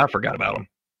can't believe I forgot about them.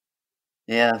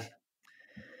 Yeah.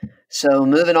 So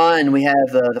moving on, we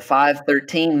have the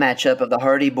 5-13 matchup of the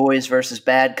Hardy Boys versus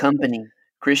Bad Company.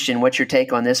 Christian, what's your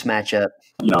take on this matchup?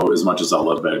 As much as I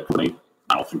love Bad Company,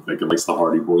 I don't think they can lace the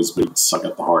Hardy Boys boots. I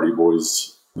got the Hardy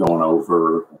Boys going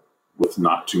over with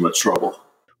not too much trouble.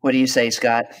 What do you say,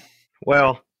 Scott?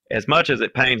 Well, as much as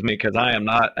it pains me because I am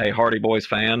not a Hardy Boys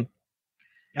fan,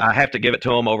 I have to give it to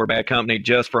them over Bad Company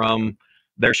just from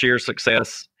their sheer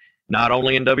success, not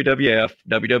only in WWF,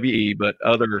 WWE, but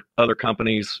other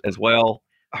companies as well.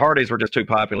 Hardys were just too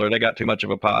popular. They got too much of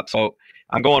a pop. So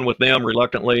I'm going with them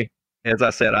reluctantly. As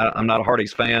I said, I'm not a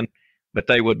Hardys fan, but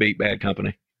they would beat Bad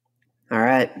Company. All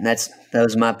right. That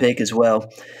was my pick as well.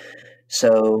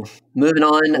 So moving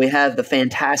on, we have the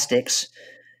Fantastics.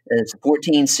 It's a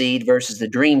 14 seed versus the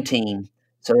Dream Team.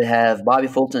 So we have Bobby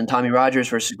Fulton and Tommy Rogers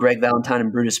versus Greg Valentine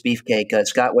and Brutus Beefcake.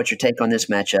 Scott, what's your take on this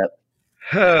matchup?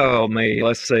 Oh, me.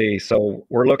 Let's see. So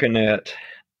we're looking at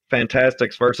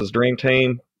Fantastics versus Dream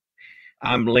Team.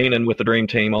 I'm leaning with the Dream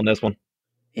Team on this one.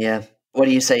 Yeah. What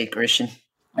do you say, Christian?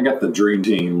 I got the Dream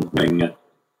Team being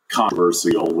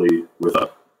controversially with a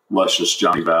luscious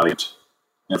Johnny Valiant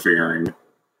interfering,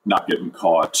 not getting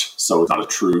caught. So it's not a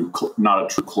true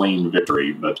clean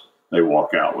victory, but they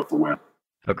walk out with the win.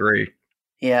 Agree.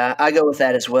 Yeah, I go with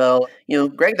that as well.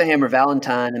 Greg the Hammer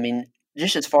Valentine, I mean,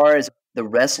 just as far as the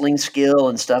wrestling skill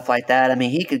and stuff like that, I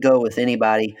mean, he could go with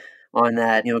anybody on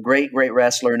that. Great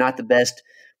wrestler, not the best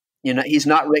He's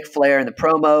not Ric Flair in the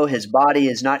promo. His body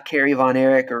is not Kerry Von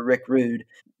Erich or Rick Rude.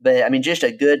 But, I mean, just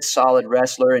a good, solid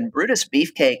wrestler. And Brutus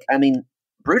Beefcake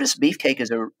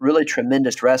is a really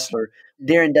tremendous wrestler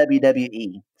during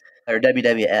WWE or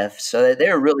WWF. So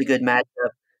they're a really good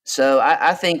matchup. So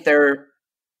I think their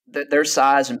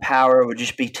size and power would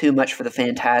just be too much for the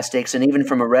Fantastics. And even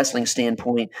from a wrestling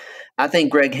standpoint, I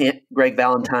think Greg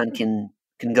Valentine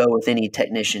can go with any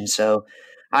technician. So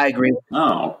I agree.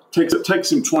 Oh, it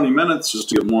takes him 20 minutes just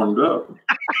to get warmed up.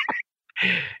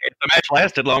 If the match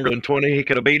lasted longer than 20, he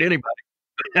could have beat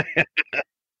anybody.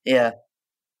 Yeah.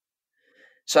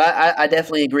 So I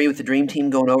definitely agree with the Dream Team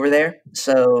going over there.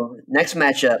 So next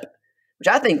matchup, which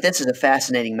I think this is a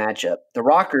fascinating matchup. The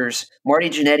Rockers, Marty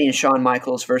Jannetty and Shawn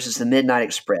Michaels versus the Midnight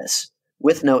Express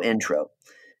with no intro.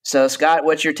 So, Scott,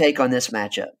 what's your take on this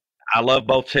matchup? I love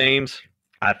both teams.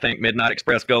 I think Midnight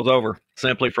Express goes over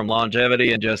simply from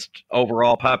longevity and just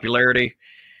overall popularity.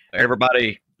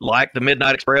 Everybody liked the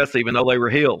Midnight Express, even though they were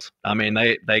heels. I mean,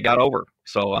 they got over.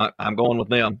 So I'm going with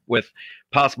them with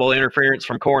possible interference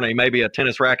from Corny, maybe a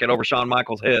tennis racket over Shawn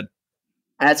Michaels' head.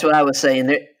 That's what I was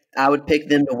saying. I would pick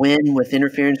them to win with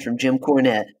interference from Jim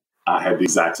Cornette. I had the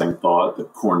exact same thought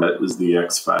that Cornette is the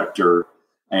X factor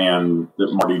and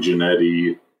that Marty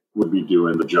Jannetty would be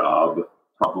doing the job.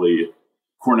 Probably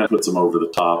Cornette puts them over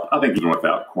the top. I think even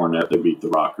without Cornette, they beat the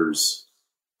Rockers.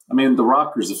 I mean, the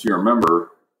Rockers, if you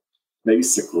remember,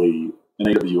 basically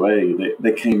in AWA,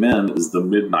 they came in as the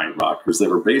Midnight Rockers. They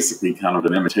were basically kind of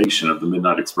an imitation of the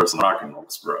Midnight Express and Rock and Roll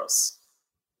Express.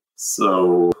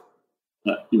 So,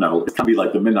 it can be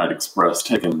like the Midnight Express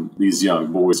taking these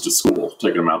young boys to school,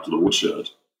 taking them out to the woodshed.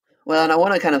 Well, and I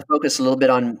want to kind of focus a little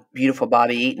bit on beautiful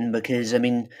Bobby Eaton because, I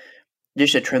mean,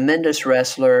 just a tremendous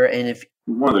wrestler. And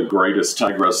one of the greatest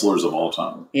tag wrestlers of all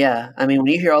time. Yeah. I mean,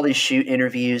 when you hear all these shoot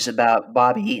interviews about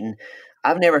Bobby Eaton,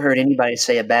 I've never heard anybody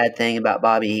say a bad thing about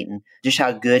Bobby Eaton, just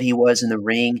how good he was in the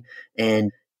ring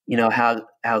and,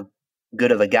 how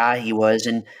good of a guy he was.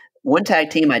 And one tag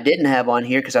team I didn't have on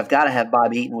here because I've got to have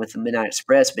Bobby Eaton with the Midnight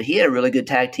Express, but he had a really good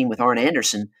tag team with Arn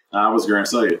Anderson. I was going to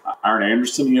say, Arn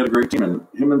Anderson, he had a great team, and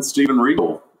him and Steven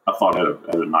Regal, I thought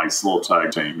had a nice little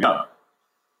tag team, yeah.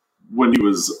 When he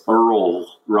was Earl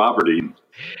Robert Eaton.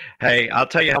 Hey, I'll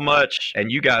tell you how much,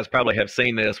 and you guys probably have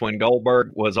seen this, when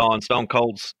Goldberg was on Stone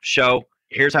Cold's show,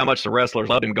 here's how much the wrestlers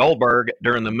loved him. Goldberg,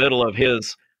 during the middle of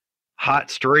his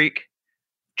hot streak,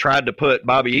 tried to put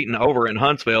Bobby Eaton over in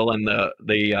Huntsville, and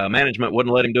the management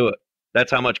wouldn't let him do it.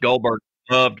 That's how much Goldberg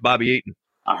loved Bobby Eaton.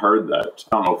 I heard that.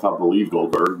 I don't know if I believe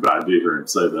Goldberg, but I did hear him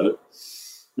say that.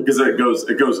 Because it goes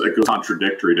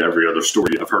contradictory to every other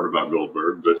story I've heard about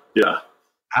Goldberg, but yeah.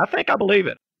 I think I believe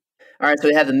it. All right, so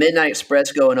we have the Midnight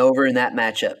Express going over in that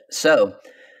matchup. So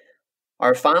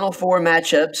our final four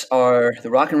matchups are the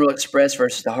Rock and Roll Express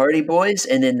versus the Hardy Boys,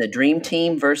 and then the Dream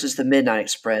Team versus the Midnight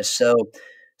Express. So,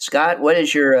 Scott, what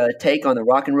is your take on the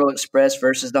Rock and Roll Express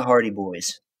versus the Hardy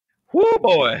Boys? Whoo,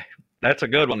 boy, that's a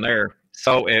good one there.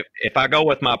 So if I go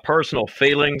with my personal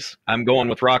feelings, I'm going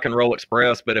with Rock and Roll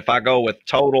Express. But if I go with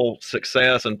total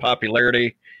success and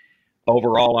popularity,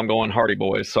 overall, I'm going Hardy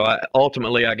Boys. So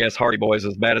ultimately, I guess Hardy Boys,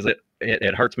 as bad as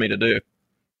it hurts me to do.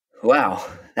 Wow,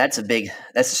 that's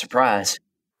a surprise.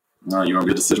 No, you want to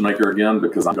be a decision maker again?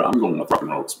 Because I'm going with Rock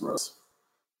and Roll Express.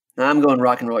 I'm going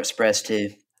Rock and Roll Express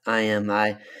too. I am.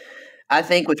 I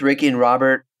think with Ricky and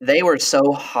Robert, they were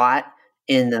so hot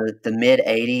in the mid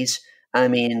 80s. I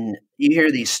mean, you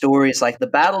hear these stories like the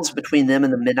battles between them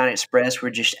and the Midnight Express were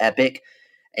just epic.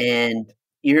 And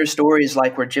you hear stories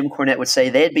like where Jim Cornette would say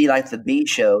they'd be like the B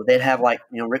show. They'd have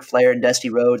Ric Flair and Dusty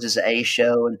Rhodes as the A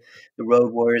show and the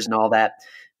Road Warriors and all that.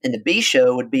 And the B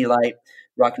show would be like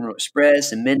Rock and Roll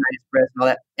Express and Midnight Express and all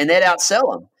that. And they'd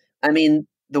outsell them. I mean,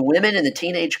 the women and the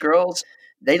teenage girls,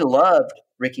 they loved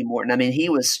Ricky Morton. I mean, he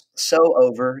was so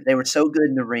over. They were so good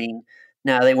in the ring.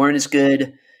 Now, they weren't as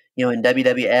good, in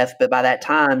WWF, but by that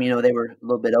time, they were a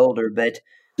little bit older. But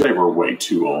they were way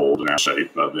too old and out of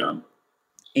shape by then.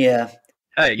 Yeah.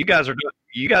 Hey, you guys are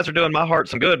doing my heart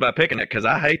some good by picking it because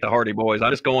I hate the Hardy Boys.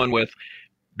 I'm just going with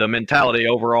the mentality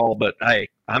overall. But hey,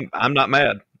 I'm not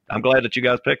mad. I'm glad that you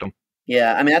guys picked them.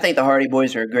 Yeah, I mean, I think the Hardy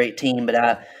Boys are a great team, but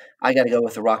I got to go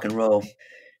with the Rock and Roll.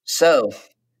 So,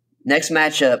 next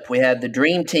matchup, we have the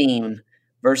Dream Team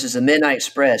versus the Midnight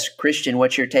Express. Christian,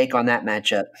 what's your take on that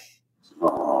matchup?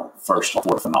 First off,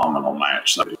 what a phenomenal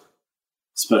match.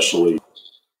 Especially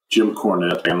Jim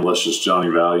Cornette and Luscious Johnny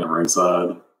Valiant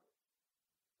ringside.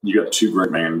 You got two great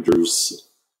managers.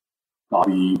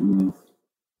 Bobby Eaton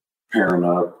pairing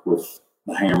up with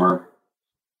the Hammer.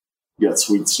 You got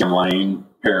Sweet Stem Lane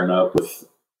pairing up with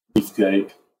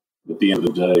Beefcake. At the end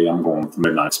of the day, I'm going with the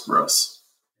Midnight Express.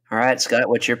 All right, Scott,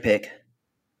 what's your pick?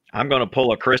 I'm going to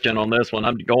pull a Christian on this one.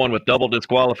 I'm going with double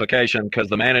disqualification because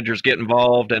the managers get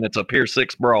involved and it's a Pier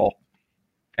 6 brawl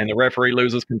and the referee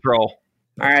loses control.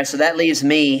 All right, so that leaves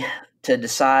me to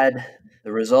decide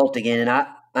the result again. And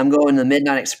I'm going to the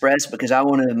Midnight Express because I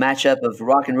wanted a matchup of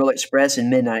Rock and Roll Express and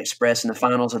Midnight Express in the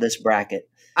finals of this bracket.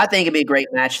 I think it'd be a great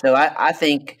match, though. I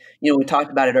think, we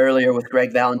talked about it earlier with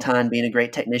Greg Valentine being a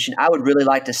great technician. I would really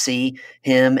like to see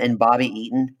him and Bobby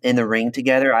Eaton in the ring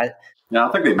together. I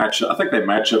think they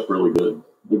match up really good.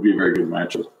 It would be a very good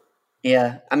matchup.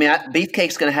 Yeah. I mean,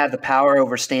 Beefcake's going to have the power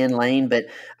over Stan Lane, but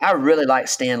I really like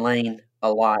Stan Lane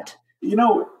a lot.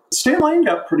 Stan Lane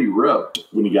got pretty ripped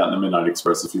when he got in the Midnight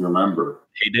Express, if you remember.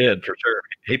 He did, for sure.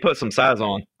 He put some size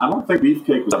on. I don't think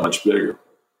Beefcake was that much bigger.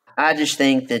 I just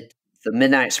think that the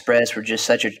Midnight Express were just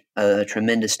such a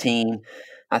tremendous team.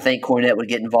 I think Cornette would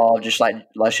get involved just like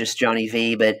Luscious Johnny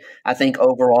V, but I think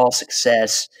overall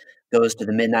success goes to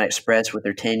the Midnight Express with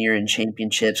their tenure and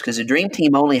championships because the Dream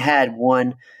Team only had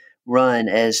one run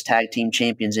as tag team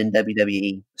champions in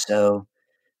WWE. So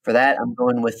for that, I'm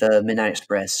going with the Midnight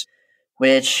Express,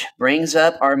 which brings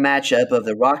up our matchup of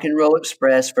the Rock and Roll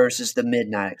Express versus the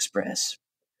Midnight Express.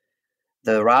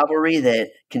 The rivalry that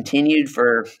continued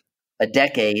for a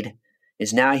decade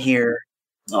is now here.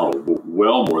 Oh,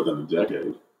 well more than a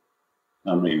decade.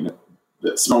 I mean,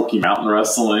 the Smoky Mountain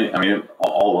Wrestling,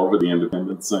 all over the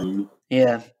independent scene.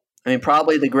 Yeah.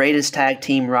 Probably the greatest tag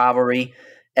team rivalry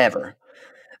ever.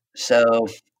 So,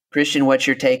 Christian, what's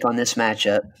your take on this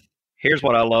matchup? Here's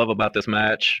what I love about this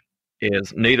match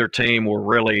is neither team were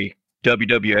really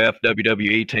WWF,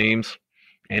 WWE teams.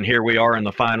 And here we are in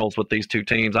the finals with these two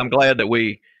teams. I'm glad that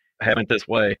we have it this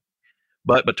way.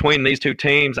 But between these two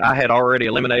teams, I had already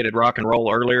eliminated Rock and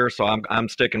Roll earlier, so I'm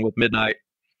sticking with Midnight,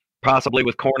 possibly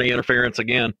with corny interference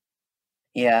again.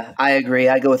 Yeah, I agree.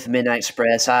 I go with the Midnight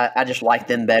Express. I just like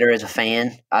them better as a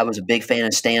fan. I was a big fan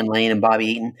of Stan Lane and Bobby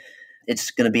Eaton.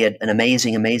 It's going to be an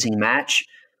amazing, amazing match,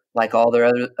 like all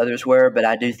their others were. But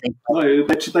I do think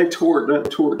they tore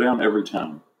it down every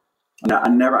time. I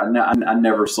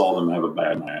never saw them have a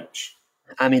bad match.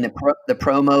 I mean, the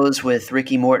promos with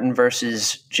Ricky Morton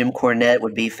versus Jim Cornette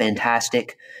would be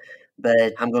fantastic,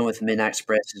 but I'm going with the Midnight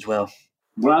Express as well.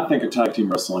 When I think of tag team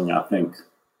wrestling, I think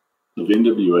of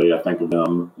NWA, I think of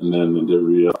them, and then in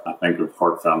WWF, I think of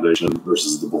Hart Foundation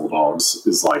versus the Bulldogs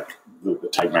is like the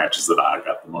tag matches that I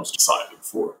got the most excited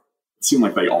for. It seemed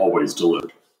like they always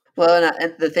delivered. Well,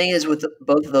 and the thing is with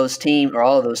both of those teams, or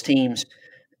all of those teams,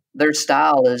 their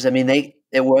style is,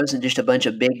 it wasn't just a bunch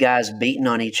of big guys beating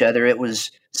on each other. It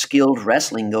was skilled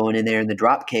wrestling going in there and the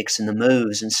drop kicks and the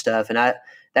moves and stuff. And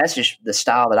that's just the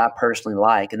style that I personally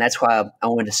like. And that's why I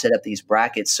wanted to set up these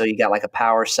brackets. So you got like a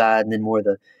power side and then more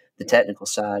the technical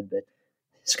side. But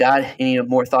Scott, any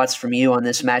more thoughts from you on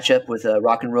this matchup with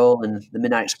Rock and Roll and the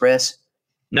Midnight Express?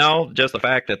 No, just the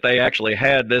fact that they actually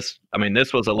had this.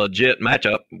 This was a legit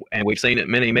matchup, and we've seen it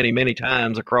many, many, many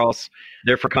times across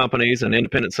different companies and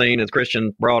independent scene, as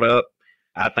Christian brought up.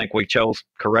 I think we chose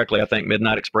correctly. I think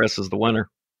Midnight Express is the winner.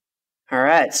 All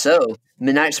right, so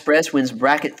Midnight Express wins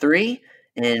bracket 3,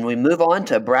 and we move on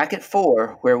to bracket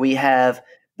 4, where we have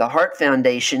the Hart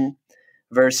Foundation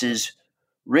versus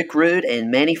Rick Rude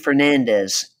and Manny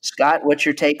Fernandez. Scott, what's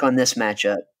your take on this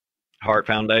matchup? Hart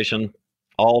Foundation,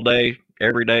 all day,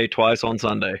 every day, twice on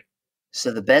Sunday.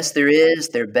 So the best there is,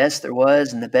 their best there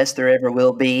was, and the best there ever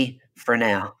will be for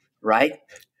now, right?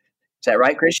 Is that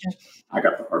right, Christian? I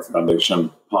got the Hart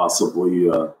Foundation, possibly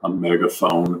a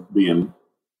megaphone hitting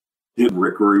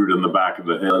Rick Rude in the back of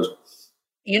the head.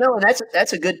 And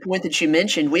that's a good point that you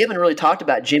mentioned. We haven't really talked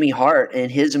about Jimmy Hart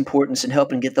and his importance in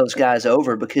helping get those guys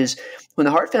over, because when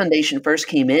the Hart Foundation first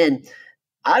came in,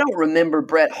 I don't remember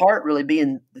Bret Hart really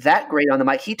being that great on the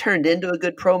mic. He turned into a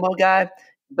good promo guy,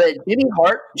 but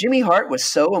Jimmy Hart was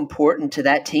so important to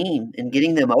that team in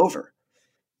getting them over.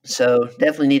 So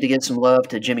definitely need to give some love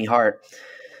to Jimmy Hart.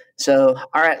 So,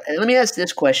 all right, let me ask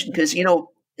this question, because,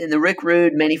 in the Rick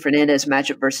Rude, Manny Fernandez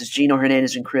matchup versus Gino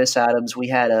Hernandez and Chris Adams,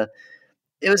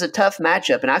 it was a tough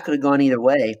matchup, and I could have gone either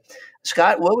way.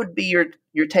 Scott, what would be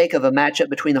your take of a matchup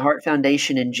between the Hart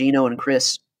Foundation and Gino and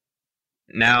Chris?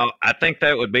 Now, I think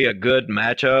that would be a good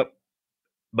matchup,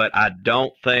 but I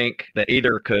don't think that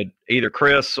either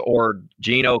Chris or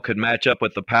Gino could match up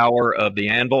with the power of the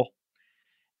Anvil.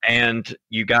 And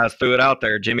you guys threw it out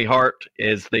there. Jimmy Hart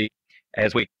is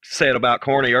as we said about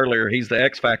Corny earlier, he's the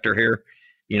X factor here.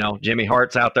 Jimmy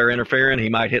Hart's out there interfering. He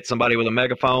might hit somebody with a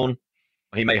megaphone.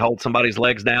 He may hold somebody's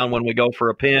legs down when we go for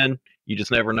a pin. You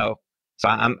just never know. So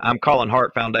I'm calling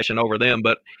Hart Foundation over them,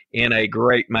 but in a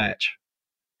great match.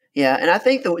 Yeah, and I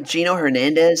think that Gino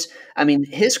Hernandez,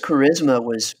 his charisma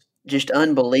just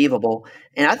unbelievable.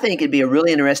 And I think it'd be a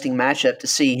really interesting matchup to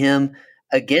see him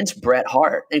against Bret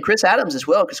Hart and Chris Adams as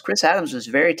well, because Chris Adams was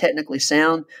very technically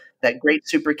sound, that great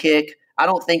super kick. I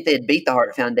don't think they'd beat the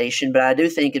Hart Foundation, but I do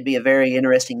think it'd be a very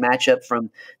interesting matchup from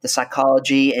the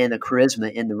psychology and the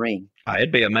charisma in the ring.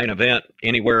 It'd be a main event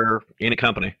anywhere, any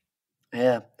company.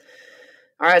 Yeah.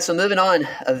 All right, so moving on,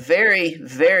 a very,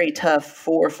 very tough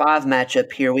 4 or 5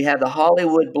 matchup here. We have the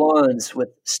Hollywood Blondes with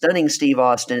stunning Steve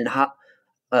Austin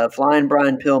and flying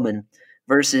Brian Pillman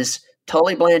versus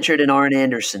Tully Blanchard and Arn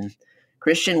Anderson.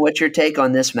 Christian, what's your take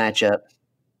on this matchup?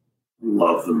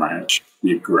 Love the match.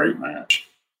 Be a great match.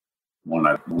 One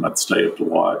I'd stay up to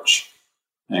watch.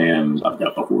 And I've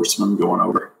got the Horsemen going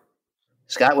over.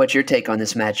 Scott, what's your take on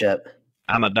this matchup?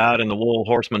 I'm a dyed-in-the-wool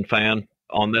Horseman fan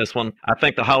on this one. I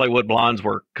think the Hollywood Blondes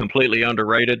were completely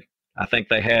underrated. I think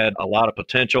they had a lot of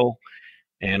potential,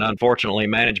 and unfortunately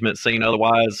management seen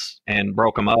otherwise and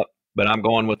broke them up. But I'm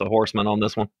going with the Horsemen on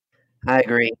this one. I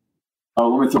agree. Oh,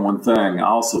 let me throw one thing. I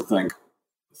also think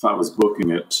if I was booking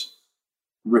it,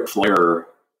 Ric Flair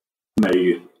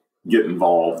may get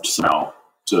involved somehow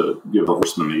to give the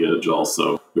Horsemen the edge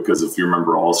also. Because if you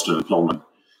remember, Austin and Pillman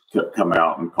kept coming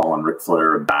out and calling Ric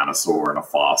Flair a dinosaur and a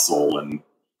fossil and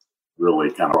really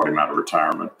kind of brought him out of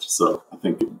retirement. So I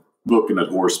think booking it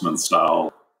Horseman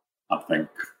style, I think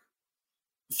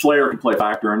Flair can play a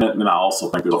factor in it. And then I also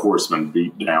think there's a Horseman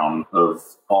beat down of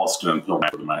Austin and Pillman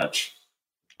after the match.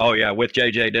 Oh, yeah, with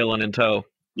J.J. Dillon in tow.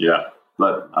 Yeah,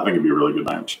 but I think it'd be a really good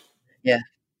match. Yeah,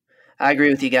 I agree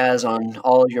with you guys on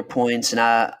all of your points, and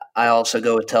I also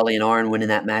go with Tully and Arn winning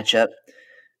that matchup.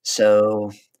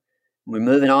 So we're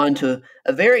moving on to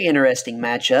a very interesting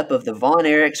matchup of the Von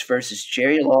Erichs versus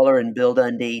Jerry Lawler and Bill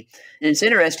Dundee. And it's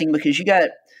interesting because you got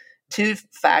two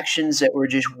factions that were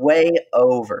just way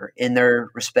over in their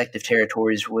respective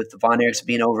territories, with the Von Erichs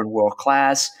being over in World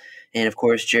Class, and of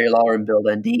course Jerry Lawler and Bill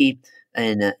Dundee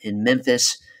in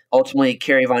Memphis. Ultimately,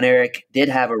 Kerry Von Erich did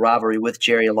have a rivalry with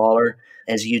Jerry Lawler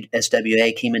as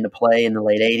SWA came into play in the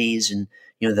late 80s, and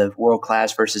the World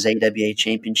Class versus AWA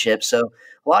Championship. So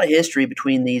a lot of history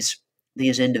between these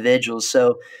individuals.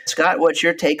 So, Scott, what's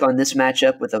your take on this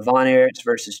matchup with the Von Erichs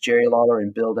versus Jerry Lawler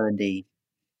and Bill Dundee?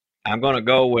 I'm going to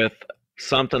go with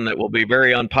something that will be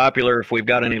very unpopular if we've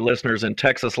got any listeners in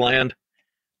Texas land,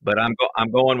 but I'm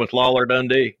going with Lawler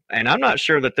Dundee. And I'm not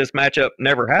sure that this matchup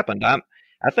never happened.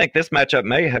 I think this matchup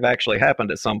may have actually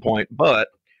happened at some point, but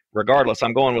regardless,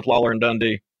 I'm going with Lawler and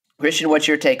Dundee. Christian, what's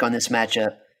your take on this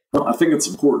matchup? Well, I think it's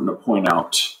important to point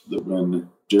out that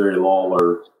when Jerry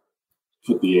Lawler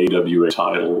put the AWA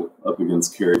title up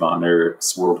against Kerry Von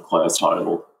Erich's World Class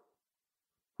title,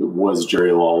 it was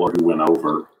Jerry Lawler who went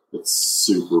over. It's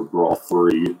Super Brawl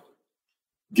 3,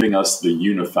 getting us the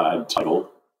unified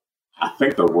title. I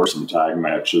think there were some tag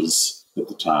matches at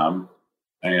the time,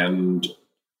 and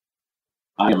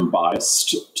I am biased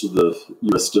to the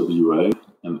USWA,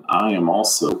 and I am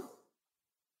also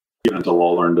giving it to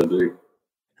Lawler and Dundee.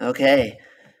 Okay.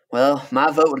 Well,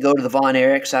 my vote would go to the Von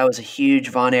Erichs. I was a huge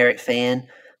Von Erich fan.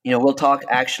 We'll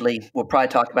probably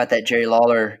talk about that Jerry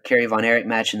Lawler-Kerry Von Erich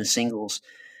match in the singles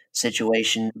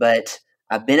situation, but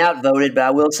I've been outvoted. But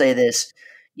I will say this.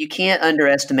 You can't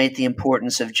underestimate the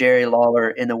importance of Jerry Lawler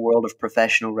in the world of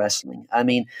professional wrestling. I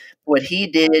mean, what he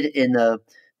did in the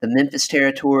Memphis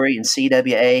territory in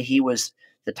CWA, he was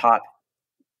the top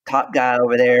guy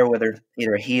over there, whether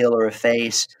either a heel or a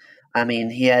face. I mean,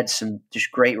 he had some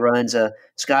just great runs.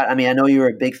 Scott, I know you were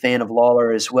a big fan of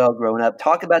Lawler as well growing up.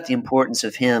 Talk about the importance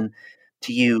of him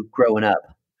to you growing up.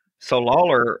 So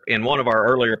Lawler, in one of our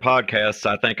earlier podcasts,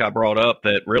 I think I brought up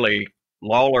that really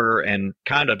Lawler and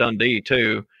kind of Dundee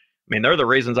too. They're the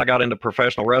reasons I got into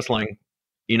professional wrestling,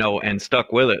 and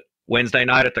stuck with it. Wednesday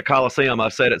night at the Coliseum,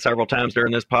 I've said it several times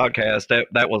during this podcast,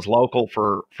 that was local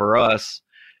for us.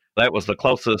 That was the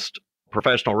closest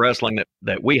professional wrestling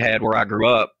that we had where I grew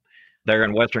up there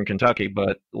in Western Kentucky.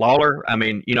 But Lawler,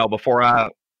 before I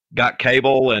got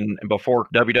cable and before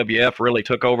WWF really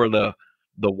took over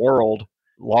the world,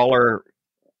 Lawler,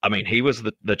 he was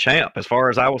the champ. As far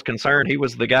as I was concerned, he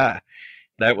was the guy.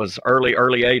 That was early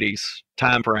 80s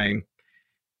time frame.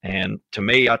 And to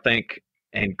me, I think,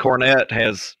 and Cornette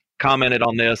has commented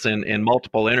on this in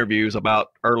multiple interviews about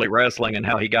early wrestling and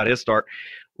how he got his start.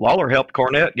 Lawler helped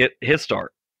Cornette get his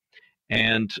start.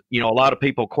 And, a lot of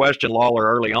people question Lawler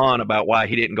early on about why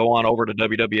he didn't go on over to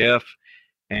WWF.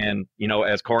 And,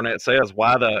 as Cornette says,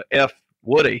 why the F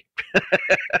would he?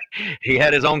 He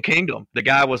had his own kingdom. The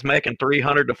guy was making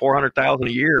 $300,000 to $400,000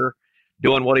 a year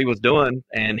doing what he was doing,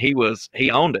 and he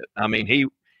owned it.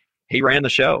 He ran the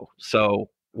show. So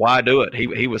why do it?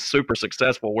 He was super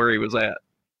successful where he was at.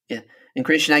 Yeah. And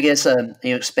Christian, I guess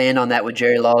you expand on that with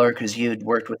Jerry Lawler because you had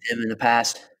worked with him in the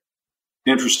past.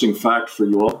 Interesting fact for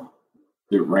you all.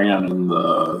 It ran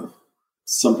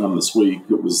sometime this week.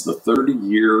 It was the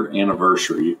 30-year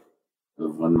anniversary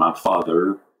of when my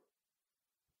father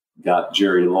got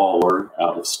Jerry Lawler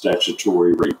out of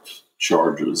statutory rape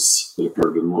charges that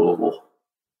occurred in Louisville.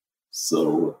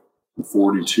 So I'm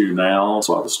 42 now,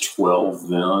 so I was 12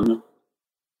 then.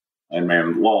 And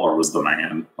man, Lawler was the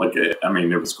man.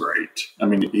 It was great. I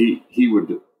mean, he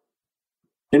would,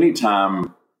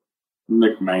 anytime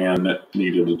McMahon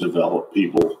needed to develop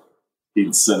people,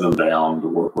 he'd send them down to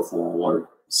work with Lawler.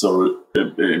 So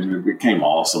it became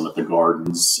awesome at the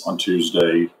Gardens on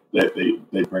Tuesday.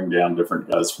 They bring down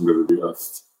different guys from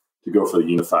WWF to go for the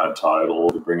unified title.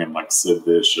 They bring in like Sid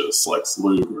Vicious, Lex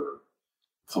Luger,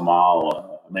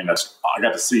 Kamala. I mean, I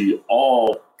got to see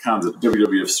all kinds of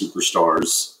WWF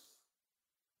superstars,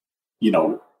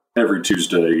 every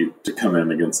Tuesday to come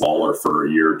in against Lawler for a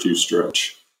year or two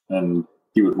stretch. And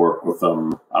he would work with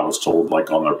them, I was told, like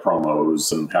on their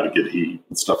promos and how to get heat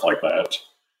and stuff like that.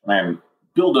 Man,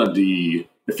 Bill Dundee,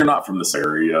 if you're not from this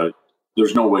area,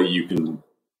 there's no way you can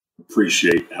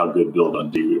appreciate how good Bill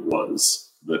Dundee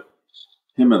was. But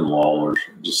him and Lawler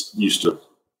just used to,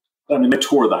 they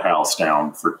tore the house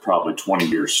down for probably 20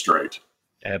 years straight.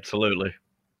 Absolutely.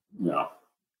 Yeah.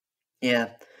 Yeah.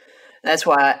 That's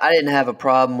why I didn't have a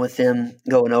problem with them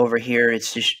going over here.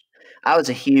 It's just, I was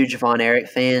a huge Von Erich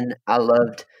fan. I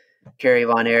loved Kerry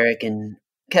Von Erich and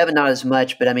Kevin not as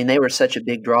much, but they were such a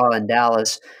big draw in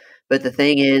Dallas. But the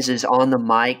thing is on the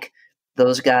mic,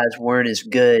 those guys weren't as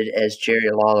good as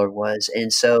Jerry Lawler was.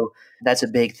 And so that's a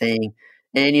big thing.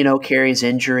 And, Kerry's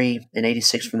injury in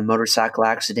 '86 from the motorcycle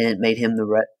accident made him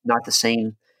not the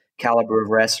same caliber of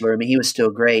wrestler. He was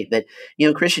still great. But,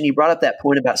 Christian, you brought up that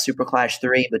point about Super Clash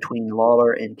 3 between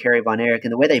Lawler and Kerry Von Erich.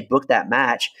 And the way they booked that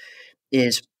match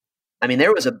is,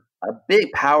 there was a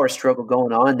big power struggle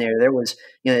going on there. There was,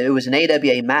 it was an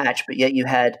AWA match, but yet you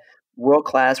had World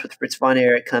Class with Fritz Von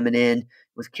Erich coming in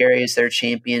with Kerry as their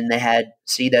champion. They had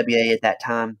CWA at that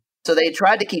time. So they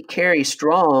tried to keep Kerry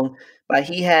strong, but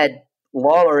he had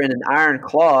Lawler in an iron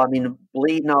claw,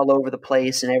 bleeding all over the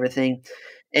place and everything.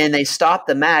 And they stopped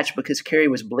the match because Kerry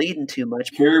was bleeding too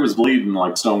much. Kerry was bleeding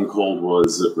like Stone Cold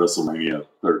was at WrestleMania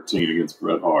 13 against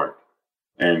Bret Hart.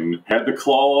 And had the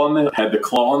claw on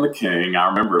the King. I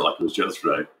remember it like it was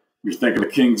yesterday. You're thinking the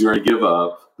King's going to give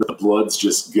up, but the blood's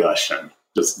just gushing.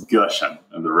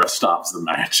 And the ref stops the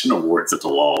match and awards it to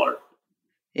Lawler.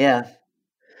 Yeah.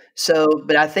 So,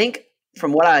 but I think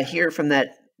from what I hear from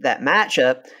that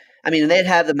matchup, they'd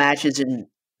have the matches in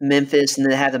Memphis and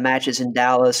they'd have the matches in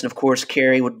Dallas. And of course,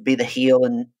 Kerry would be the heel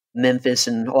in Memphis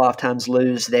and a lot of times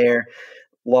lose there.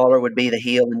 Lawler would be the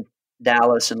heel in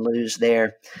Dallas and lose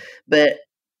there. But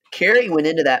Kerry went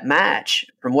into that match,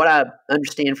 from what I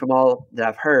understand from all that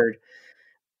I've heard,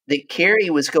 that Kerry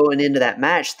was going into that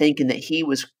match thinking that he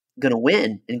was going to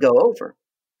win and go over.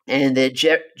 And that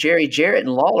Jerry Jarrett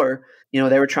and Lawler,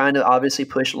 they were trying to obviously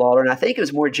push Lawler. And I think it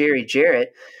was more Jerry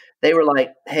Jarrett. They were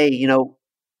like, hey,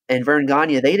 and Verne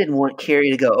Gagne, they didn't want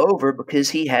Kerry to go over because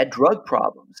he had drug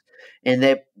problems. And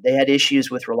they had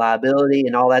issues with reliability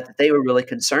and all that they were really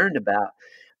concerned about.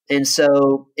 And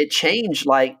so it changed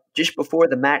like just before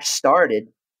the match started.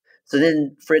 So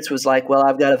then Fritz was like, well,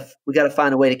 we got to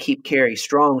find a way to keep Kerry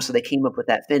strong. So they came up with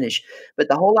that finish. But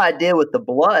the whole idea with the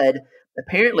blood,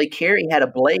 apparently Kerry had a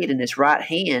blade in his right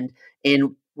hand.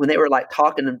 And when they were like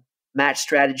talking match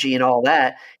strategy and all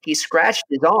that, he scratched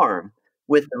his arm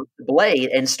with the blade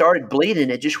and started bleeding.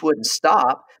 It just wouldn't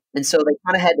stop. And so they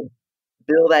kind of had to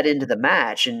build that into the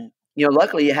match. And,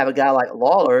 luckily you have a guy like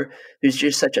Lawler, who's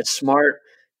just such a smart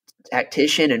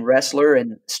tactician and wrestler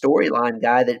and storyline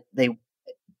guy that they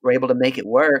were able to make it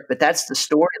work. But that's the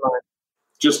storyline.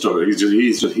 He's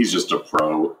just a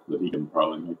pro that he can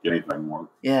probably make anything work.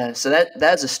 Yeah, so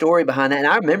that's a story behind that. And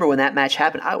I remember when that match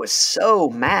happened, I was so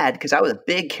mad because I was a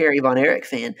big Kerry Von Erich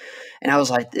fan, and I was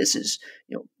like, "This is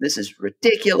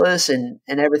ridiculous," and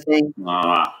everything.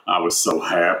 I was so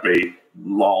happy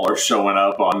Lawler showing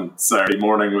up on Saturday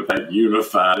morning with that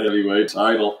unified heavyweight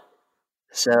title.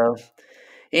 So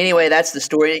anyway, that's the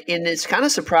story. And it's kind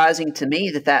of surprising to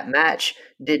me that match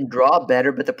didn't draw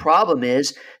better. But the problem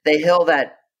is they held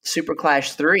that Super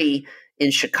Clash 3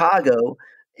 in Chicago,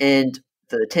 and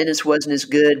the attendance wasn't as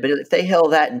good. But if they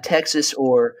held that in Texas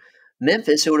or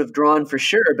Memphis, it would have drawn for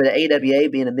sure. But AWA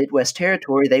being a Midwest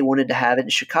territory, they wanted to have it in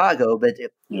Chicago. But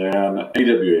and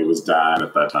AWA was dying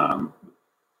at that time.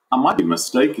 I might be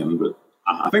mistaken, but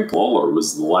I think Lawler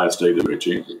was the last AWA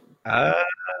champion.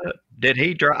 Did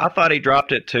he drop? I thought he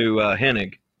dropped it to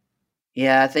Hennig.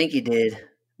 Yeah, I think he did.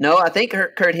 No, I think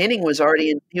Kurt Hennig was already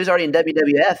in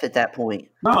WWF at that point.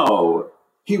 No,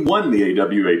 he won the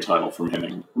AWA title from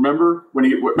Hennig. Remember when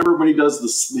he does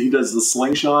the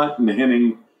slingshot and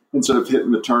Hennig, instead of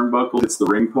hitting the turnbuckle, hits the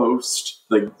ring post.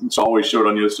 It's always showed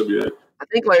on USWA. I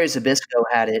think Larry Zbyszko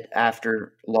had it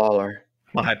after Lawler.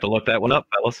 I'll have to look that one up,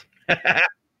 fellas.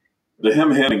 The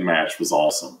Hennig match was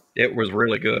awesome. It was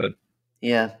really good.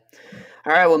 Yeah.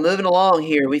 All right, well, moving along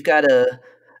here, we've got a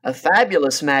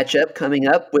fabulous matchup coming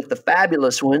up with the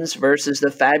Fabulous Ones versus the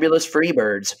Fabulous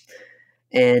Freebirds.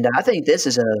 And I think this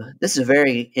is a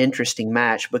very interesting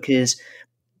match because,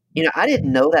 I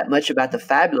didn't know that much about the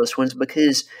Fabulous Ones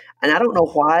because, and I don't know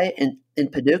why in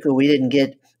Paducah we didn't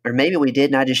get, or maybe we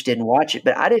did and I just didn't watch it,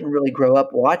 but I didn't really grow up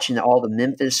watching all the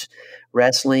Memphis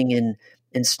wrestling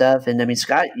and stuff. And I mean,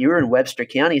 Scott, you were in Webster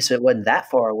County, so it wasn't that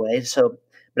far away.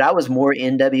 But I was more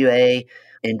NWA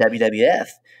and WWF.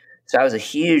 So I was a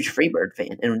huge Freebird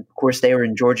fan. And of course, they were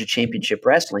in Georgia Championship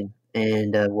Wrestling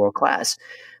and World Class.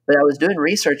 But I was doing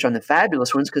research on the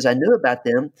Fabulous Ones because I knew about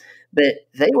them, but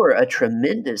they were a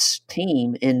tremendous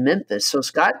team in Memphis. So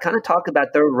Scott, kind of talk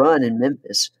about their run in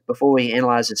Memphis before we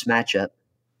analyze this matchup.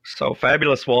 So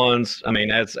Fabulous Ones, I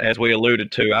mean, as we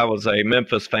alluded to, I was a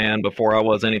Memphis fan before I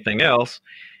was anything else.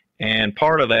 And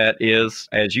part of that is,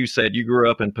 as you said, you grew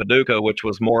up in Paducah, which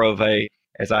was more of a,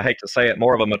 as I hate to say it,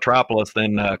 more of a metropolis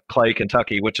than Clay,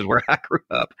 Kentucky, which is where I grew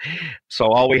up. So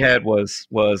all we had was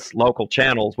local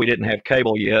channels. We didn't have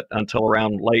cable yet until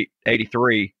around late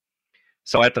 '83.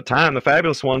 So at the time, the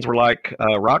Fabulous Ones were like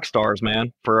rock stars,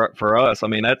 man, for us. I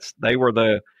mean, they were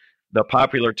the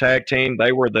popular tag team.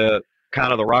 They were the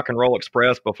kind of the Rock and Roll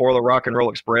Express before the Rock and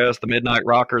Roll Express, the Midnight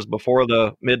Rockers before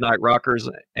the Midnight Rockers,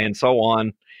 and so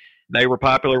on. They were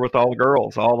popular with all the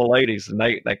girls, all the ladies, and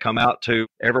they come out to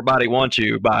Everybody Wants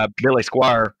You by Billy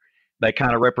Squire. They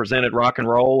kind of represented rock and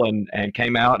roll and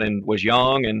came out and was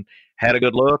young and had a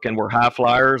good look and were high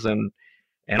flyers and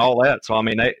all that. So, I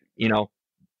mean,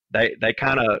 they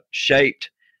kind of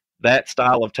shaped that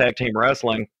style of tag team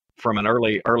wrestling from an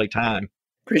early time.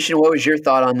 Christian, what was your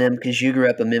thought on them? Because you grew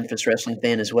up a Memphis wrestling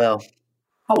fan as well.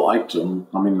 I liked them.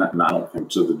 I mean, I don't think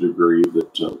to the degree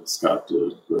that Scott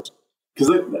did, but because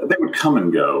they would come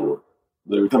and go.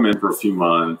 They would come in for a few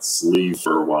months, leave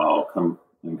for a while, come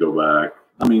and go back.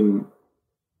 I mean,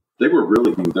 they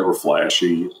were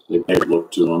flashy. They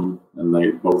looked to them, and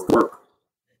they both work.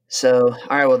 So,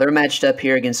 all right, well, they're matched up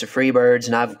here against the Freebirds,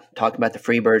 and I've talked about the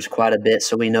Freebirds quite a bit,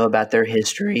 so we know about their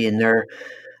history and their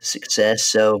success.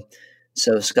 So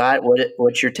Scott,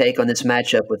 what's your take on this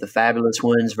matchup with the Fabulous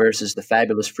Ones versus the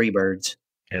Fabulous Freebirds?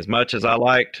 As much as I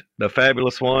liked the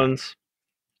Fabulous Ones,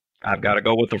 I've got to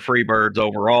go with the Freebirds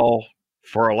overall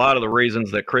for a lot of the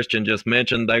reasons that Christian just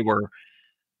mentioned. They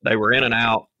were in and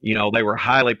out. They were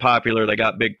highly popular. They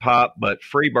got big pop, but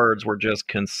Freebirds were just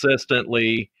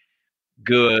consistently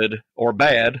good or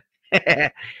bad,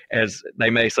 as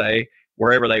they may say,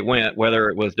 wherever they went, whether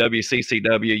it was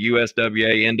WCCW,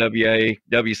 USWA, NWA,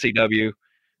 WCW.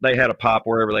 They had a pop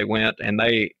wherever they went, and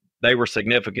they were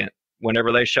significant.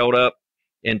 Whenever they showed up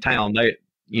in town, it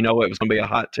was going to be a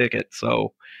hot ticket.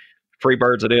 So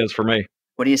Freebirds it is for me.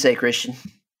 What do you say, Christian?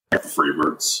 The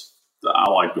Freebirds.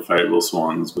 I like the Fabulous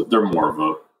Ones, but they're more of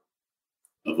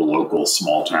a local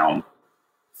small town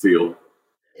feel.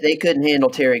 They couldn't handle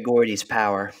Terry Gordy's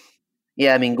power.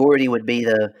 Yeah, I mean, Gordy would be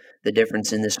the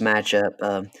difference in this matchup.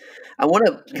 I want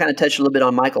to kind of touch a little bit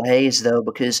on Michael Hayes, though,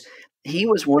 because he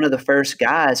was one of the first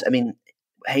guys. I mean,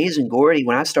 Hayes and Gordy,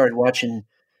 when I started watching,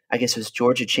 I guess it was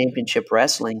Georgia Championship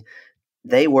Wrestling,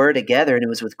 they were together, and it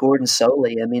was with Gordon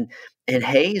Soley. I mean, and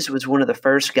Hayes was one of the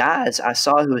first guys I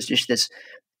saw who was just this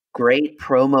great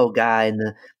promo guy and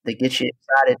that gets you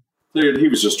excited. Dude, he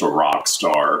was just a rock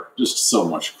star, just so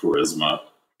much charisma.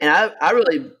 And I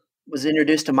really was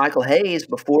introduced to Michael Hayes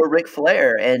before Ric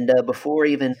Flair and before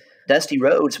even Dusty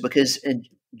Rhodes, because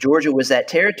Georgia was that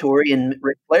territory, and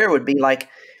Ric Flair would be like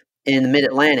in the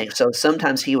Mid-Atlantic. So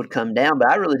sometimes he would come down, but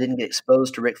I really didn't get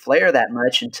exposed to Ric Flair that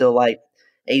much until like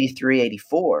 83,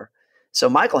 84. So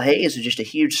Michael Hayes was just a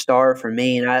huge star for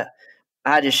me, and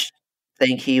I just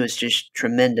think he was just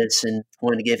tremendous and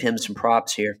wanted to give him some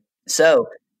props here. So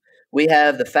we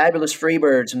have the Fabulous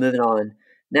Freebirds moving on.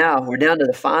 Now we're down to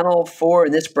the final four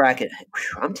in this bracket.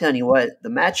 Whew, I'm telling you what, the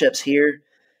matchups here,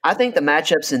 I think the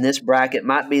matchups in this bracket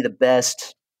might be the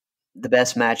best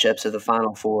matchups of the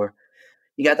final four.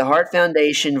 You got the Hart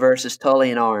Foundation versus Tully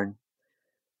and Arn.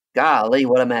 Golly,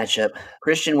 what a matchup.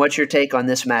 Christian, what's your take on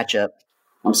this matchup?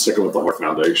 I'm sticking with the Hart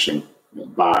Foundation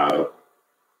by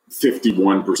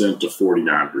 51% to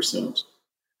 49%.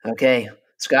 Okay.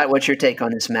 Scott, what's your take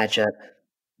on this matchup?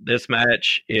 This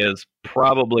match is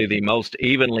probably the most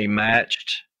evenly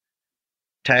matched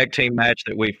tag team match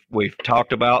that we've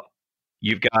talked about.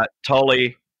 You've got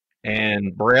Tully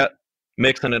and Brett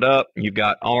mixing it up. You've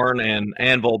got Arn and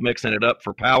Anvil mixing it up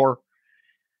for power.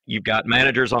 You've got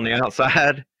managers on the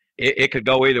outside. It could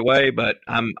go either way, but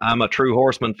I'm a true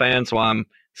Horseman fan, so I'm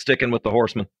sticking with the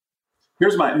Horseman.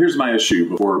 Here's my issue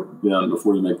before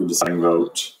you make the deciding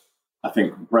vote. I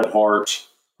think Bret Hart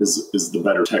is the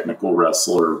better technical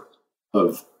wrestler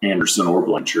of Anderson or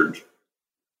Blanchard.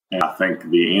 And I think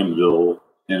the Anvil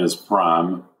in his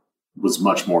prime was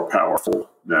much more powerful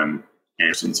than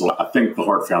Anderson. So I think the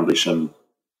Hart Foundation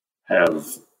have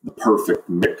the perfect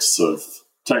mix of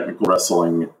technical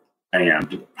wrestling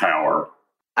and power.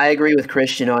 I agree with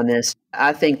Christian on this.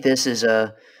 I think this is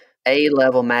a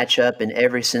A-level matchup in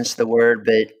every sense of the word,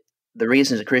 but the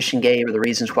reasons that Christian gave are the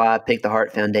reasons why I picked the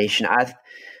Hart Foundation.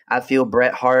 I feel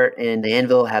Bret Hart and the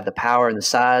Anvil have the power and the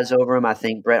size over him. I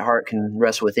think Bret Hart can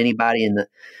wrestle with anybody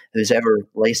who's ever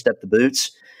laced up the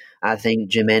boots. I think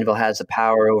Jim Anvil has the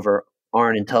power over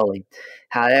Arn and Tully.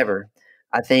 However,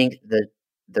 I think the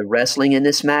wrestling in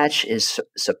this match is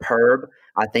superb.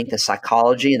 I think the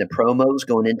psychology and the promos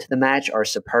going into the match are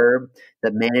superb.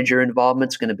 The manager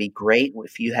involvement is going to be great.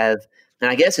 If you have, and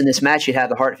I guess in this match you have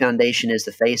the Hart Foundation as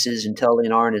the faces and Tully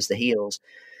and Arn as the heels.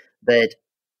 But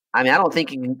I mean, I don't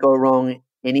think you can go wrong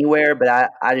anywhere, but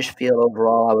I just feel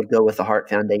overall I would go with the Hart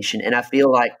Foundation. And I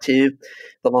feel like, too,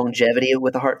 the longevity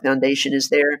with the Hart Foundation is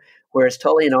there, whereas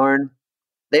Tully and Arn,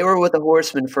 they were with the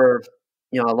Horsemen for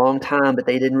a long time, but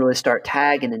they didn't really start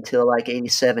tagging until like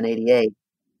 87, 88.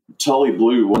 Tully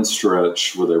blew one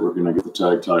stretch where they were going to get the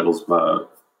tag titles by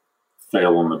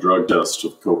failing the drug test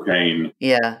of cocaine.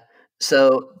 Yeah.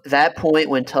 So that point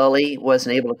when Tully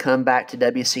wasn't able to come back to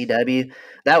WCW,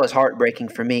 that was heartbreaking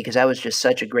for me because that was just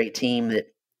such a great team that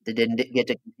didn't get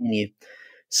to continue.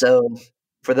 So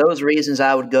for those reasons,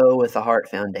 I would go with the Hart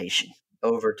Foundation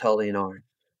over Tully and Arn.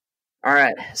 All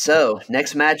right, so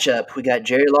next matchup, we got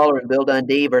Jerry Lawler and Bill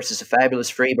Dundee versus the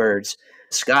Fabulous Freebirds.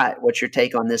 Scott, what's your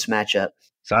take on this matchup?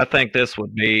 So I think this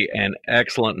would be an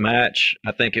excellent match.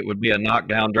 I think it would be a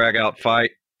knockdown, drag-out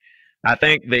fight. I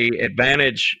think the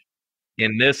advantage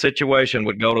in this situation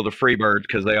would go to the Freebirds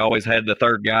because they always had the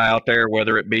third guy out there,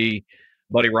 whether it be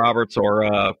Buddy Roberts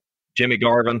or Jimmy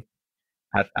Garvin.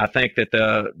 I think that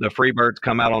the Freebirds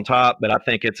come out on top, but I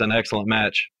think it's an excellent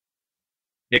match.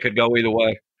 It could go either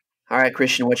way. All right,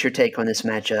 Christian, what's your take on this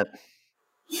matchup?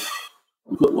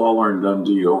 Put Lawler and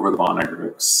Dundee over the Von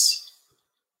Erichs.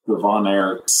 The Von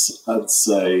Erichs, I'd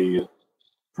say,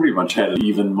 pretty much had an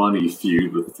even money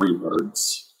feud with the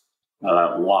Freebirds.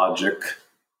 Logic.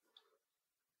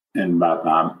 And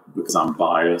because I'm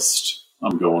biased,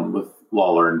 I'm going with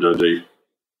Lawler and Dundee.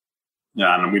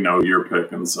 Yeah, and we know you're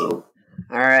picking, so.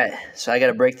 All right, so I got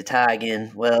to break the tie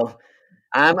again. Well,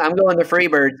 I'm going the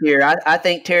Freebirds here. I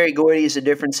think Terry Gordy is the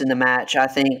difference in the match. I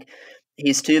think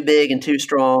he's too big and too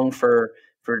strong for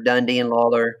Dundee and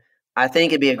Lawler. I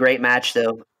think it'd be a great match,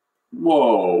 though.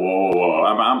 Whoa.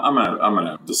 I'm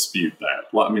gonna dispute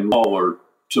that. I mean, Lawler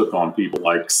took on people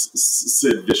like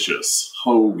Sid Vicious,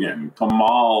 Hogan,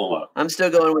 Kamala. I'm still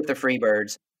going with the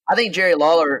Freebirds. I think Jerry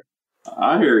Lawler.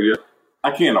 I hear you.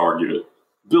 I can't argue it.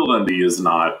 Bill Dundee is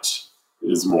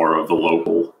more of the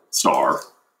local star.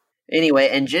 Anyway,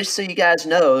 and just so you guys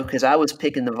know, because I was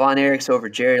picking the Von Erichs over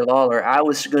Jerry Lawler, I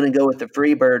was going to go with the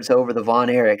Freebirds over the Von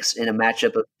Erichs in a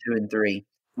matchup of 2 and 3.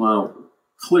 Well,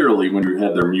 clearly, when you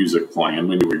had their music playing,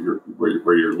 we knew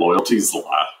where your loyalties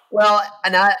lie. Well,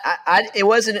 and it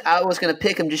wasn't. I was going to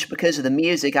pick them just because of the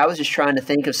music. I was just trying to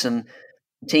think of some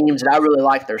teams that I really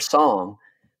liked their song,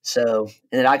 and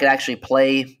that I could actually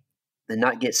play and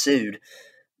not get sued.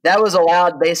 That was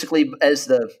allowed basically as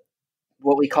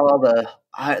what we call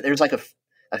there's like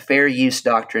a fair use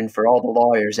doctrine for all the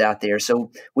lawyers out there.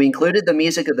 So we included the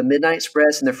music of the Midnight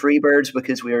Express and the Freebirds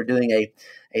because we were doing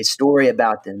a story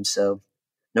about them. So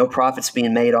no profits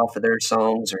being made off of their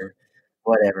songs or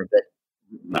whatever. But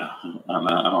no,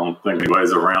 I don't think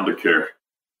anybody's around to care.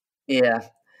 Yeah.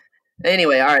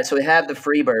 Anyway, all right. So we have the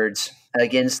Freebirds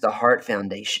against the Hart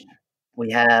Foundation.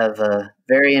 We have a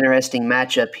very interesting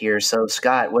matchup here. So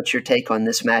Scott, what's your take on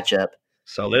this matchup?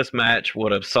 So this match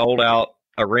would have sold out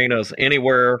arenas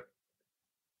anywhere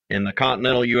in the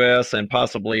continental U.S. and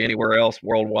possibly anywhere else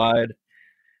worldwide.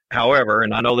 However,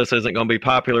 and I know this isn't going to be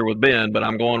popular with Ben, but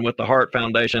I'm going with the Hart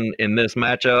Foundation in this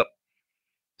matchup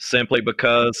simply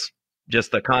because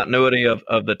just the continuity of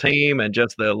the team and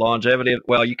just the longevity.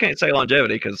 Well, you can't say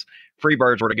longevity because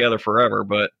Freebirds were together forever,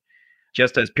 but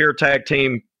just as pure tag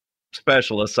team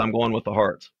specialists, I'm going with the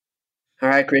Harts. All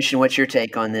right, Christian, what's your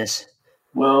take on this?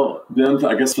 Well, Ben,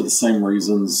 I guess for the same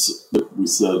reasons that we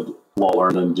said Lawler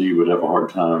and Dundee would have a hard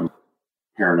time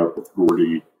pairing up with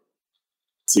Gordy.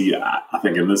 See, I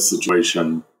think in this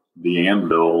situation, the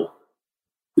Anvil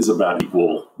is about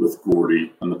equal with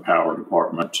Gordy in the power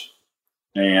department.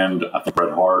 And I think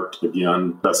Bret Hart,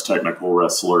 again, best technical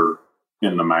wrestler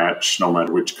in the match, no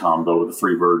matter which combo of the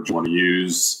Freebird you want to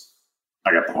use.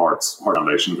 I got the Hart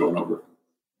Foundation going over.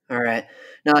 All right.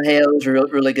 No, hey, those are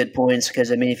really good points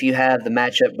because, I mean, if you have the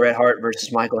matchup Bret Hart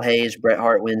versus Michael Hayes, Bret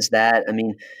Hart wins that. I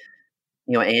mean,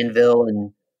 Anvil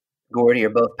and Gordy are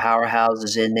both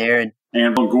powerhouses in there. And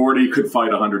Anvil and Gordy could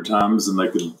fight 100 times and they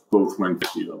could both win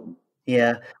 50 of them.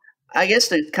 Yeah. I guess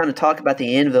to kind of talk about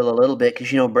the Anvil a little bit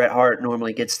because, Bret Hart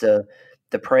normally gets the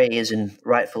praise and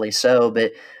rightfully so.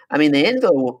 But, I mean, the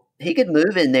Anvil, he could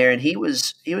move in there and he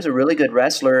was a really good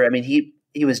wrestler. I mean,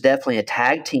 he was definitely a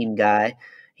tag team guy.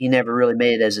 He never really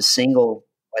made it as a single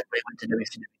like when he went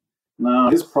to WCW. No,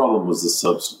 his problem was the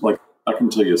substance. Like, I can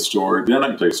tell you a story. Then I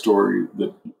can tell you a story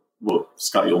that, well,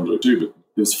 Scott, you'll know too, but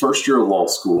his first year of law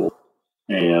school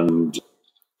and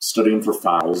studying for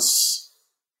finals,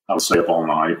 I would stay up all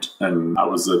night, and I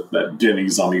was at that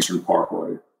Denny's on Eastern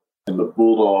Parkway, and the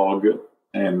Bulldog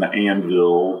and the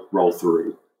Anvil roll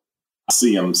through. I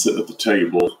see him sitting at the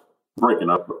table, breaking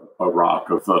up a rock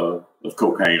of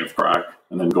cocaine, of crack,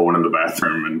 and then going in the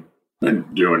bathroom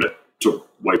and doing it to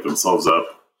wake themselves up.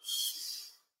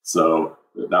 So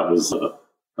that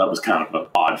was kind of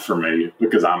odd for me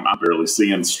because I'm barely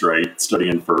seeing straight,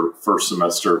 studying for first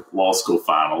semester law school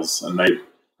finals, and I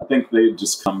think they had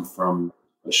just come from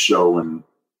a show in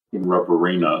Rupp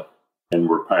Arena and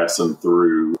were passing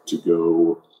through to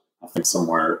go, I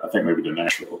think maybe to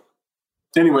Nashville.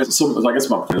 Anyway, so I guess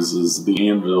my point is the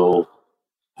Anvil,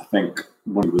 I think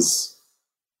when he was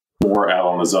more out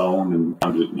on his own and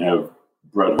I didn't have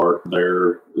Bret Hart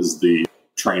there as the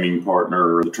training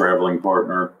partner or the traveling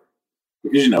partner,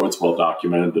 because it's well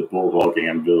documented that Bulldog,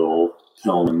 Anvil,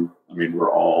 Pillman, I mean,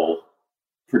 we're all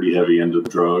pretty heavy into the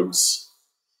drugs.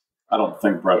 I don't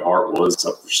think Bret Hart was,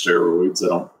 except for steroids. I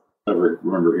don't ever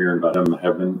remember hearing about him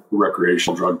having a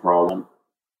recreational drug problem.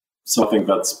 So I think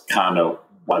that's kind of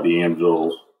why the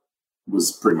Anvil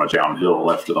was pretty much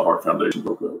downhill after the Hart Foundation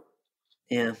broke up.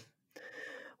 Yeah.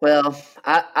 Well,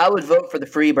 I would vote for the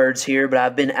Freebirds here, but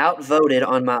I've been outvoted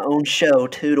on my own show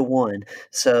 2-1.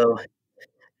 So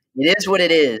it is what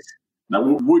it is. Now,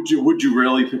 would you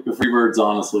really pick the Freebirds,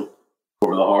 honestly,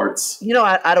 over the Harts?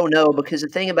 I don't know, because the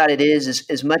thing about it is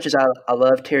as much as I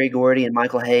love Terry Gordy and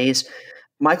Michael Hayes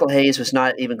was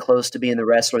not even close to being the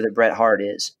wrestler that Bret Hart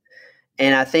is.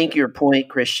 And I think your point,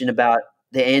 Christian, about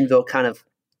the Anvil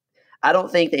I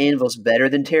don't think the Anvil's better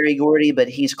than Terry Gordy, but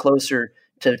he's closer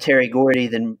to Terry Gordy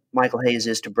than Michael Hayes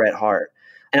is to Bret Hart.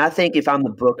 And I think if I'm the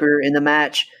booker in the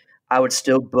match, I would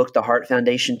still book the Hart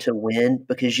Foundation to win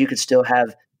because you could still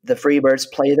have the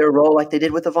Freebirds play their role like they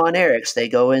did with the Von Erichs. They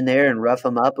go in there and rough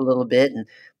them up a little bit and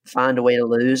find a way to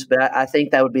lose. But I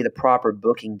think that would be the proper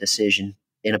booking decision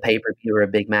in a pay-per-view or a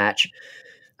big match.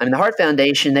 I mean, the Hart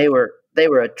Foundation, they were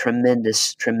a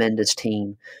tremendous, tremendous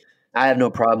team. I have no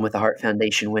problem with the Hart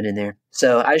Foundation winning there.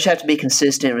 So I just have to be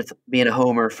consistent with being a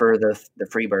homer for the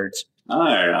Freebirds.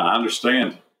 I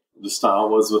understand. The style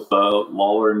was with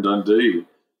Lawler and Dundee.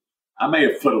 I may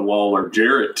have put a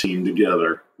Lawler-Jarrett team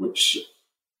together, which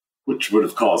would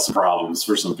have caused some problems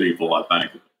for some people, I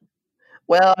think.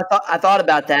 Well, I thought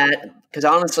about that because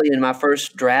honestly, in my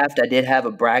first draft, I did have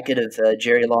a bracket of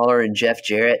Jerry Lawler and Jeff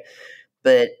Jarrett,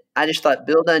 but I just thought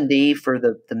Bill Dundee for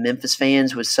the Memphis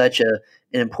fans was such an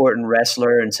important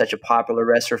wrestler and such a popular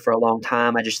wrestler for a long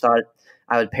time. I just thought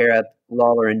I would pair up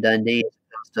Lawler and Dundee as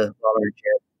opposed to Lawler and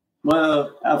Jarrett.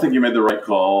 Well, I think you made the right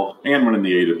call and winning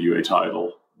the AWA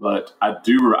title. But I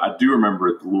do remember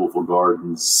at the Louisville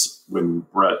Gardens when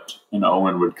Bret and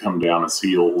Owen would come down as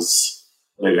heels,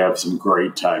 they'd have some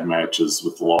great tag matches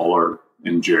with Lawler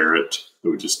and Jarrett that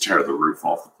would just tear the roof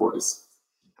off the place.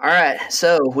 All right,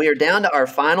 so we are down to our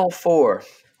final four.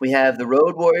 We have the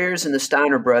Road Warriors and the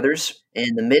Steiner Brothers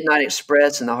and the Midnight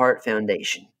Express and the Hart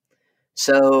Foundation.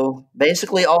 So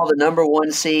basically all the number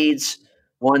one seeds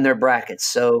won their brackets,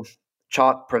 so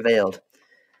chalk prevailed.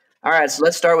 All right, so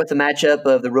let's start with the matchup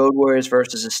of the Road Warriors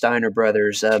versus the Steiner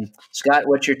Brothers. Scott,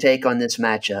 what's your take on this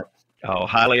matchup? Oh,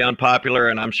 highly unpopular,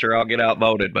 and I'm sure I'll get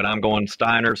outvoted, but I'm going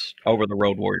Steiners over the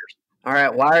Road Warriors. All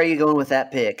right, why are you going with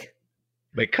that pick?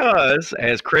 Because,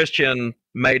 as Christian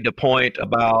made the point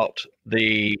about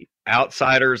the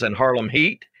Outsiders and Harlem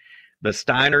Heat, the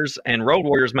Steiners and Road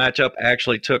Warriors matchup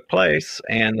actually took place,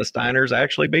 and the Steiners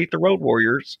actually beat the Road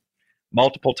Warriors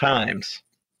multiple times.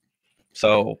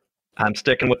 So I'm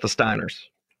sticking with the Steiners.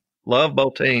 Love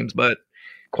both teams, but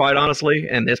quite honestly,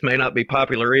 and this may not be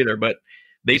popular either, but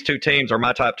these two teams are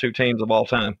my top two teams of all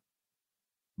time.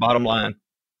 Bottom line.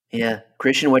 Yeah.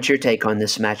 Christian, what's your take on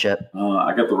this matchup?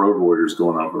 I got the Road Warriors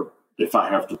going over. If I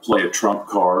have to play a trump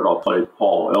card, I'll play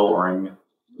Paul Ellering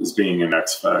as being an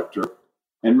X Factor.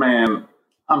 And man,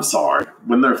 I'm sorry.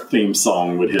 When their theme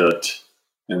song would hit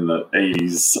in the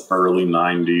 80s, early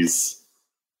 90s,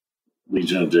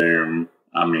 Legion of Doom,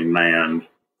 I mean, man,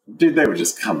 dude, they would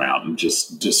just come out and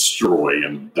just destroy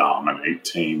and dominate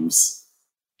teams.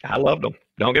 I loved them.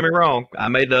 Don't get me wrong. I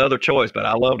made the other choice, but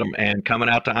I loved them. And coming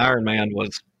out to Iron Man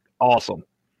was awesome.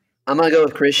 I'm going to go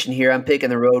with Christian here. I'm picking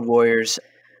the Road Warriors.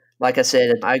 Like I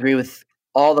said, I agree with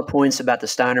all the points about the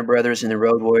Steiner brothers and the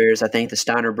Road Warriors. I think the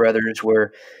Steiner brothers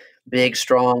were big,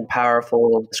 strong,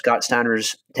 powerful. Scott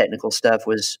Steiner's technical stuff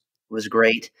was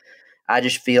great. I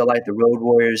just feel like the Road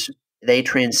Warriors, they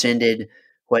transcended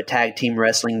what tag team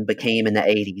wrestling became in the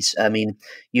 80s. I mean,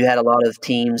 you had a lot of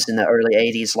teams in the early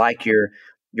 80s like your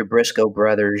Briscoe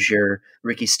brothers, your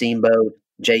Ricky Steamboat,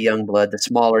 Jay Youngblood, the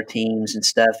smaller teams and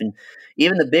stuff. And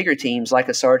even the bigger teams like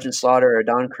a Sergeant Slaughter or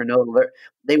Don Cornell,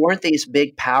 they weren't these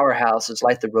big powerhouses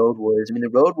like the Road Warriors. I mean, the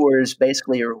Road Warriors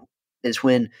basically is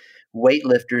when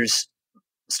weightlifters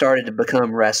started to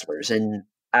become wrestlers. And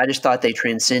I just thought they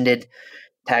transcended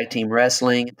tag team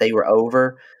wrestling. They were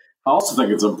over. I also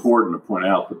think it's important to point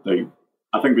out that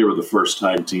I think they were the first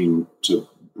tag team to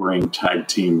bring tag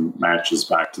team matches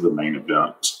back to the main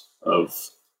event of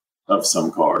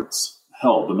some cards.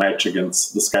 Hell, the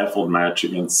scaffold match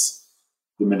against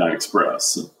the Midnight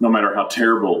Express. No matter how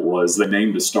terrible it was, they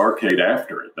named a Starrcade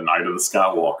after it, the Night of the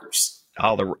Skywalkers.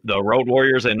 Oh, the Road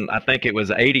Warriors, and I think it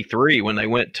was 83 when they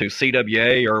went to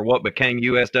CWA or what became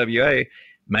USWA,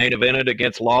 main evented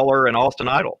against Lawler and Austin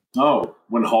Idol. Oh,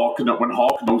 when Hawk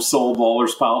no-sold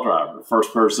Lawler's pile driver,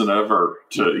 first person ever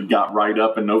to got right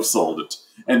up and no-sold it.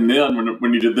 And then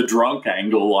when he did the drunk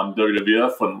angle on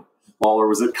WWF, when Lawler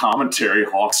was at commentary,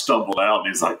 Hawk stumbled out and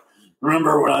he's like,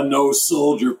 "Remember when I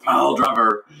no-sold your pile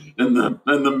driver in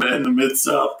the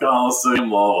Mid-South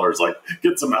Coliseum?" Lawler's like,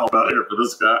 "Get some help out here for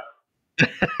this guy."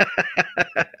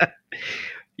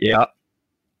 Yeah.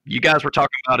 You guys were talking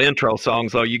about intro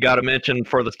songs, though. You got to mention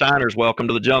for the Steiners, Welcome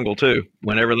to the Jungle, too.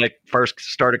 Whenever they first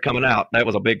started coming out, that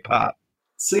was a big pop.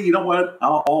 See, you know what?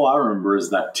 All I remember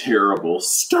is that terrible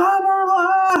Steiner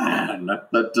line,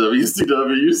 that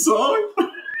WCW song.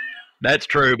 That's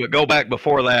true, but go back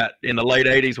before that in the late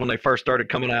 80s when they first started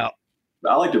coming out.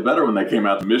 I liked it better when they came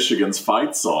out to Michigan's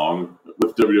fight song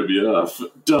with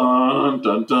WWF. Dun,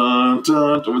 dun, dun,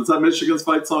 dun. Was that Michigan's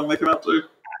fight song they came out to?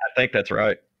 I think that's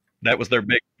right. That was their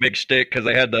big shtick because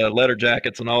they had the letter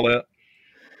jackets and all that.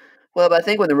 Well, but I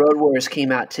think when the Road Warriors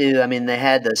came out too, I mean, they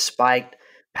had the spiked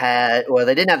pad. Well,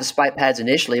 they didn't have the spiked pads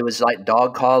initially. It was like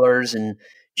dog collars and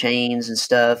chains and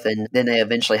stuff, and then they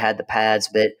eventually had the pads.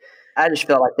 But I just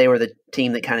felt like they were the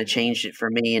team that kind of changed it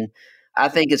for me. And I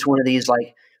think it's one of these,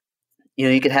 like, you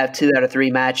know, you could have 2 out of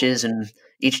 3 matches and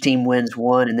each team wins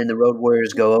one, and then the Road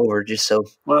Warriors go over just so.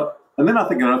 Well, and then I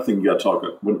think another thing you got to talk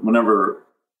about, whenever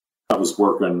I was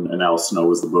working and Al Snow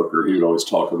was the booker, he would always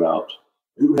talk about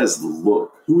who has the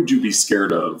look. Who would you be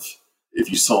scared of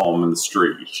if you saw him in the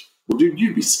street? Well, dude,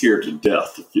 you'd be scared to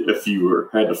death if you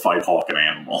had to fight Hawk and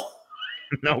Animal.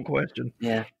 No question.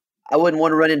 Yeah. I wouldn't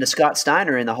want to run into Scott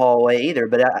Steiner in the hallway either,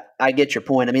 but I get your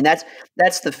point. I mean,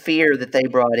 that's the fear that they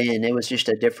brought in. It was just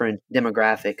a different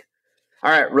demographic.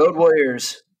 All right, Road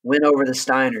Warriors win over the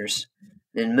Steiners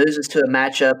and moves us to a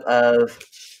matchup of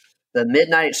the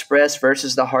Midnight Express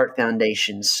versus the Hart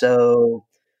Foundation. So,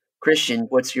 Christian,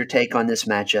 what's your take on this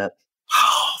matchup?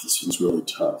 This one's really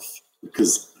tough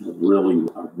because I really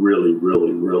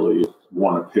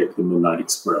want to pick the Midnight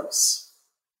Express.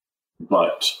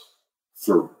 But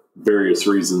for various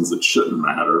reasons that shouldn't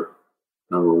matter.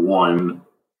 Number one,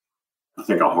 I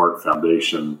think a Hart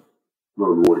Foundation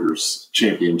Road Warriors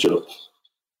championship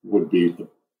would be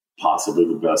possibly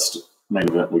the best main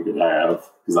event we could have,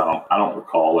 because I don't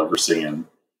recall ever seeing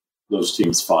those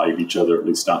teams fight each other, at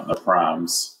least not in their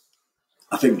primes.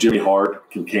 I think Jimmy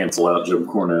Hart can cancel out Jim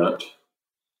Cornette,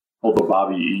 although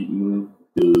Bobby Eaton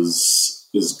is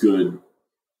good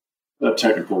a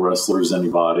technical wrestler as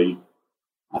anybody.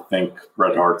 I think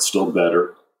Bret Hart's still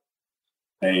better.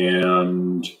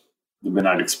 And the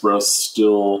Midnight Express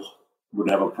still would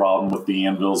have a problem with the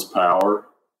Anvil's power.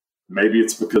 Maybe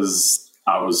it's because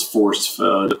I was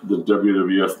force-fed the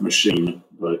WWF machine,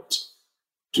 but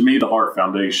to me, the Hart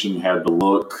Foundation had the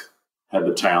look, had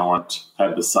the talent,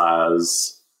 had the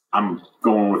size. I'm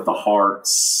going with the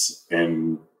Harts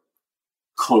and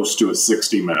close to a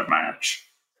 60-minute match.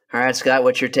 All right, Scott,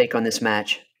 what's your take on this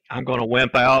match? I'm going to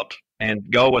wimp out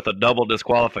and go with a double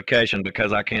disqualification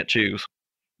because I can't choose.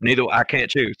 I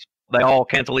can't choose. They all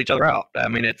cancel each other out. I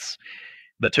mean, it's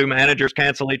the 2 managers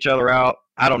cancel each other out.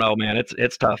 I don't know, man.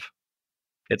 It's tough.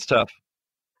 It's tough.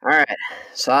 All right.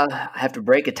 So I have to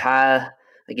break a tie.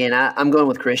 Again, I'm going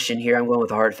with Christian here. I'm going with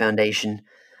the Hart Foundation.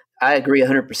 I agree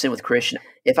 100% with Christian.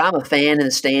 If I'm a fan in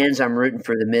the stands, I'm rooting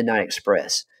for the Midnight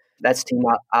Express. That's the team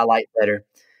I like better.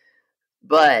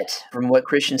 But from what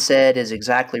Christian said is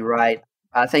exactly right.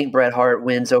 I think Bret Hart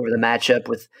wins over the matchup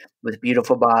with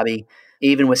Beautiful Bobby,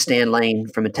 even with Stan Lane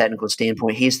from a technical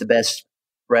standpoint. He's the best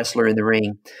wrestler in the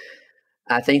ring.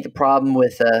 I think the problem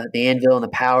with the Anvil and the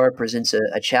Power presents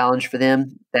a challenge for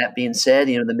them. That being said,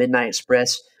 the Midnight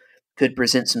Express could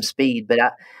present some speed, but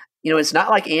it's not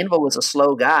like Anvil was a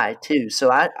slow guy too.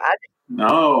 So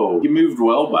No, he moved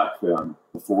well back then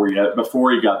before he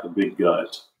got the big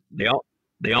gut.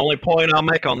 The only point I'll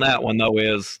make on that one, though,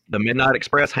 is the Midnight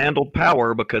Express handled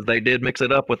Power because they did mix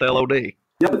it up with LOD.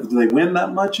 Yeah, but did they win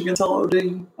that much against LOD? I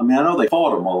mean, I know they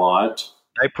fought him a lot.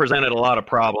 They presented a lot of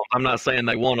problems. I'm not saying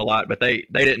they won a lot, but they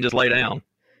didn't just lay down.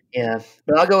 Yeah,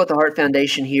 but I'll go with the Hart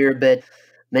Foundation here. But,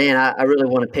 man, I really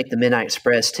want to pick the Midnight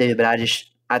Express too, but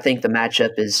I think the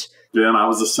matchup is – Yeah, and I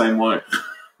was the same way.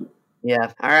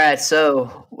 Yeah. All right,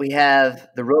 so we have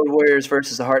the Road Warriors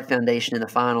versus the Hart Foundation in the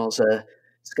finals.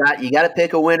 Scott, you got to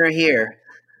pick a winner here.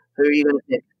 Who are you going to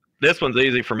pick? This one's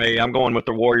easy for me. I'm going with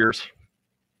the Warriors.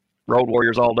 Road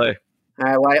Warriors all day.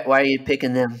 All right, why are you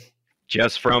picking them?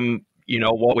 Just from,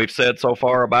 what we've said so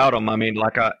far about them. I mean,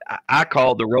 like I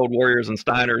called the Road Warriors and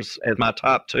Steiners as my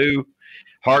top two.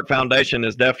 Hart Foundation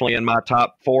is definitely in my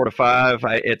top 4 to 5.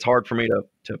 It's hard for me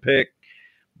to pick.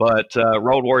 But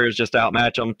Road Warriors just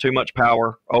outmatch them. Too much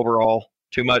power overall.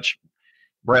 Too much.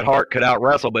 Bret Hart could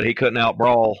out-wrestle, but he couldn't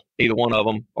out-brawl either one of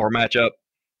them or match up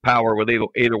power with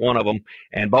either one of them.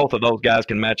 And both of those guys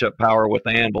can match up power with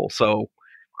the Anvil. So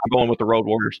I'm going with the Road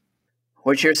Warriors.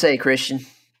 What's your say, Christian?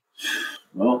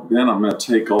 Well, then I'm going to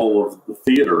take all of the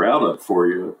theater out of it for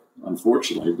you,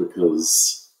 unfortunately,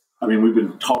 because, we've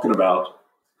been talking about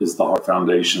is the Hart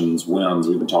Foundation's wins.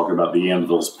 We've been talking about the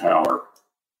Anvil's power.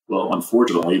 Well,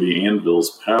 unfortunately, the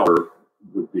Anvil's power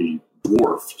would be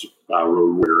dwarfed by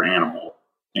Road Warrior Animal.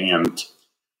 And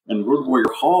Road Warrior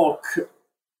Hawk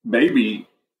may be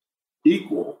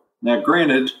equal. Now,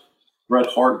 granted, Bret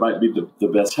Hart might be the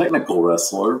best technical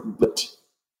wrestler, but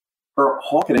are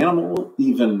Hawk and Animal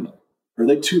are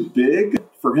they too big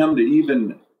for him to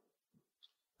even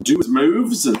do his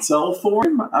moves and sell for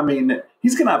him? I mean,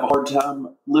 he's going to have a hard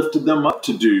time lifting them up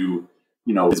to do,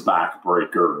 his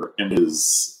backbreaker and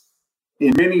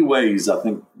in many ways, I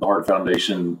think the Hart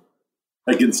Foundation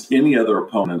against any other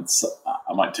opponents,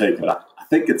 I might take it. I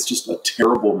think it's just a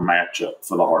terrible matchup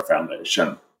for the Hart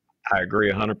Foundation. I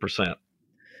agree 100%.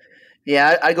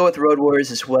 Yeah, I go with the Road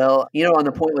Warriors as well. On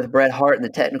the point with Bret Hart and the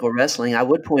technical wrestling, I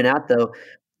would point out, though,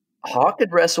 Hawk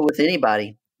could wrestle with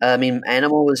anybody.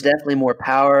 Animal was definitely more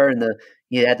power, and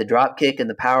you had the drop kick and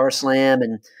the power slam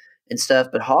and stuff,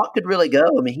 but Hawk could really go.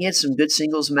 He had some good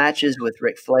singles matches with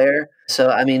Ric Flair. So,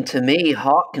 to me,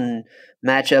 Hawk can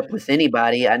match up with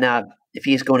anybody. Now, if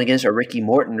he's going against a Ricky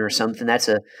Morton or something, that's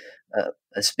a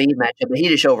speed matchup, but he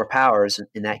just overpowers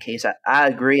in that case. I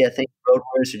agree. I think Road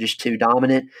Warriors are just too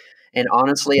dominant. And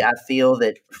honestly, I feel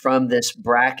that from this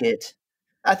bracket,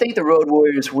 I think the Road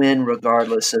Warriors win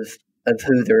regardless of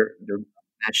who they're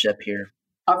matched up here.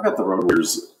 I've got the Road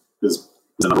Warriors as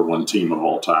the number one team of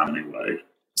all time anyway.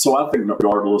 So I think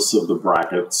regardless of the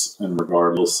brackets and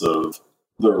regardless of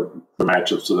the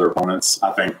matchups of their opponents,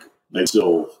 I think they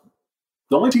still –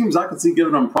 the only teams I can see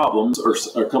giving them problems are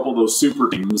a couple of those super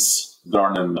teams that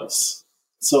aren't in this.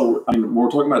 So, we're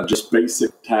talking about just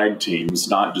basic tag teams,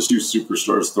 not just two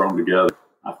superstars thrown together.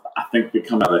 I think they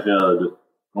come out ahead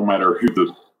no matter who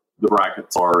the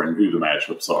brackets are and who the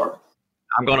matchups are.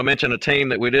 I'm going to mention a team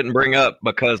that we didn't bring up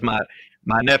because my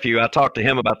nephew, I talked to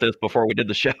him about this before we did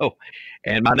the show,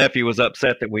 and my nephew was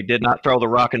upset that we did not throw the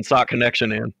Rock and Sock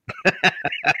Connection in.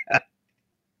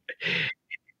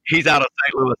 He's out of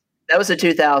St. Louis. That was a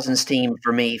 2000s team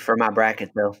for me for my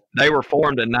bracket, though. They were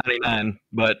formed in 99,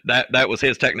 but that was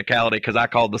his technicality because I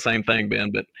called the same thing,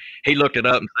 Ben. But he looked it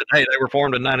up and said, hey, they were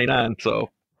formed in 99. So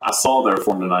I saw they were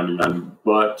formed in 99,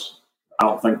 but I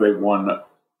don't think they won.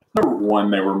 Number one,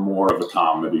 they were more of a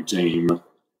comedy team.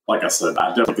 Like I said, I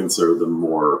definitely consider them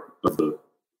more of the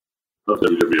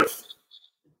WWF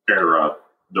era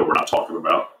that we're not talking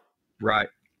about. Right.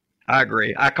 I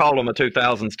agree. I called them a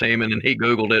 2000s team, and then he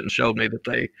Googled it and showed me that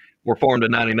they were formed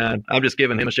in 99. I'm just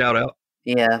giving him a shout out.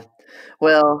 Yeah.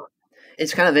 Well,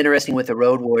 it's kind of interesting with the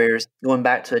Road Warriors, going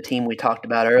back to a team we talked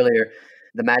about earlier,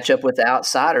 the matchup with the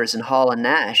Outsiders and Hall and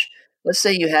Nash. Let's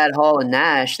say you had Hall and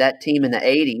Nash, that team in the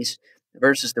 80s,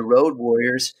 versus the Road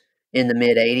Warriors in the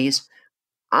mid-80s.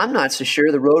 I'm not so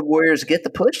sure the Road Warriors get the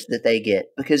push that they get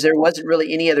because there wasn't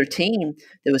really any other team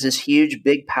that was this huge,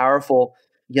 big, powerful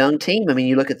young team. I mean,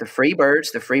 you look at the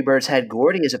Freebirds. The Freebirds had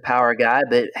Gordy as a power guy,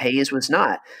 but Hayes was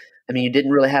not. I mean, you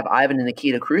didn't really have Ivan and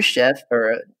Nikita Khrushchev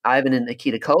or Ivan and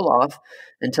Nikita Koloff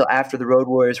until after the Road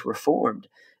Warriors were formed.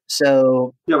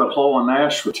 So yeah, but Hall and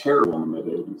Nash were terrible in the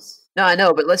mid-'80s. No, I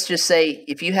know, but let's just say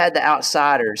if you had the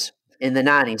outsiders in the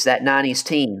 90s, that 90s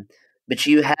team, but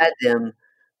you had them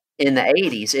in the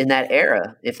 80s, in that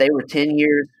era, if they were 10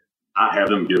 years. I have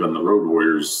them giving the Road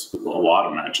Warriors a lot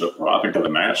of matchup. I think the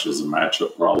Nash is a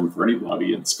matchup problem for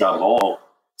anybody. And Scott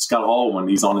Hall, when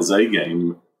he's on his A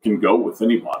game, can go with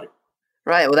anybody.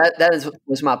 Right. Well,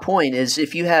 was my point, is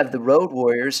if you have the Road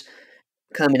Warriors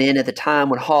coming in at the time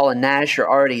when Hall and Nash are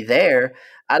already there,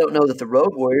 I don't know that the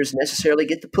Road Warriors necessarily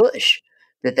get the push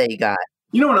that they got.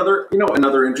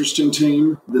 Another interesting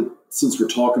team that, since we're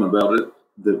talking about it,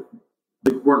 that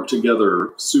they weren't together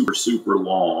super, super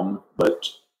long, but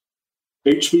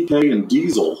HBK and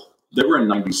Diesel, they were a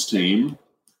 90s team,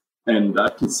 and I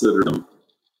consider them,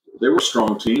 they were a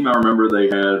strong team. I remember they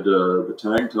had the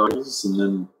tag titles, and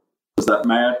then was that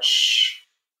match,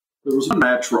 there was a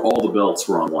match where all the belts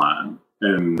were on the line,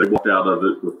 and they walked out of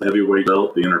it with the heavyweight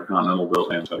belt, the Intercontinental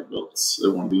belt, and tag belts. They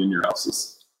wanted to be in your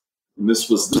houses. And this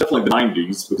was definitely the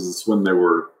 90s, because it's when they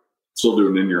were still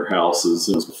doing in your houses,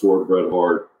 and it was before Bret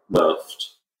Hart left.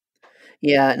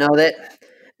 Yeah, no,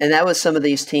 that was some of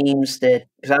these teams that,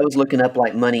 because I was looking up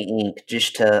like Money Inc.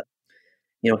 just to,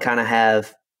 kind of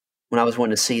have, when I was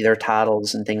wanting to see their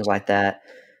titles and things like that.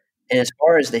 And as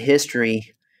far as the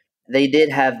history, they did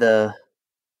have I'm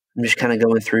just kind of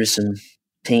going through some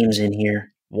teams in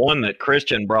here. One that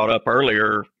Christian brought up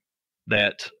earlier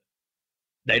that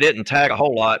they didn't tag a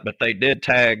whole lot, but they did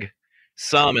tag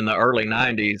some in the early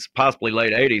 90s, possibly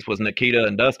late 80s, was Nikita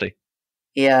and Dusty.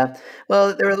 Yeah.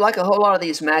 Well, there were like a whole lot of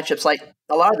these matchups, like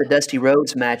a lot of the Dusty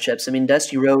Rhodes matchups. I mean,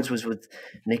 Dusty Rhodes was with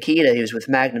Nikita. He was with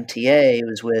Magnum TA. He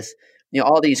was with,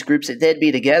 all these groups that they'd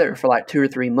be together for like 2 or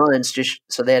 3 months just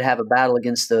so they'd have a battle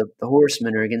against the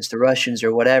Horsemen or against the Russians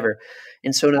or whatever.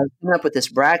 And so when I was coming up with this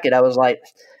bracket, I was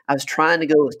trying to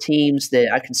go with teams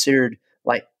that I considered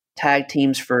like tag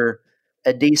teams for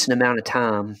a decent amount of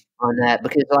time on that,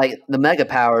 because like the Mega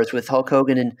Powers with Hulk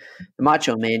Hogan and the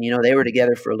Macho Man, they were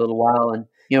together for a little while, and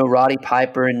Roddy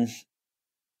Piper and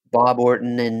Bob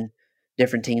Orton and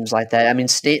different teams like that. I mean,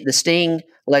 the Sting,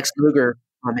 Lex Luger.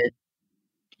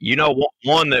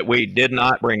 One that we did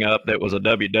not bring up that was a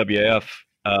WWF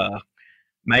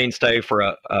mainstay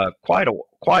for quite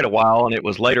a while, and it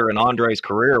was later in Andre's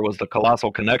career, was the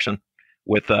Colossal Connection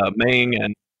with Ming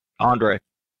and Andre,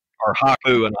 or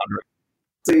Haku and Andre.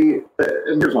 See,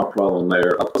 and here's my problem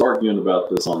there. I was arguing about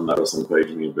this on that wrestling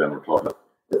page me and Ben were talking about.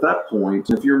 At that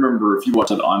point, if you watched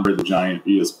that Andre the Giant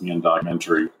ESPN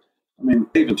documentary, I mean,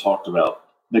 they even talked about,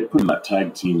 they put in that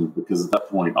tag team because at that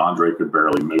point, Andre could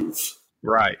barely move.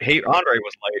 Right. Andre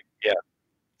was late, yeah.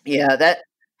 Yeah,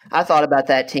 I thought about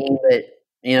that team, but,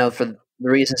 for the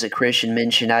reasons that Christian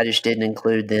mentioned, I just didn't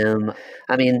include them.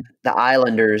 I mean, the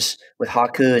Islanders with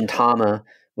Haku and Tama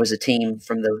was a team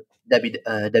from the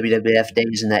WWF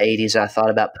days in the 80s I thought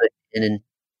about putting in. And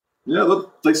yeah,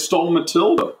 they stole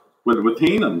Matilda with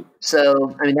Heenan.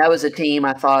 So, I mean, that was a team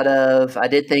I thought of. I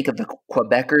did think of the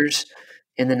Quebecers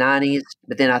in the 90s,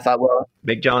 but then I thought, well,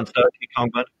 Big John Studd, King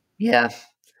Kong. Yeah.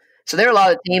 So there are a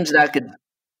lot of teams that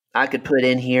I could put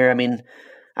in here. I mean,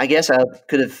 I guess I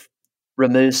could have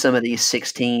removed some of these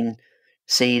 16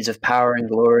 seeds of Power and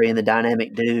Glory and the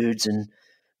Dynamic Dudes, and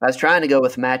I was trying to go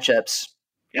with matchups.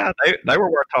 Yeah, they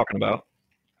were worth talking about.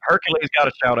 Hercules got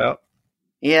a shout out.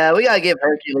 Yeah, we got to give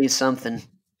Hercules something.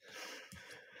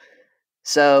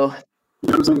 So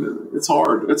it's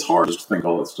hard. It's hard just to think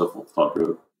all that stuff will talk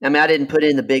about. I mean, I didn't put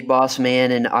in the Big Boss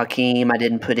Man and Akeem. I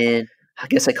didn't put in, I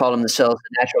guess they called them themselves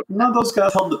the Natural. None of those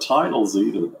guys held the titles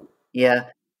either. Yeah.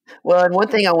 Well, and one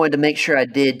thing I wanted to make sure I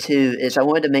did too is I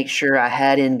wanted to make sure I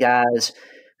had in guys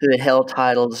who had held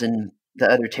titles in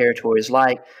the other territories,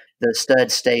 like the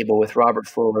Stud Stable with Robert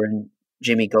Fuller and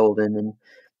Jimmy Golden,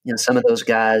 and some of those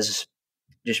guys,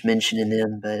 just mentioning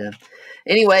them. But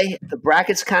anyway, the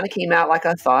brackets kind of came out like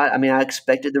I thought. I mean, I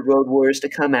expected the Road Warriors to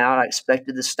come out. I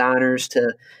expected the Steiners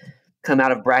to come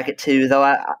out of bracket 2, though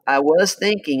I was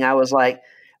thinking, I was like,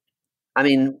 I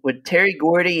mean, with Terry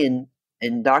Gordy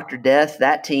and Dr. Death,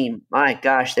 that team, my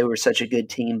gosh, they were such a good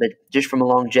team. But just from a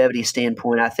longevity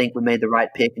standpoint, I think we made the right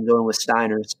pick in going with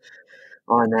Steiners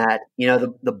on that.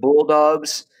 The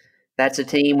Bulldogs, that's a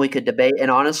team we could debate. And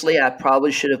honestly, I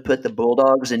probably should have put the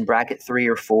Bulldogs in bracket 3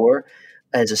 or 4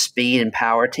 as a speed and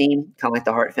power team, kind of like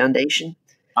the Hart Foundation.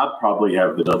 I'd probably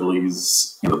have the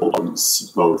Dudleys and the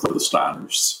Bulldogs both of the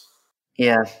Steiners.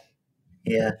 Yeah.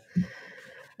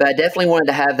 But I definitely wanted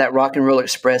to have that Rock and Roll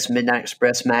Express, Midnight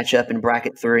Express matchup in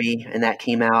bracket 3, and that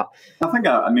came out. I think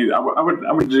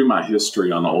I would do my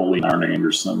history on Ole and Arn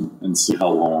Anderson and see how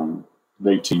long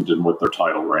they teamed and what their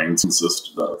title reigns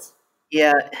consisted of.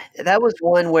 Yeah, that was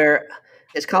one where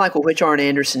it's kind of like, well, which Arn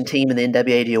Anderson team in the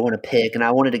NWA do you want to pick? And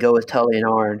I wanted to go with Tully and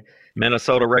Arn.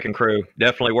 Minnesota Wrecking Crew,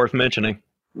 definitely worth mentioning.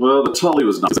 Well, the Tully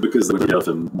was nice because they went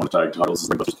and won tag titles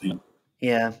as a team.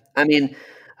 Yeah, I mean,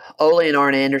 Ole and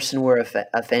Arn Anderson were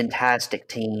a fantastic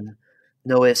team.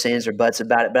 No ifs, ands, or buts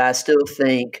about it. But I still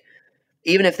think,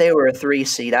 even if they were a 3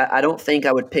 seed, I don't think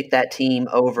I would pick that team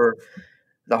over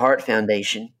the Hart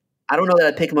Foundation. I don't know that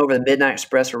I'd pick them over the Midnight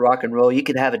Express or Rock and Roll. You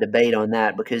could have a debate on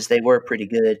that because they were pretty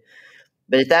good.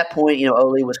 But at that point,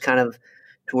 Ole was kind of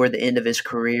toward the end of his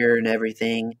career and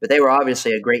everything. But they were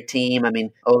obviously a great team. I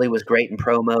mean, Ole was great in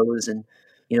promos and,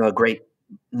 a great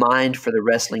mind for the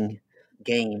wrestling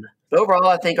game. But overall,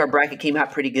 I think our bracket came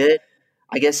out pretty good.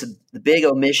 I guess the big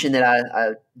omission that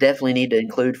I definitely need to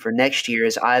include for next year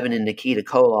is Ivan and Nikita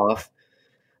Koloff.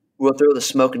 We'll throw the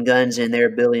Smoking Guns in there,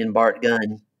 Billy and Bart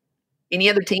Gunn. Any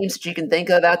other teams that you can think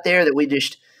of out there that we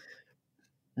just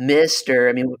missed?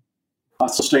 I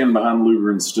still stand behind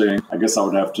Luger and Sting. I guess I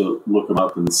would have to look them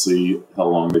up and see how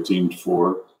long they teamed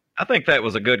for. I think that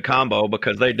was a good combo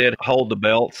because they did hold the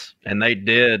belts and they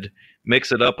did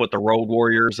mix it up with the Road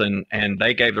Warriors and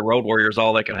they gave the Road Warriors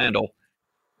all they could handle.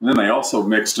 And then they also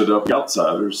mixed it up with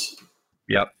Outsiders.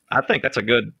 Yep. I think that's a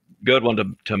good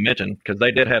one to mention because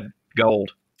they did have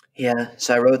gold. Yeah,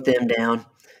 so I wrote them down.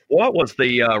 What was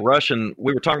the Russian –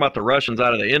 we were talking about the Russians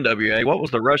out of the NWA. What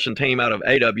was the Russian team out of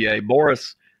AWA?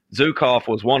 Boris Zukov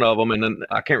was one of them, and then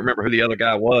I can't remember who the other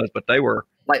guy was, but they were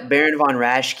 – like Baron von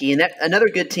Raschke. And another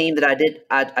good team that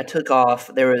I took off,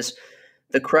 there was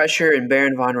the Crusher and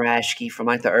Baron von Raschke from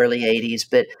like the early 80s,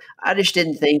 but I just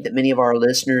didn't think that many of our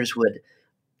listeners would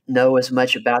know as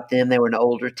much about them. They were an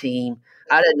older team.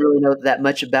 I didn't really know that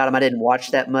much about them. I didn't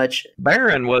watch that much.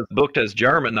 Baron was booked as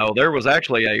German, though. There was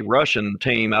actually a Russian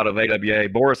team out of AWA,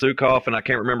 Boris Zukov, and I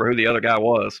can't remember who the other guy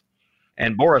was.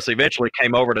 And Boris eventually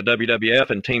came over to WWF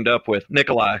and teamed up with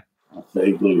Nikolai. I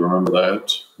vaguely remember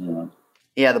that.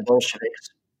 Yeah, the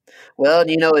Bolsheviks. Well,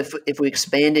 if we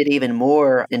expanded even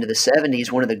more into the 70s,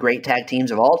 one of the great tag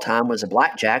teams of all time was the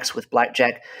Blackjacks with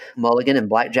Blackjack Mulligan and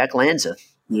Blackjack Lanza.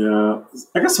 Yeah,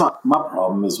 I guess my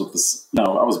problem is with this. I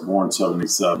was born in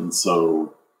 77,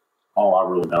 so all I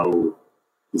really know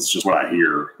is just what I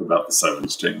hear about the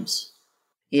 70s teams.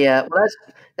 Yeah, well,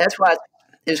 that's why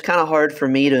it was kind of hard for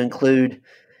me to include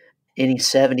any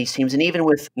 70s teams. And even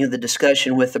with the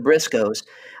discussion with the Briscoes,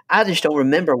 I just don't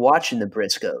remember watching the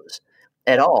Briscoes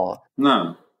at all.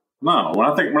 No. When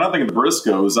I think of the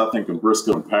Briscoes, I think of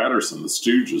Briscoe and Patterson, the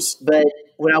Stooges. But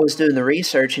when I was doing the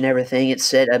research and everything, it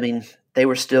said, they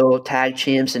were still tag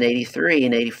champs in 83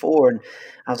 and 84. And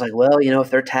I was like, well, if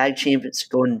they're tag champions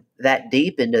going that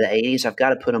deep into the 80s, I've got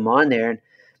to put them on there.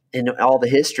 And all the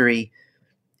history,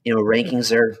 rankings,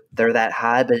 they're that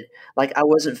high. But I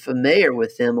wasn't familiar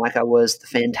with them like I was the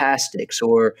Fantastics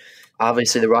or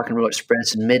obviously the Rock and Roll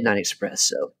Express and Midnight Express.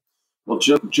 So, well,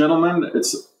 gentlemen,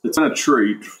 it's been a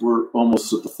treat. We're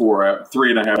almost at the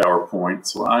 3.5 hour point,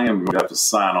 so I am going to have to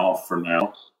sign off for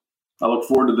now. I look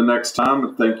forward to the next time,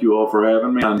 and thank you all for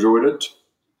having me. I enjoyed it.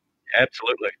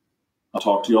 Absolutely. I'll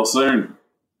talk to you all soon.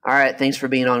 All right. Thanks for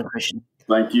being on, Christian.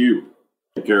 Thank you.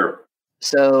 Take care.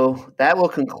 So that will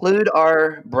conclude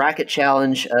our bracket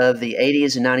challenge of the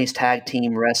 80s and 90s tag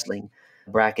team wrestling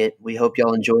bracket. We hope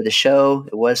y'all enjoyed the show.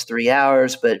 It was 3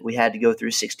 hours, but we had to go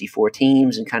through 64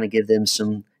 teams and kind of give them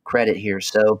some credit here.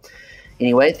 So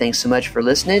anyway, thanks so much for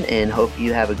listening and hope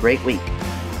you have a great week.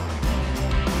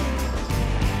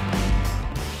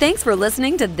 Thanks for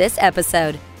listening to this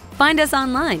episode. Find us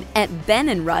online at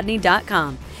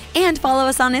benandrodney.com and follow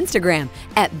us on Instagram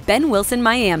at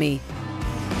BenWilsonMiami.